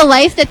kind of the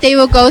life that they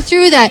will go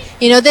through, that,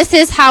 you know, this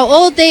is how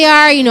old they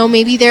are, you know,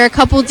 maybe they're a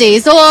couple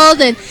days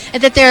old, and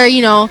that they're,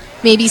 you know,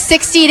 maybe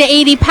 60 to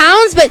 80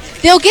 pounds, but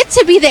they'll get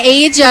to be the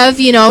age of,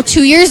 you know,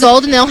 2 years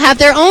old, and they'll have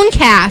their own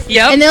calf.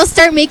 And they'll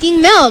start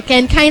making milk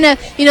and kind of,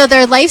 you know,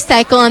 their life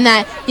cycle. And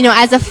that, you know,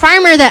 as a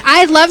farmer, that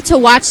I'd love to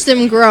watch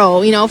them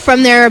grow, you know,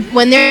 from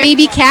when they're a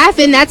baby calf.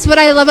 And that's what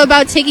I love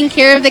about taking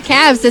care of the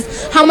calves,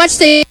 is how much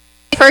they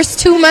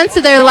first 2 months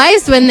of their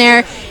lives when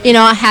they're, you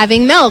know,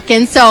 having milk.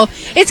 And so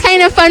it's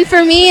kind of fun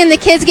for me, and the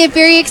kids get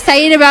very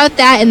excited about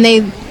that, and they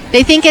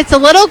think it's a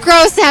little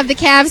gross to have the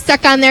calves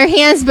stuck on their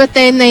hands, but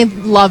then they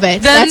love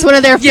it. That's one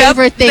of their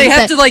favorite things. They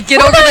have to like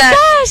get over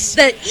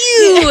that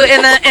ew,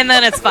 and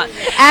then it's fun.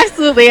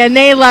 Absolutely, and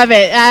they love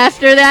it.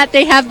 After that,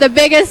 they have the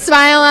biggest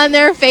smile on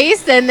their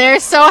face, and they're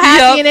so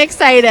happy and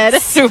excited.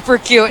 Super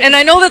cute. And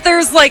I know that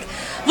there's like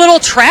little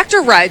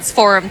tractor rides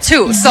for them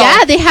too. So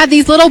yeah, they have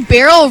these little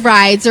barrel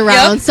rides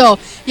around. So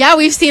yeah,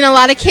 we've seen a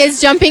lot of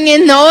kids jumping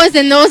in those,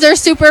 and those are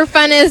super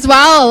fun as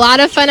well. A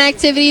lot of fun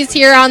activities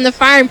here on the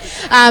farm.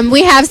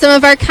 We have some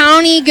of our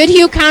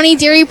Goodhue County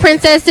Dairy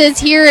Princesses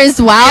here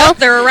as well. Yep,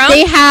 they're around.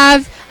 They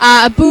have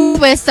a booth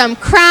with some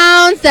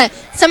crowns that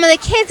some of the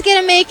kids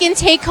get to make and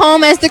take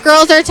home as the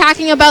girls are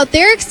talking about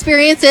their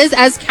experiences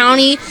as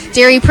county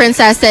dairy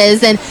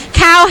princesses, and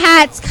cow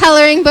hats,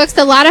 coloring books,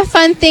 a lot of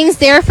fun things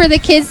there for the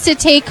kids to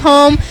take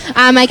home.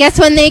 I guess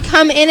when they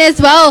come in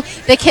as well,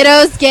 the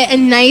kiddos get a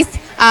nice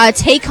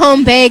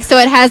take-home bag. So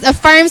it has a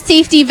farm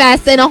safety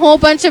vest and a whole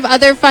bunch of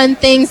other fun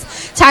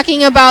things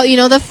talking about, you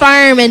know, the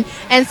farm and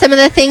some of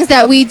the things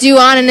that we do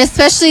on, and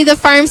especially the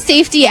farm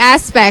safety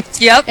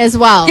aspect as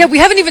well. Yeah, we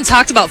haven't even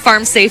talked about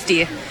farm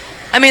safety.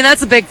 I mean,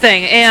 that's a big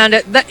thing. And,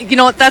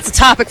 that's a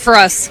topic for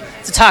us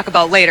to talk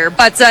about later.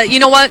 But you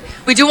know what?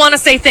 We do want to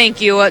say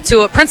thank you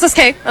to Princess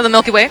K of the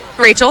Milky Way.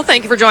 Rachel,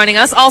 thank you for joining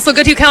us. Also,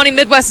 Goodhue County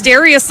Midwest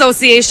Dairy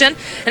Association.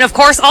 And, of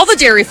course, all the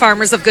dairy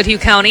farmers of Goodhue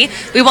County.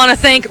 We want to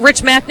thank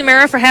Rich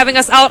McNamara for having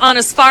us out on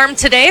his farm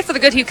today for the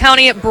Goodhue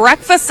County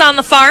Breakfast on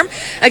the Farm.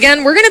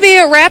 Again, we're going to be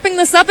wrapping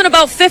this up in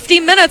about 50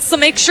 minutes, so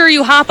make sure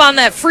you hop on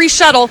that free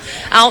shuttle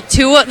out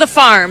to the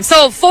farm.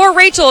 So, for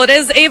Rachel, it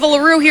is Ava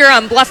LaRue here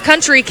on Bluff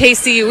Country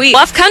KCUE.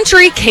 Bluff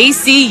Country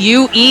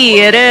KCUE.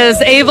 It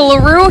is Ava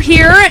LaRue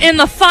here in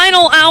the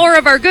final hour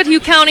of our Goodhue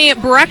County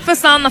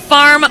Breakfast on the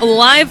Farm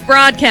live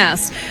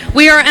broadcast.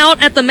 We are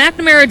out at the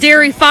McNamara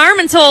Dairy Farm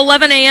until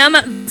 11 a.m.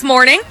 this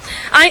morning.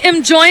 I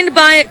am joined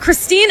by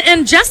Christine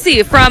and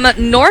Jesse from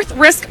North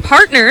Risk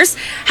Partners.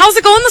 How's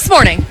it going this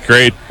morning?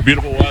 Great.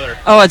 Beautiful weather.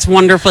 Oh, it's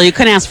wonderful. You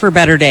couldn't ask for a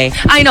better day.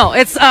 I know.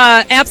 It's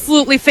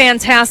absolutely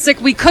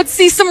fantastic. We could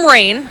see some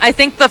rain. I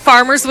think the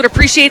farmers would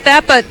appreciate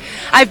that, but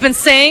I've been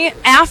saying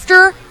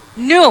after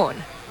noon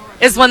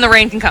is when the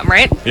rain can come,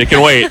 right? It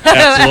can wait.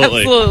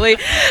 Absolutely. Absolutely.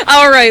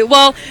 All right.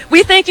 Well,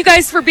 we thank you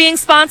guys for being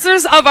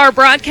sponsors of our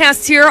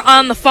broadcast here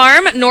on the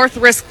farm, North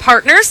Risk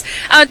Partners.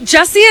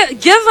 Jesse,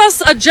 give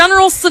us a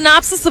general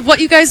synopsis of what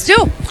you guys do.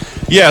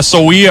 Yeah,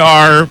 so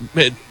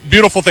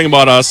beautiful thing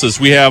about us is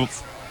we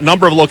have a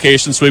number of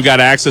locations. So we've got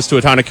access to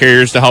a ton of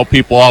carriers to help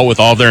people out with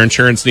all their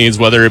insurance needs,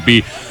 whether it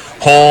be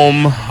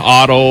home,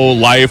 auto,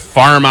 life,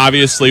 farm,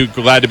 obviously.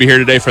 Glad to be here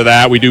today for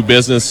that. We do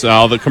business,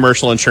 all the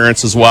commercial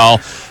insurance as well.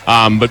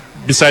 But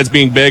besides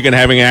being big and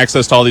having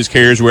access to all these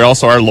carriers, we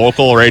also are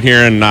local right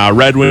here in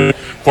Red Wing.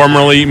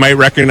 Formerly, you might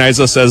recognize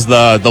us as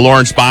the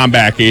Lawrence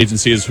Bomback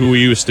Agency is who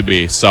we used to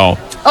be. So.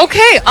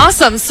 Okay,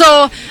 awesome.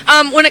 So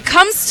when it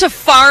comes to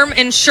farm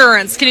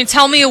insurance, can you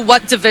tell me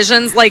what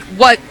divisions, like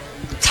what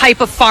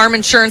type of farm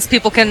insurance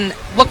people can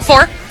look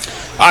for?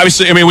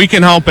 Obviously, I mean, we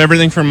can help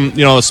everything from,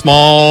 a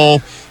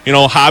small,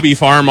 hobby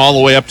farm all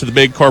the way up to the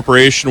big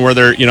corporation where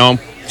they're, 10,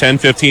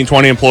 15,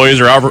 20 employees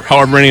or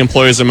however many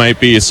employees it might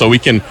be. So we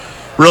can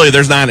really,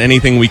 there's not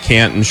anything we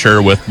can't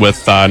insure with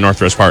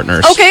North Risk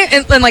Partners. Okay,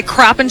 and like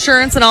crop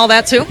insurance and all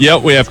that too?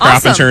 Yep, we have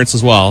crop insurance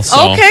as well.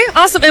 So. Okay,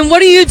 awesome. And what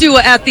do you do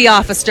at the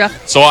office,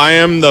 Jeff? So I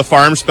am the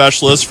farm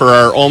specialist for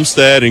our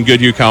Olmsted and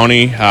Goodhue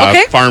County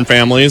farm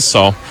families.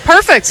 So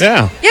perfect.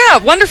 Yeah,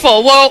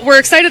 wonderful. Well, we're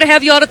excited to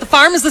have you out at the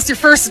farm. Is this your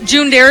first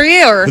June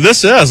dairy or?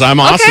 This is. I'm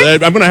awesome. Okay.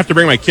 I'm going to have to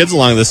bring my kids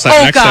along next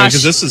time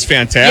because this is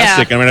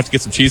fantastic. Yeah. I'm going to have to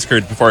get some cheese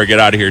curds before I get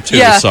out of here too.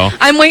 Yeah. So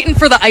I'm waiting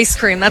for the ice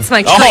cream. That's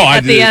my treat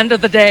at the end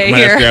of the day. I'm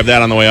going to have to grab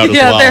that on the way out as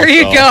well. Yeah, there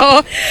you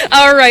go.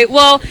 All right.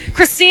 Well,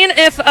 Christine,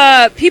 if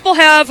people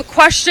have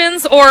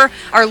questions or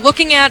are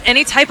looking at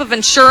any type of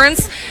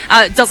insurance,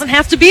 it doesn't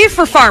have to be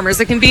for farmers.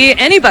 It can be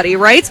anybody,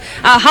 right?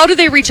 How do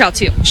they reach out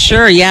to you?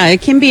 Sure, yeah.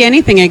 It can be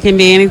anything. It can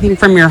be anything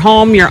from your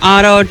home, your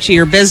auto, to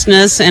your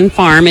business and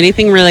farm,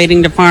 anything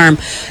relating to farm.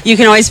 You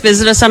can always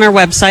visit us on our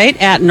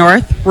website at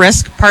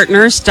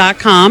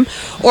northriskpartners.com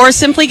or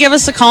simply give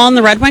us a call in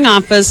the Red Wing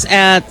office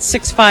at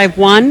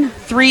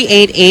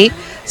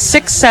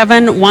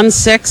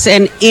 651-388-6716,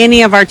 and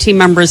any of our team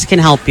members can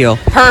help you.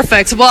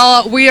 Perfect.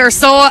 Well, we are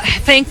so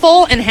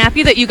thankful and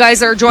happy that you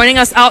guys are joining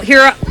us out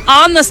here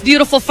on this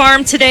beautiful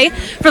farm today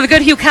for the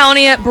Goodhue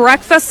County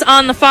Breakfast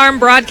on the Farm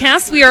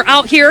broadcast. We are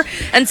out here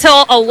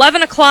until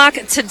 11 o'clock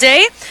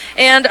today.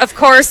 And, of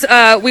course,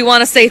 we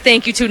want to say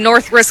thank you to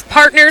North Risk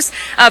Partners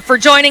for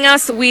joining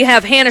us. We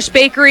have Hanisch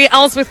Bakery,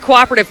 Ellsworth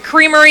Cooperative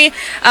Creamery.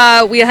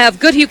 We have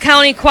Goodhue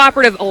County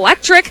Cooperative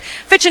Electric,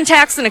 Fitch and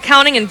Tax and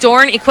Accounting, and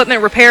Dorn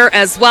Equipment Repair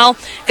as well.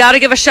 Got to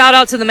give a shout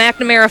out to the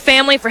McNamara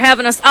family for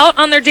having us out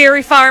on their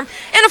dairy farm.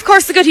 And, of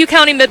course, the Goodhue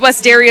County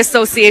Midwest Dairy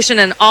Association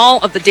and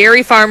all of the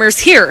dairy farmers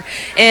here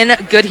in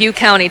Goodhue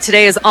County.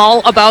 Today is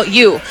all about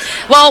you.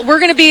 Well, we're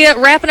going to be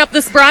wrapping up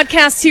this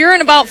broadcast here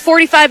in about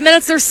 45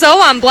 minutes or so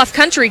on Bluff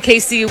Country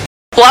KCUE.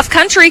 Bluff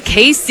Country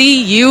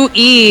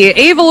KCUE.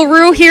 Ava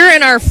LaRue here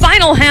in our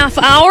final half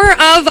hour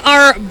of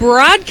our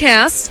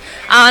broadcast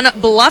on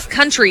Bluff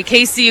Country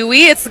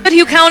KCUE. It's the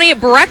Goodhue County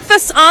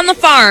Breakfast on the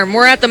Farm.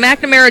 We're at the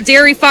McNamara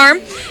Dairy Farm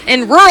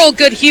in rural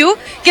Goodhue.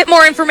 Get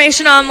more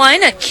information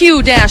online at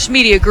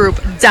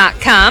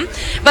q-mediagroup.com.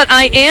 But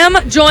I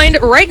am joined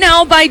right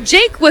now by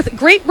Jake with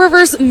Great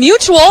Rivers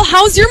Mutual.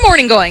 How's your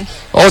morning going?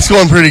 Oh, it's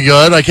going pretty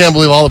good. I can't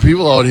believe all the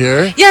people out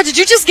here. Yeah, did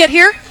you just get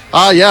here?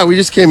 Yeah, we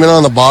just came in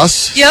on the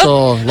bus. Yep.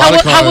 So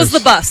how was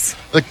the bus?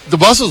 The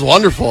bus was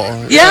wonderful.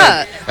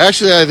 Yeah.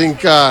 Actually, I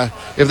think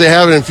if they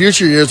have it in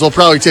future years, we'll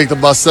probably take the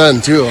bus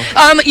then, too.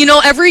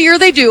 Every year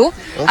they do.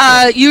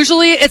 Okay.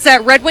 Usually it's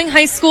at Red Wing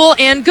High School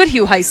and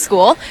Goodhue High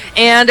School.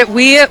 And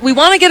we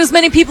want to get as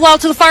many people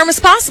out to the farm as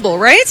possible,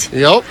 right?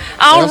 Yep.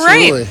 All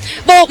right.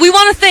 Well, we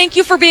want to thank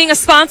you for being a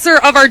sponsor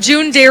of our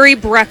June Dairy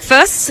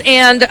Breakfast.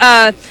 And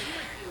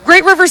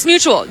Great Rivers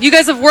Mutual, you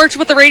guys have worked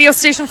with the radio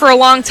station for a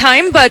long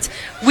time, but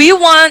we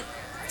want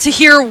to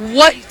hear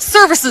what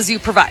services you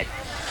provide.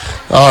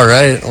 All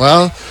right.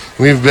 Well,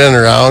 We've been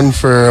around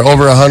for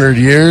over 100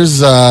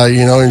 years,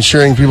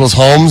 insuring people's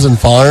homes and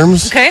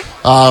farms. Okay.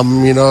 A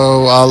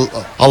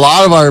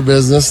lot of our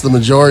business, the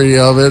majority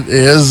of it,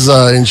 is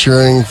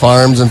insuring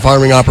farms and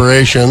farming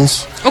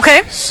operations.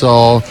 Okay.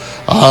 So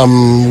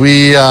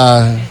we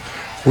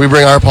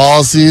bring our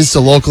policies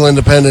to local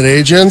independent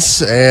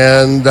agents,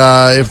 and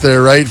if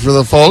they're right for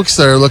the folks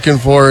that are looking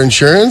for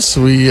insurance,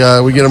 we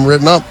get them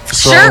written up.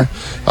 So, sure.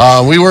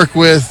 We work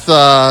with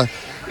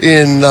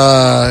in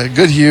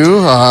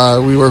Goodhue.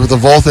 We work with the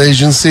Volt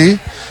Agency,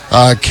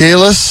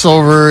 Kalis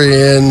over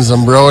in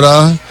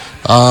Zumbrota,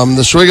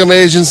 the Schwigum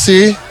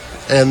Agency,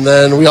 and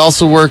then we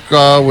also work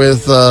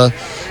with the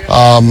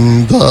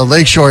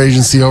Lakeshore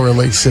Agency over in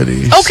Lake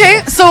City.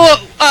 Okay, so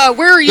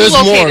where are you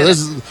located?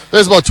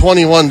 There's about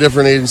 21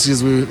 different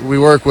agencies we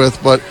work with,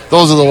 but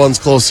those are the ones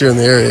close here in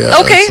the area.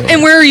 Okay, so.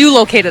 And where are you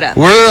located at?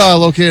 We're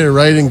located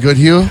right in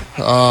Goodhue,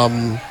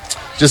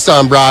 just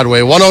on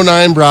Broadway,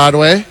 109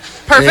 Broadway.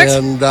 Perfect.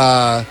 And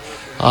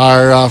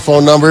our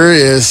phone number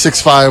is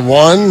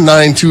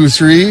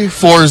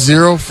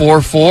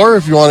 651-923-4044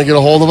 if you want to get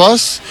a hold of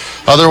us.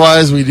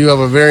 Otherwise, we do have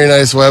a very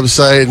nice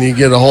website, and you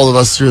get a hold of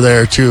us through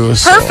there, too.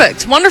 So.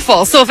 Perfect.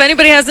 Wonderful. So if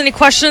anybody has any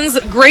questions,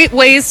 great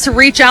ways to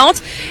reach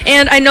out.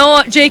 And I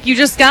know, Jake, you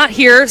just got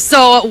here,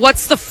 so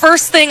what's the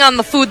first thing on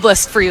the food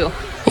list for you?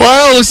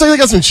 Well, it looks like they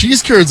got some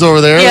cheese curds over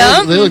there.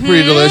 Yeah. They look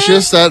pretty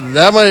delicious. We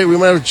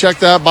might have checked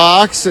that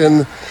box.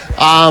 And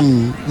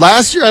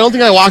last year, I don't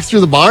think I walked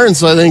through the barn,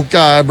 so I think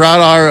I brought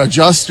our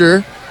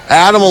adjuster,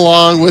 Adam,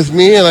 along with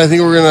me, and I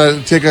think we're going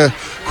to take a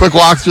quick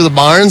walk through the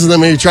barns and then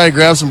maybe try to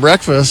grab some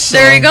breakfast. So.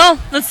 There you go.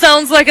 That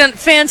sounds like a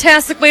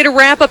fantastic way to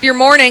wrap up your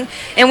morning,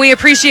 and we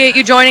appreciate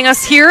you joining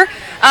us here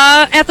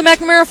at the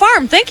McNamara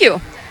Farm. Thank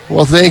you.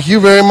 Well, thank you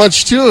very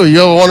much, too. You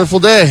have a wonderful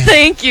day.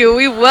 Thank you.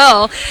 We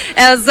will.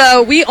 As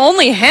we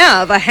only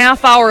have a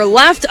half hour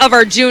left of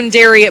our June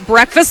dairy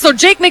breakfast. So,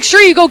 Jake, make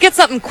sure you go get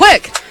something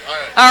quick.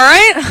 All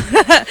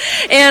right?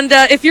 And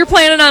if you're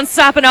planning on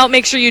stopping out,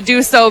 make sure you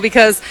do so,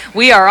 because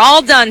we are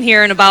all done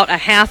here in about a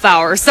half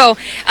hour. So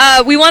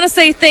we want to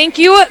say thank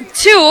you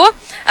to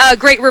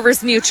Great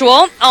Rivers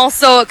Mutual,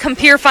 also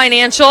Compeer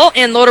Financial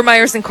and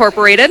Lodermeyers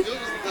Incorporated,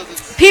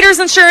 Peters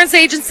Insurance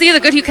Agency, the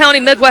Goodhue County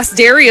Midwest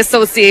Dairy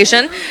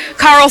Association,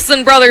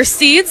 Carlson Brothers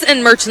Seeds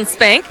and Merchants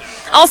Bank.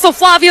 Also,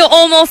 Flavio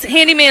Olmos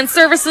Handyman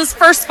Services,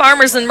 First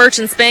Farmers and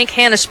Merchants Bank,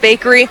 Hanisch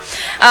Bakery.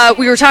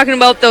 We were talking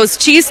about those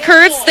cheese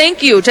curds.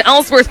 Thank you to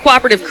Ellsworth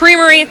Cooperative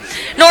Creamery,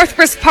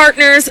 Northcrest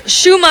Partners,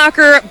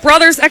 Schumacher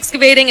Brothers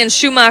Excavating and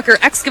Schumacher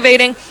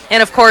Excavating,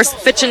 and of course,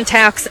 Fitch and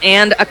Tax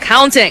and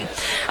Accounting.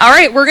 All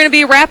right, we're going to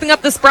be wrapping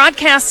up this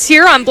broadcast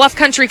here on Bluff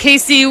Country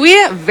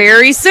KCUE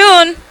very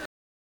soon.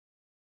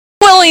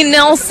 Willie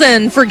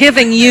Nelson,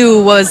 Forgiving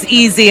You Was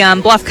Easy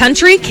on Bluff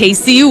Country,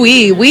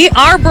 KCUE. We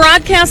are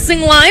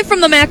broadcasting live from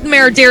the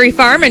McNamara Dairy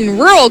Farm in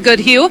rural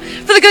Goodhue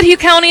for the Goodhue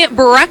County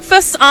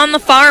Breakfast on the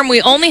Farm.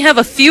 We only have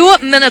a few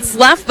minutes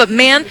left, but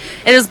man,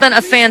 it has been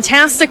a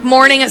fantastic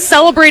morning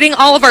celebrating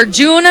all of our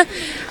June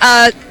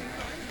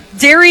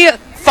dairy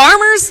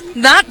farmers,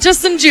 not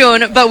just in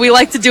June, but we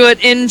like to do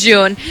it in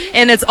June,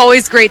 and it's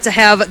always great to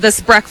have this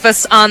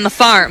breakfast on the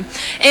farm.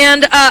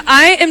 And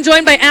I am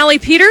joined by Allie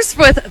Peters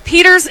with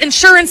Peters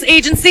Insurance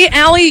Agency.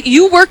 Allie,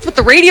 you worked with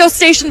the radio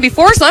station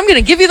before, so I'm going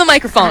to give you the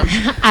microphone.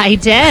 I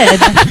did.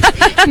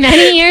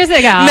 Many years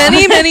ago.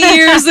 Many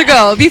years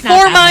ago,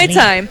 before my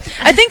time.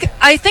 I think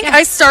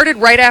I started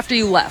right after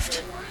you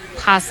left.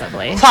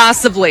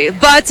 Possibly.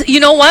 But you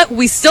know what?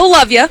 We still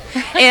love you,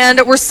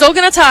 and we're still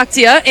going to talk to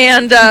you.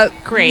 And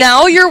Great.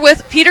 Now you're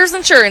with Peters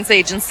Insurance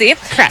Agency.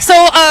 Correct. So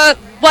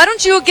why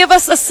don't you give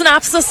us a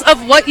synopsis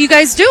of what you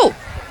guys do?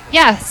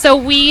 Yeah, so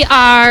we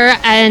are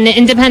an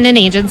independent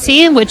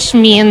agency, which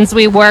means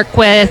we work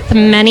with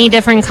many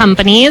different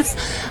companies.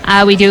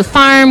 We do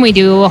farm, we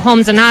do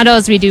homes and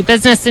autos, we do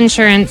business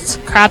insurance,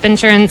 crop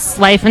insurance,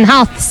 life and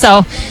health.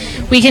 So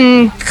we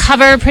can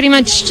cover pretty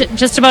much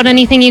just about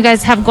anything you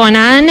guys have going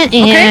on.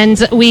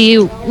 And we,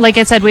 like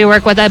I said, we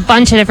work with a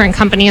bunch of different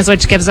companies,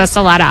 which gives us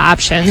a lot of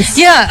options.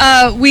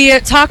 Yeah, we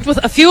talked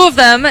with a few of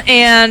them,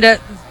 and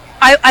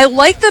I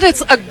like that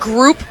it's a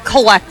group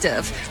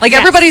collective. Like,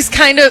 everybody's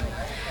kind of...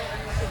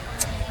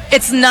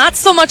 It's not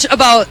so much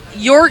about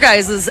your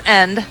guys'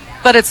 end,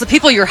 but it's the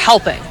people you're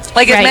helping.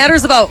 Like, it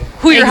matters about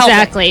who you're helping.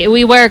 Exactly.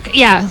 We work,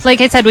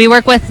 like I said, we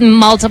work with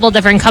multiple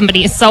different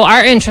companies. So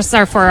our interests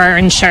are for our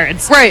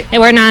insureds. Right.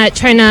 And we're not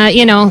trying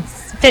to,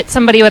 fit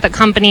somebody with a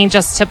company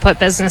just to put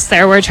business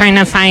there. We're trying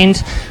to find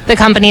the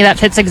company that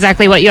fits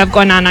exactly what you have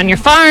going on your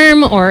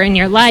farm or in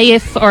your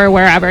life or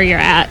wherever you're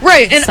at.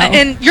 Right.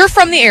 And you're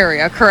from the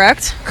area,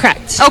 correct?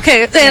 Correct.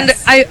 Okay. And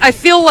Yes. I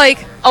feel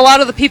like a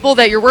lot of the people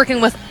that you're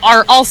working with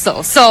are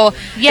also. So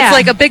it's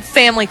like a big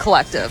family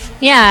collective.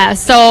 Yeah,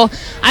 so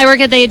I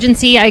work at the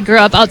agency. I grew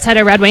up outside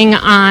of Red Wing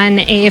on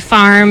a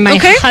farm. My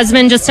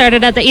husband just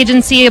started at the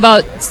agency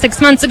about 6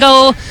 months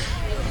ago.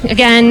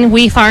 Again,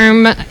 we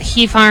farm,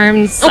 he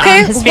farms.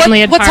 His family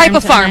had what type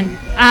of farmed,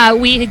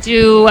 farm? We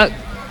do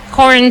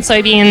corn,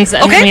 soybeans,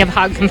 and then we have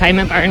hog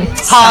confinement barn.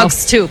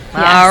 Hogs too. Yes.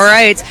 All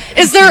right.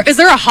 Is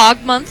there a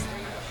hog month?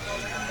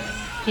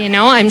 You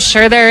know, I'm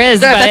sure there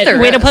is, I bet but there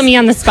way to is. put me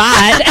on the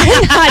spot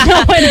and not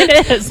know what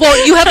it is. Well,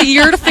 you have a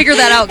year to figure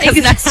that out because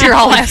next year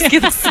I'll ask you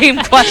the same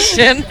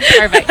question.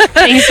 Perfect.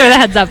 Thanks for the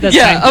heads up this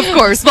time. Yeah, of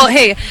course. Well,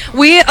 hey,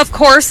 we, of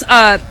course,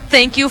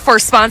 thank you for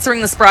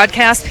sponsoring this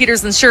broadcast.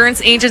 Peters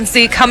Insurance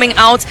Agency coming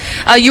out.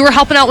 You were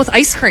helping out with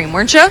ice cream,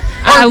 weren't you?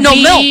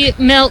 Milk.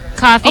 Milk,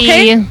 coffee.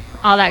 Okay.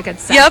 All that good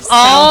stuff. Yep,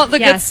 all the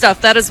yes. good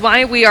stuff. That is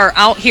why we are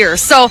out here.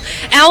 So,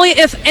 Allie,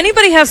 if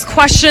anybody has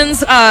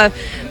questions,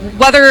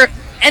 whether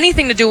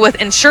anything to do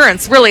with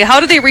insurance, really,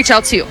 how do they reach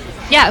out to you?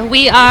 Yeah,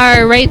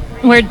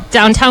 we're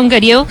downtown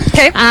Goodhue.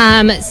 Okay.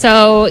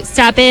 So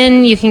stop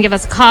in, you can give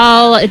us a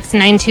call. It's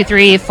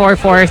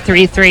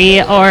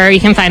 923-4433, or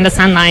you can find us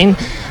online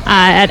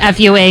at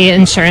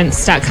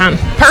fuainsurance.com.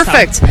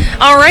 Perfect. So.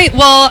 All right.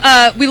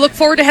 Well, we look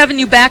forward to having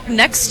you back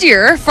next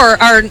year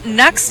for our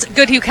next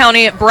Goodhue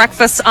County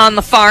Breakfast on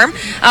the Farm.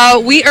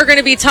 We are going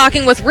to be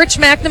talking with Rich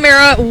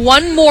McNamara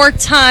one more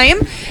time,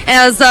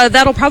 as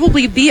that'll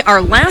probably be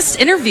our last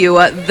interview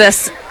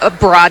this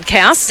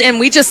broadcast. And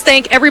we just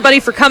thank everybody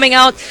for coming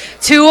out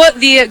to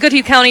the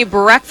Goodhue County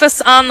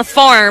Breakfast on the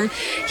Farm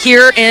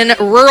here in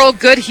rural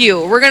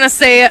Goodhue. We're going to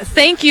say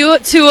thank you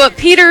to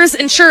Peters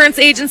Insurance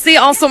Agency,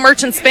 also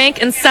Merchants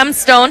Bank and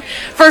Semstone,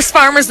 First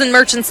Farmers and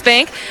Merchants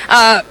Bank,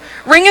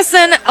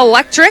 Ringison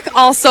Electric,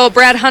 also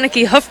Brad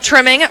Hunnicky Hoof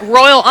Trimming,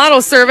 Royal Auto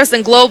Service,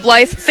 and Globe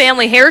Life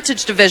Family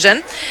Heritage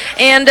Division.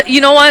 And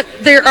you know what?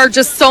 There are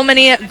just so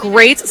many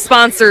great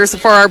sponsors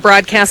for our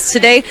broadcast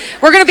today.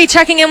 We're going to be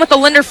checking in with the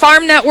Linder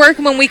Farm Network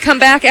when we come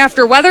back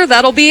after weather.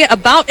 That'll be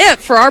about it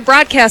for our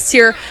broadcast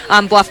here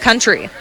on Bluff Country.